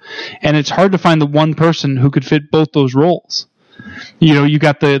different, and it's hard to find the one person who could fit both those roles. You know, you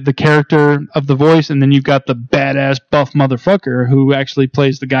got the character of the voice, and then you've got the badass buff motherfucker who actually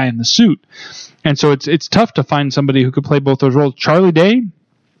plays the guy in the suit. And so it's tough to find somebody who could play both those roles. Charlie Day,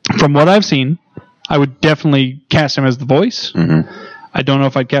 from what I've seen, I would definitely cast him as the voice. Mm-hmm. I don't know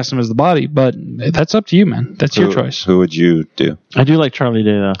if I'd cast him as the body, but that's up to you, man. That's your choice. Who would you do? I do like Charlie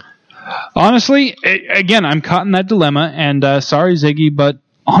Day, though. Honestly, again, I'm caught in that dilemma, and sorry, Ziggy, but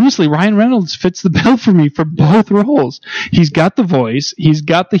honestly, Ryan Reynolds fits the bill for me for both roles. He's got the voice, he's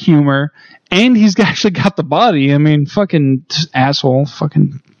got the humor, and he's actually got the body. I mean, fucking asshole,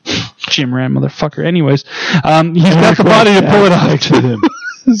 fucking Jim Ram motherfucker. Anyways, he's got the body to pull it off.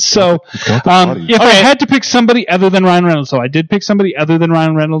 So, if I had to pick somebody other than Ryan Reynolds, so I did pick somebody other than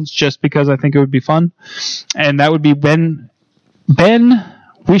Ryan Reynolds just because I think it would be fun, and that would be Ben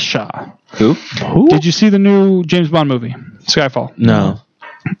Whishaw. Who? Did you see the new James Bond movie, Skyfall? No.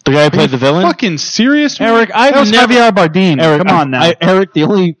 The guy who played the villain? Fucking serious, Eric? That was Javier Bardem. Eric, come on now. Eric, the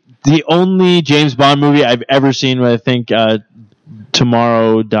only James Bond movie I've ever seen was, I think,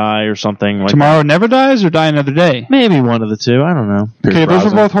 Tomorrow Die or something like Tomorrow that. Never Dies or Die Another Day? Maybe one of the two. I don't know. Okay, those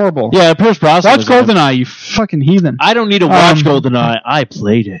are both horrible. Yeah, Pierce Brosnan. Watch GoldenEye, you fucking heathen. I don't need to watch GoldenEye. I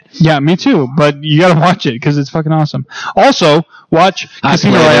played it. Yeah, me too. But you gotta watch it because it's fucking awesome. Also, watch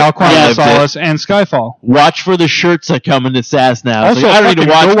Casino Royale, Quantum of Solace, and Skyfall. Watch for the shirts that come in this ass now. Also, I don't need to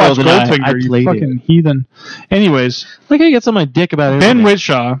watch GoldenEye. Goldfinger, you fucking heathen. Anyways, look how he gets on my dick about it. Ben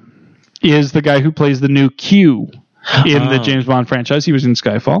Whishaw is the guy who plays the new Q in the James Bond franchise. He was in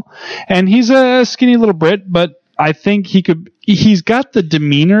Skyfall, and he's a skinny little Brit, but I think he's got the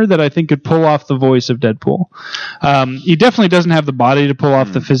demeanor that I think could pull off the voice of Deadpool. He definitely doesn't have the body to pull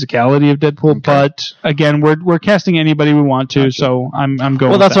off the physicality of Deadpool, but again, we're casting anybody we want to, so I'm going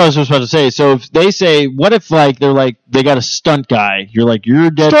Well, that's what I was just about to say. So if they say, what if they got a stunt guy? You're like,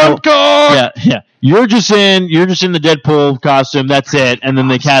 you're Deadpool. Stunt guy! Yeah. You're just in the Deadpool costume, that's it, and then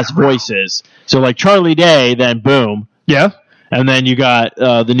they cast voices. So like Charlie Day, then boom. Yeah. And then you got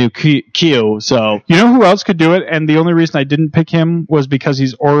the new Q. So you know who else could do it? And the only reason I didn't pick him was because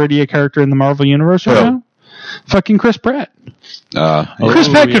he's already a character in the Marvel Universe right now. Fucking Chris Pratt. Chris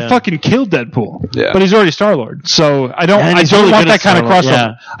Pratt could fucking kill Deadpool. Yeah. But he's already Star-Lord. So I don't want that kind of crossover.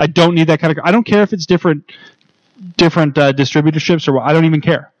 Yeah. I don't need that kind of. I don't care if it's different distributorships or what. I don't even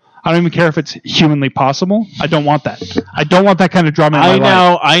care. I don't even care if it's humanly possible. I don't want that. I don't want that kind of drama in my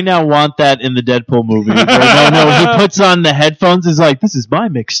life. I now want that in the Deadpool movie. He puts on the headphones and is like, this is my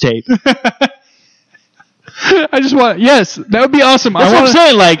mixtape. I just want, that would be awesome. That's what I'm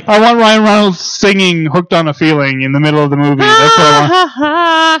saying. Like, I want Ryan Reynolds singing "Hooked on a Feeling" in the middle of the movie. That's what I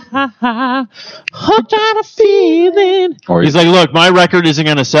want. Hooked on a feeling. Or he's like, look, my record isn't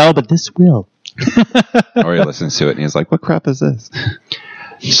going to sell, but this will. Or he listens to it and he's like, what crap is this?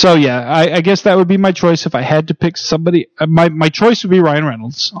 So yeah, I guess that would be my choice if I had to pick somebody. My choice would be Ryan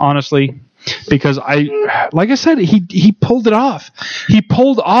Reynolds, honestly, because like I said, he pulled it off. He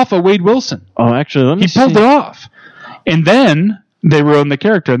pulled off a Wade Wilson. Oh, actually, he pulled it off, and then they ruined the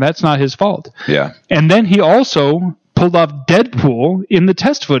character, and that's not his fault. Yeah, and then he also pulled off Deadpool in the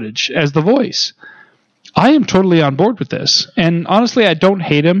test footage as the voice. I am totally on board with this, and honestly, I don't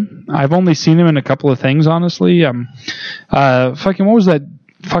hate him. I've only seen him in a couple of things, honestly. What was that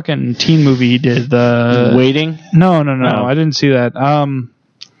fucking teen movie he did? The Waiting? No, I didn't see that.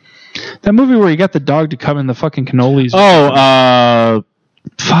 That movie where he got the dog to come in the fucking cannolis. The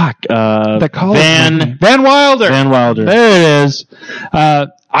college movie. Van Wilder. Van Wilder. There it is.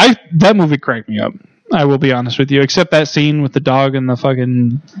 That movie cracked me up. I will be honest with you, except that scene with the dog and the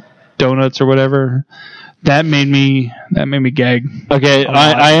fucking donuts or whatever. That made me gag. Okay,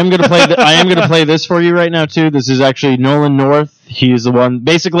 I am gonna play. I am gonna play this for you right now too. This is actually Nolan North. He's the one.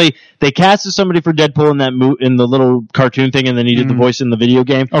 Basically, they casted somebody for Deadpool in that in the little cartoon thing, and then he did the voice in the video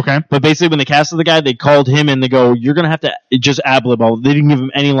game. Okay. But basically, when they casted the guy, they called him and they go, "You're gonna have to just ad lib all." They didn't give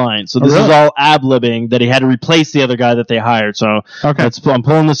him any lines, so this is all ad libbing that he had to replace the other guy that they hired. So I'm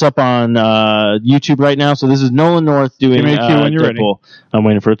pulling this up on YouTube right now. So this is Nolan North doing when you're Deadpool. ready. I'm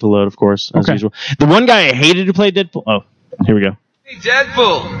waiting for it to load, of course, as usual. The one guy I hated to play Deadpool. Oh, here we go. Hey,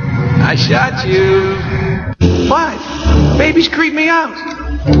 Deadpool, I shot you. What? Babies creep me out.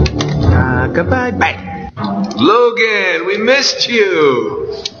 Goodbye, bye. Logan, we missed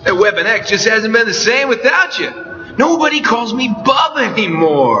you. That Weapon X just hasn't been the same without you. Nobody calls me Bub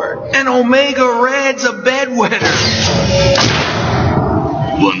anymore. And Omega Red's a bedwetter.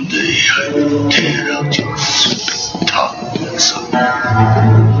 One day I will tear out your stupid tongue, son.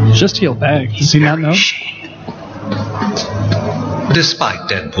 Just healed back. Does he not know? Despite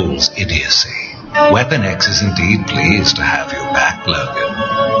Deadpool's idiocy, Weapon X is indeed pleased to have you back,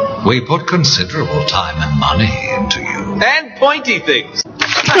 Logan. We put considerable time and money into you. And pointy things.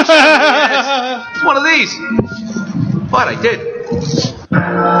 It's one of these. What I did.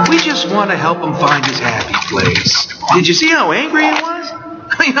 We just want to help him find his happy place. Did you see how angry he was?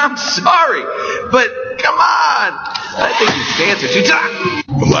 I mean, I'm sorry, but come on. I think his pants are too tight.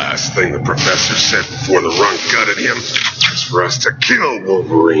 The last thing the professor said before the run gutted him was for us to kill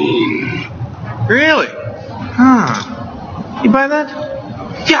Wolverine. Really? Huh. You buy that?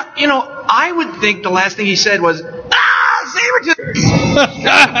 Yeah, I would think the last thing he said was, Sabretooth!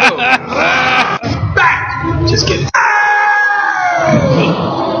 Back! Just kidding.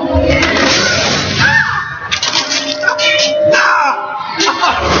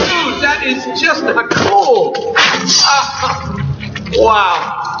 Dude, that is just not cool.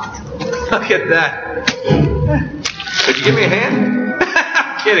 Wow. Look at that. Could you give me a hand?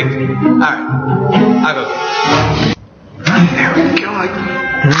 I'm kidding. All right. I'll go. There we go.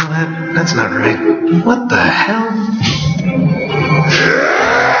 No, that's not right. What the hell?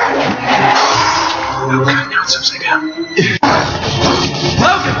 Okay, now it's upside down. Logan,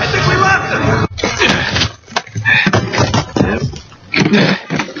 I think we lost him.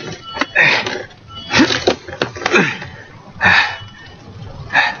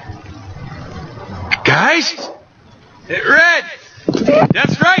 Guys? Red!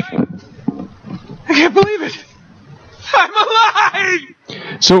 That's right! I can't believe it! I'm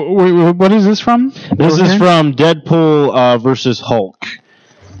alive! So, what is this from? This is from Deadpool versus Hulk.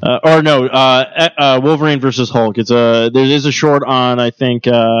 Wolverine versus Hulk. There is a short on, I think,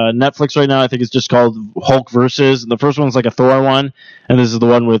 Netflix right now. I think it's just called Hulk versus. The first one's like a Thor one, and this is the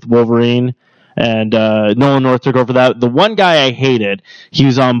one with Wolverine. And Nolan North took over that. The one guy I hated, he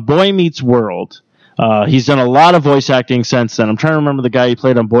was on Boy Meets World. He's done a lot of voice acting since then. I'm trying to remember the guy he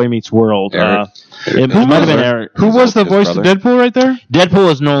played on Boy Meets World. It might have been Eric. Who was the voice of Deadpool right there?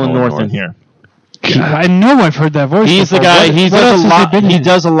 Deadpool is Nolan North in here. I know I've heard that voice. He's before. the guy. He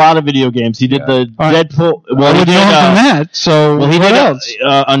does a lot of video games. He did the Deadpool. Well, he did that. So he what did else?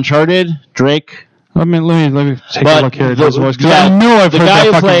 Uncharted. Drake. Let me take a look here at his voice, because Yeah, I know I've the heard guy that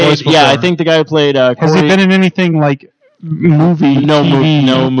who fucking played, voice before. Yeah, I think the guy who played. Has he been in anything like movie? No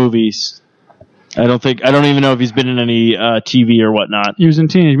movies. I don't even know if he's been in any TV or whatnot. He was in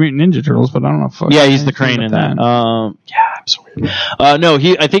Teenage Mutant Ninja Turtles, but I don't know. Yeah, he's the Crane in that. I'm sorry. No,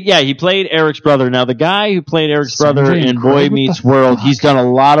 he played Eric's brother. Now, the guy who played Eric's brother in Boy Meets World, he's done a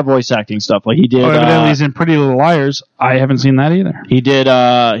lot of voice acting stuff. Like he did. Evidently, he's in Pretty Little Liars. I haven't seen that either. He did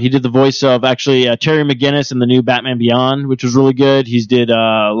the voice of actually Terry McGinnis in the new Batman Beyond, which was really good. He did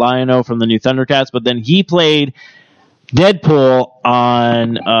Lion-O from the new Thundercats, but then he played Deadpool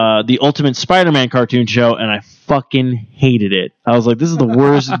on the Ultimate Spider-Man cartoon show, and I fucking hated it. I was like, this is the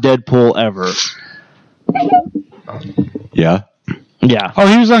worst Deadpool ever. Yeah? Yeah. Oh,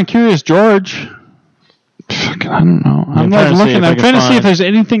 he was on Curious George. Fucking, I don't know. I'm like looking. I'm trying to see if there's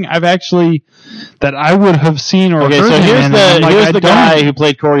anything that I would have seen or heard. Okay, so here's in, the guy who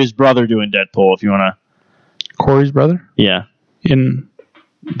played Corey's brother doing Deadpool, if you want to. Corey's brother? Yeah. In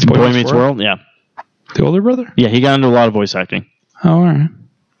Boy Meets World? Yeah. The older brother? Yeah, he got into a lot of voice acting. Oh, all right.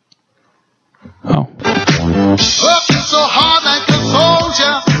 Oh. So hard like a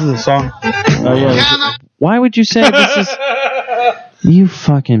soldier. This is a song. Oh, yeah. Why would you say this is... You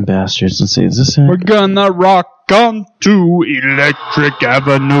fucking bastards. Let's see. Is this it? We're gonna rock on to Electric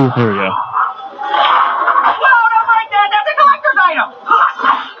Avenue. Here we go. That's a collector's item.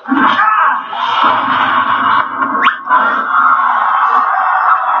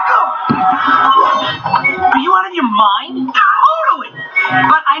 Are you out of your mind? Totally.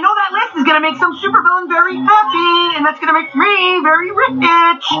 But I know that very happy, and that's gonna make me very rich.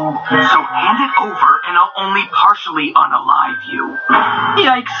 So hand it over, and I'll only partially unalive you.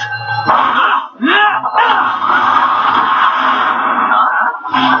 Yikes.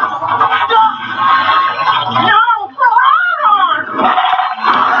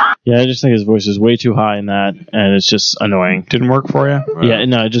 Yeah, I just think his voice is way too high in that, and it's just annoying. Didn't work for you? Yeah,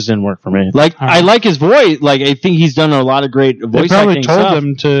 no, it just didn't work for me. Like, I like his voice. Like, I think he's done a lot of great voice They probably acting told stuff.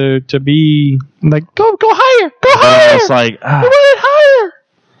 him to be like, go higher, go higher. It's like, You want it higher.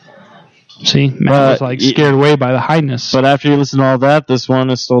 See, Matt was like scared away by the highness. But after you listen to all that, this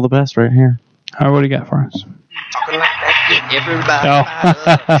one is still the best right here. What do you got for us? Talking like that, get everybody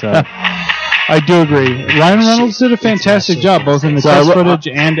Oh. I do agree. Ryan Reynolds did a fantastic job, both in the test footage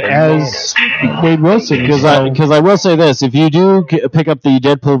and as Wade Wilson. Because I will say this: if you do pick up the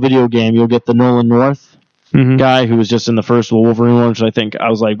Deadpool video game, you'll get the Nolan North guy who was just in the first Wolverine one. Which I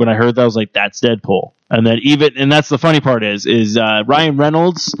was like, when I heard that, I was like, that's Deadpool. And then and that's the funny part is Ryan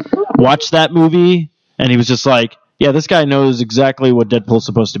Reynolds watched that movie and he was just like, yeah, this guy knows exactly what Deadpool's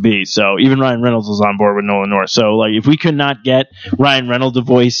supposed to be. So even Ryan Reynolds was on board with Nolan North. So like, if we could not get Ryan Reynolds to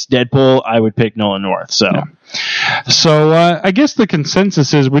voice Deadpool, I would pick Nolan North. So, I guess the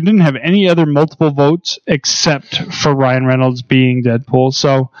consensus is we didn't have any other multiple votes except for Ryan Reynolds being Deadpool.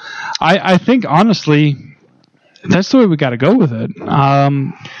 So, I think honestly, that's the way we got to go with it.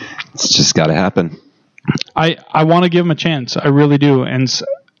 It's just got to happen. I want to give him a chance. I really do, and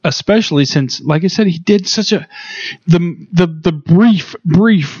especially since, like I said, he did such the brief,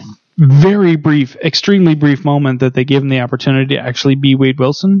 very brief, extremely brief moment that they gave him the opportunity to actually be Wade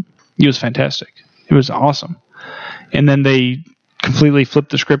Wilson. He was fantastic. It was awesome. And then they completely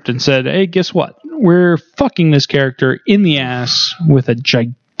flipped the script and said, hey, guess what? We're fucking this character in the ass with a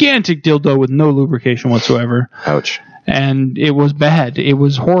gigantic dildo with no lubrication whatsoever. Ouch. And it was bad. It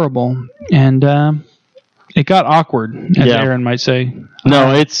was horrible. And it got awkward, as Aaron might say.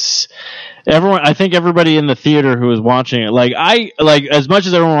 No, it's everyone. I think everybody in the theater who was watching it, like as much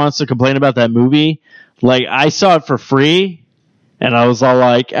as everyone wants to complain about that movie, like I saw it for free, and I was all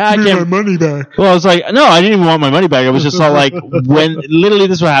like, I get my money back. Well, I was like, no, I didn't even want my money back. I was just all like, when literally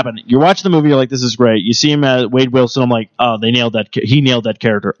this is what happened. You're watching the movie, you're like, this is great. You see him as Wade Wilson. I'm like, oh, they nailed that. He nailed that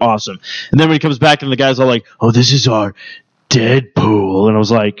character. Awesome. And then when he comes back and the guy's all like, oh, this is our Deadpool, and I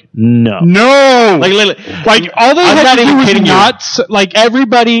was like, no, like literally, like all they had to do was not like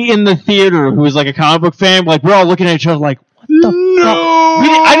everybody in the theater who was like a comic book fan, like we're all looking at each other like, what the fuck?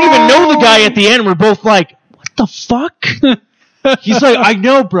 I didn't even know the guy at the end. We're both like, what the fuck? He's like, I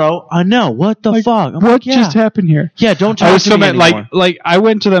know, bro, I know. What the fuck? I'm what like, yeah. just happened here? Yeah, don't talk I was to so me mad. anymore. Like I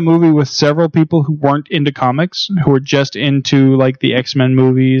went to that movie with several people who weren't into comics, who were just into like the X-Men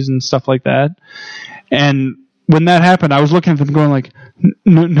movies and stuff like that, and when that happened, I was looking at them going like,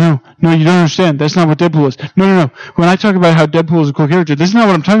 no, you don't understand. That's not what Deadpool is. No. When I talk about how Deadpool is a cool character, that's not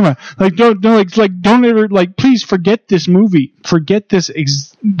what I'm talking about. Like, don't ever, like, please forget this movie. Forget this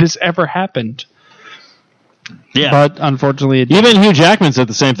ever happened. Yeah. But unfortunately, even Hugh Jackman said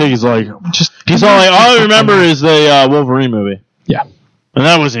the same thing. He's like, he's all like, all I remember is the Wolverine movie. Yeah. And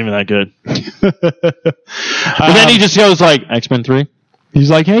that wasn't even that good. But then he just goes like, X-Men 3. He's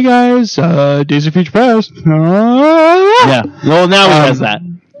like, hey guys, Days of Future Past. Yeah. Well, now he has that.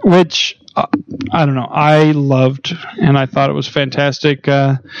 Which, I don't know, I loved, and I thought it was fantastic.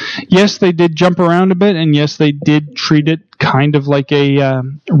 Yes, they did jump around a bit, and yes, they did treat it kind of like a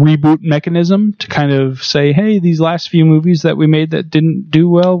reboot mechanism to kind of say, hey, these last few movies that we made that didn't do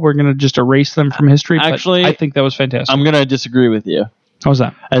well, we're going to just erase them from history. Actually, but I think that was fantastic. I'm going to disagree with you. How's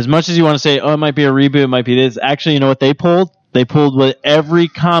that? As much as you want to say, oh, it might be a reboot, it might be this, actually, you know what they pulled? They pulled what every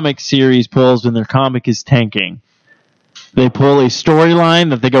comic series pulls when their comic is tanking. They pull a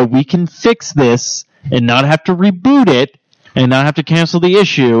storyline that they go, we can fix this and not have to reboot it and not have to cancel the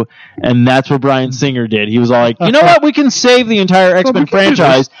issue. And that's what Bryan Singer did. He was all like, you know what? We can save the entire X-Men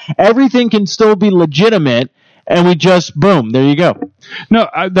franchise. Everything can still be legitimate. And we just, boom, there you go. No,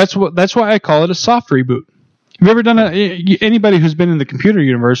 that's why I call it a soft reboot. Have you ever done anybody who's been in the computer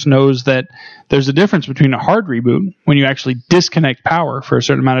universe knows that there's a difference between a hard reboot, when you actually disconnect power for a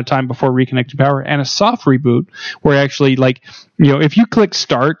certain amount of time before reconnecting power, and a soft reboot where actually, like, you know, if you click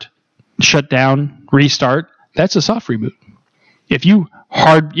start, shut down, restart, that's a soft reboot. If you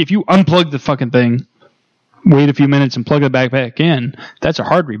unplug the fucking thing, wait a few minutes and plug it back in, that's a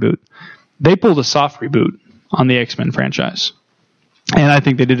hard reboot. They pulled a soft reboot on the X-Men franchise. And I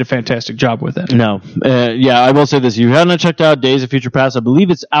think they did a fantastic job with it. No. Yeah, I will say this. If you haven't checked out Days of Future Past, I believe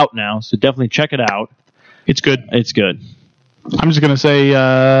it's out now, so definitely check it out. It's good. It's good. I'm just going to say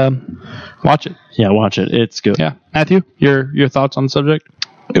watch it. Yeah, watch it. It's good. Yeah. Matthew, your thoughts on the subject?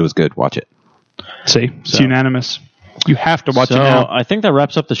 It was good. Watch it. See, it's unanimous. You have to watch it now. I think that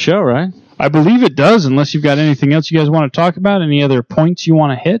wraps up the show, right? I believe it does, unless you've got anything else you guys want to talk about. Any other points you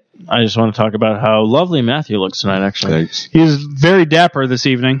want to hit? I just want to talk about how lovely Matthew looks tonight, actually. Thanks. He's very dapper this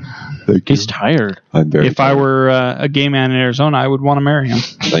evening. He's tired. I'm very If I were a gay man in Arizona, I would want to marry him.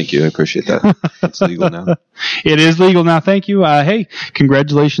 Thank you. I appreciate that. It's legal now. It is legal now. Thank you. Hey,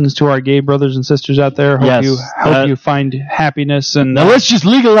 congratulations to our gay brothers and sisters out there. Hope you find happiness. And now let's just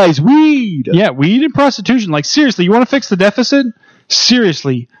legalize weed. Yeah, weed and prostitution. Like, seriously, you want to fix the deficit?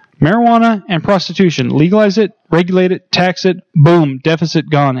 Seriously. Marijuana and prostitution. Legalize it, regulate it, tax it, boom, deficit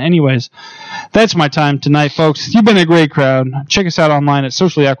gone. Anyways, that's my time tonight, folks. You've been a great crowd. Check us out online at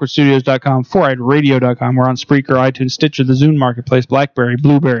sociallyawkwardstudios.com, 4eyeradio.com. We're on Spreaker, iTunes, Stitcher, the Zune Marketplace, BlackBerry,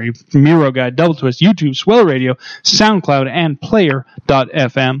 Blueberry, Miro Guide, Double Twist, YouTube, Swell Radio, SoundCloud, and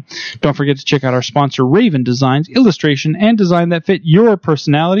Player.fm. Don't forget to check out our sponsor, Raven Designs, illustration and design that fit your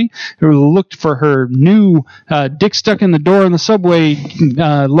personality. Who looked for her new dick stuck in the door in the subway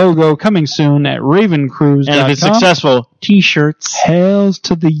logo coming soon at ravencruise.com. And if it's successful, T-shirts. Hells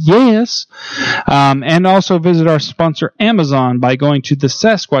to the yes. And also visit our sponsor, Amazon, by going to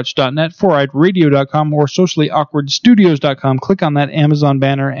thesasquatch.net, 4eyeradio.com, or sociallyawkwardstudios.com. Click on that Amazon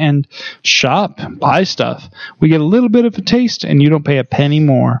banner and shop. Buy stuff. We get a little bit of a taste, and you don't pay a penny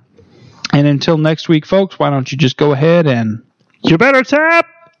more. And until next week, folks, why don't you just go ahead and... You better tap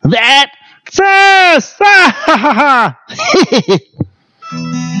that sass! Ha ha ha!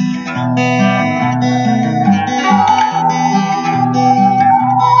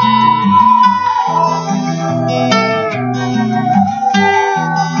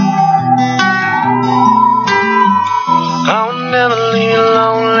 I'll never leave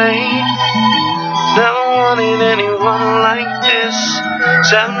lonely. Never wanted anyone like this.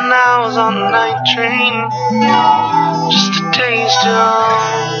 7 hours on the night train, just a taste of.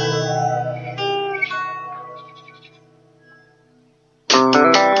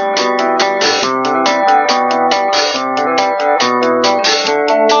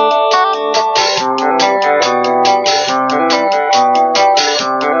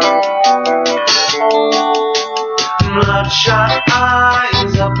 Bloodshot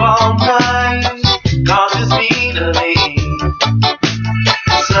eyes up all night causes me to leave.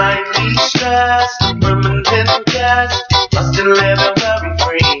 Slightly stressed, permanent guest, must live very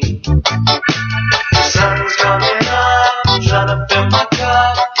free. The sun's coming up, trying to fill my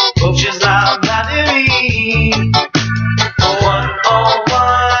cup. Hope she's not mad at me.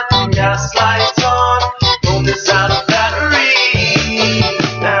 101, gas lights on, phone is out of battery.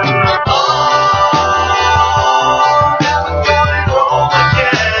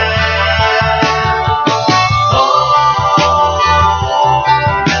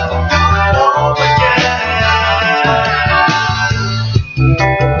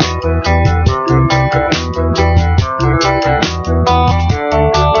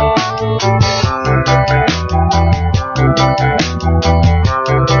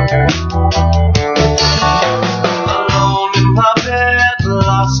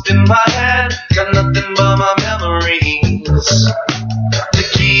 In my head, got nothing but my memories to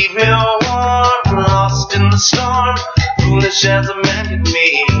keep me warm, lost in the storm, foolish as a man can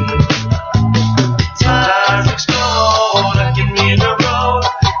be. Tires explode, I can hear the road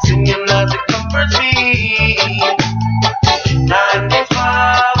singing as it comforts me.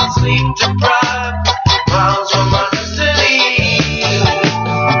 95, sleep deprived, miles from my destiny.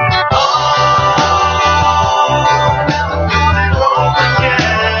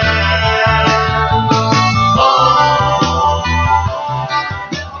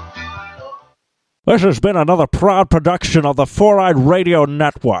 This has been another proud production of the 4-Eyed Radio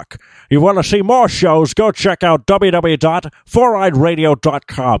Network. You want to see more shows, go check out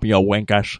www.4eyeradio.com, you winkers.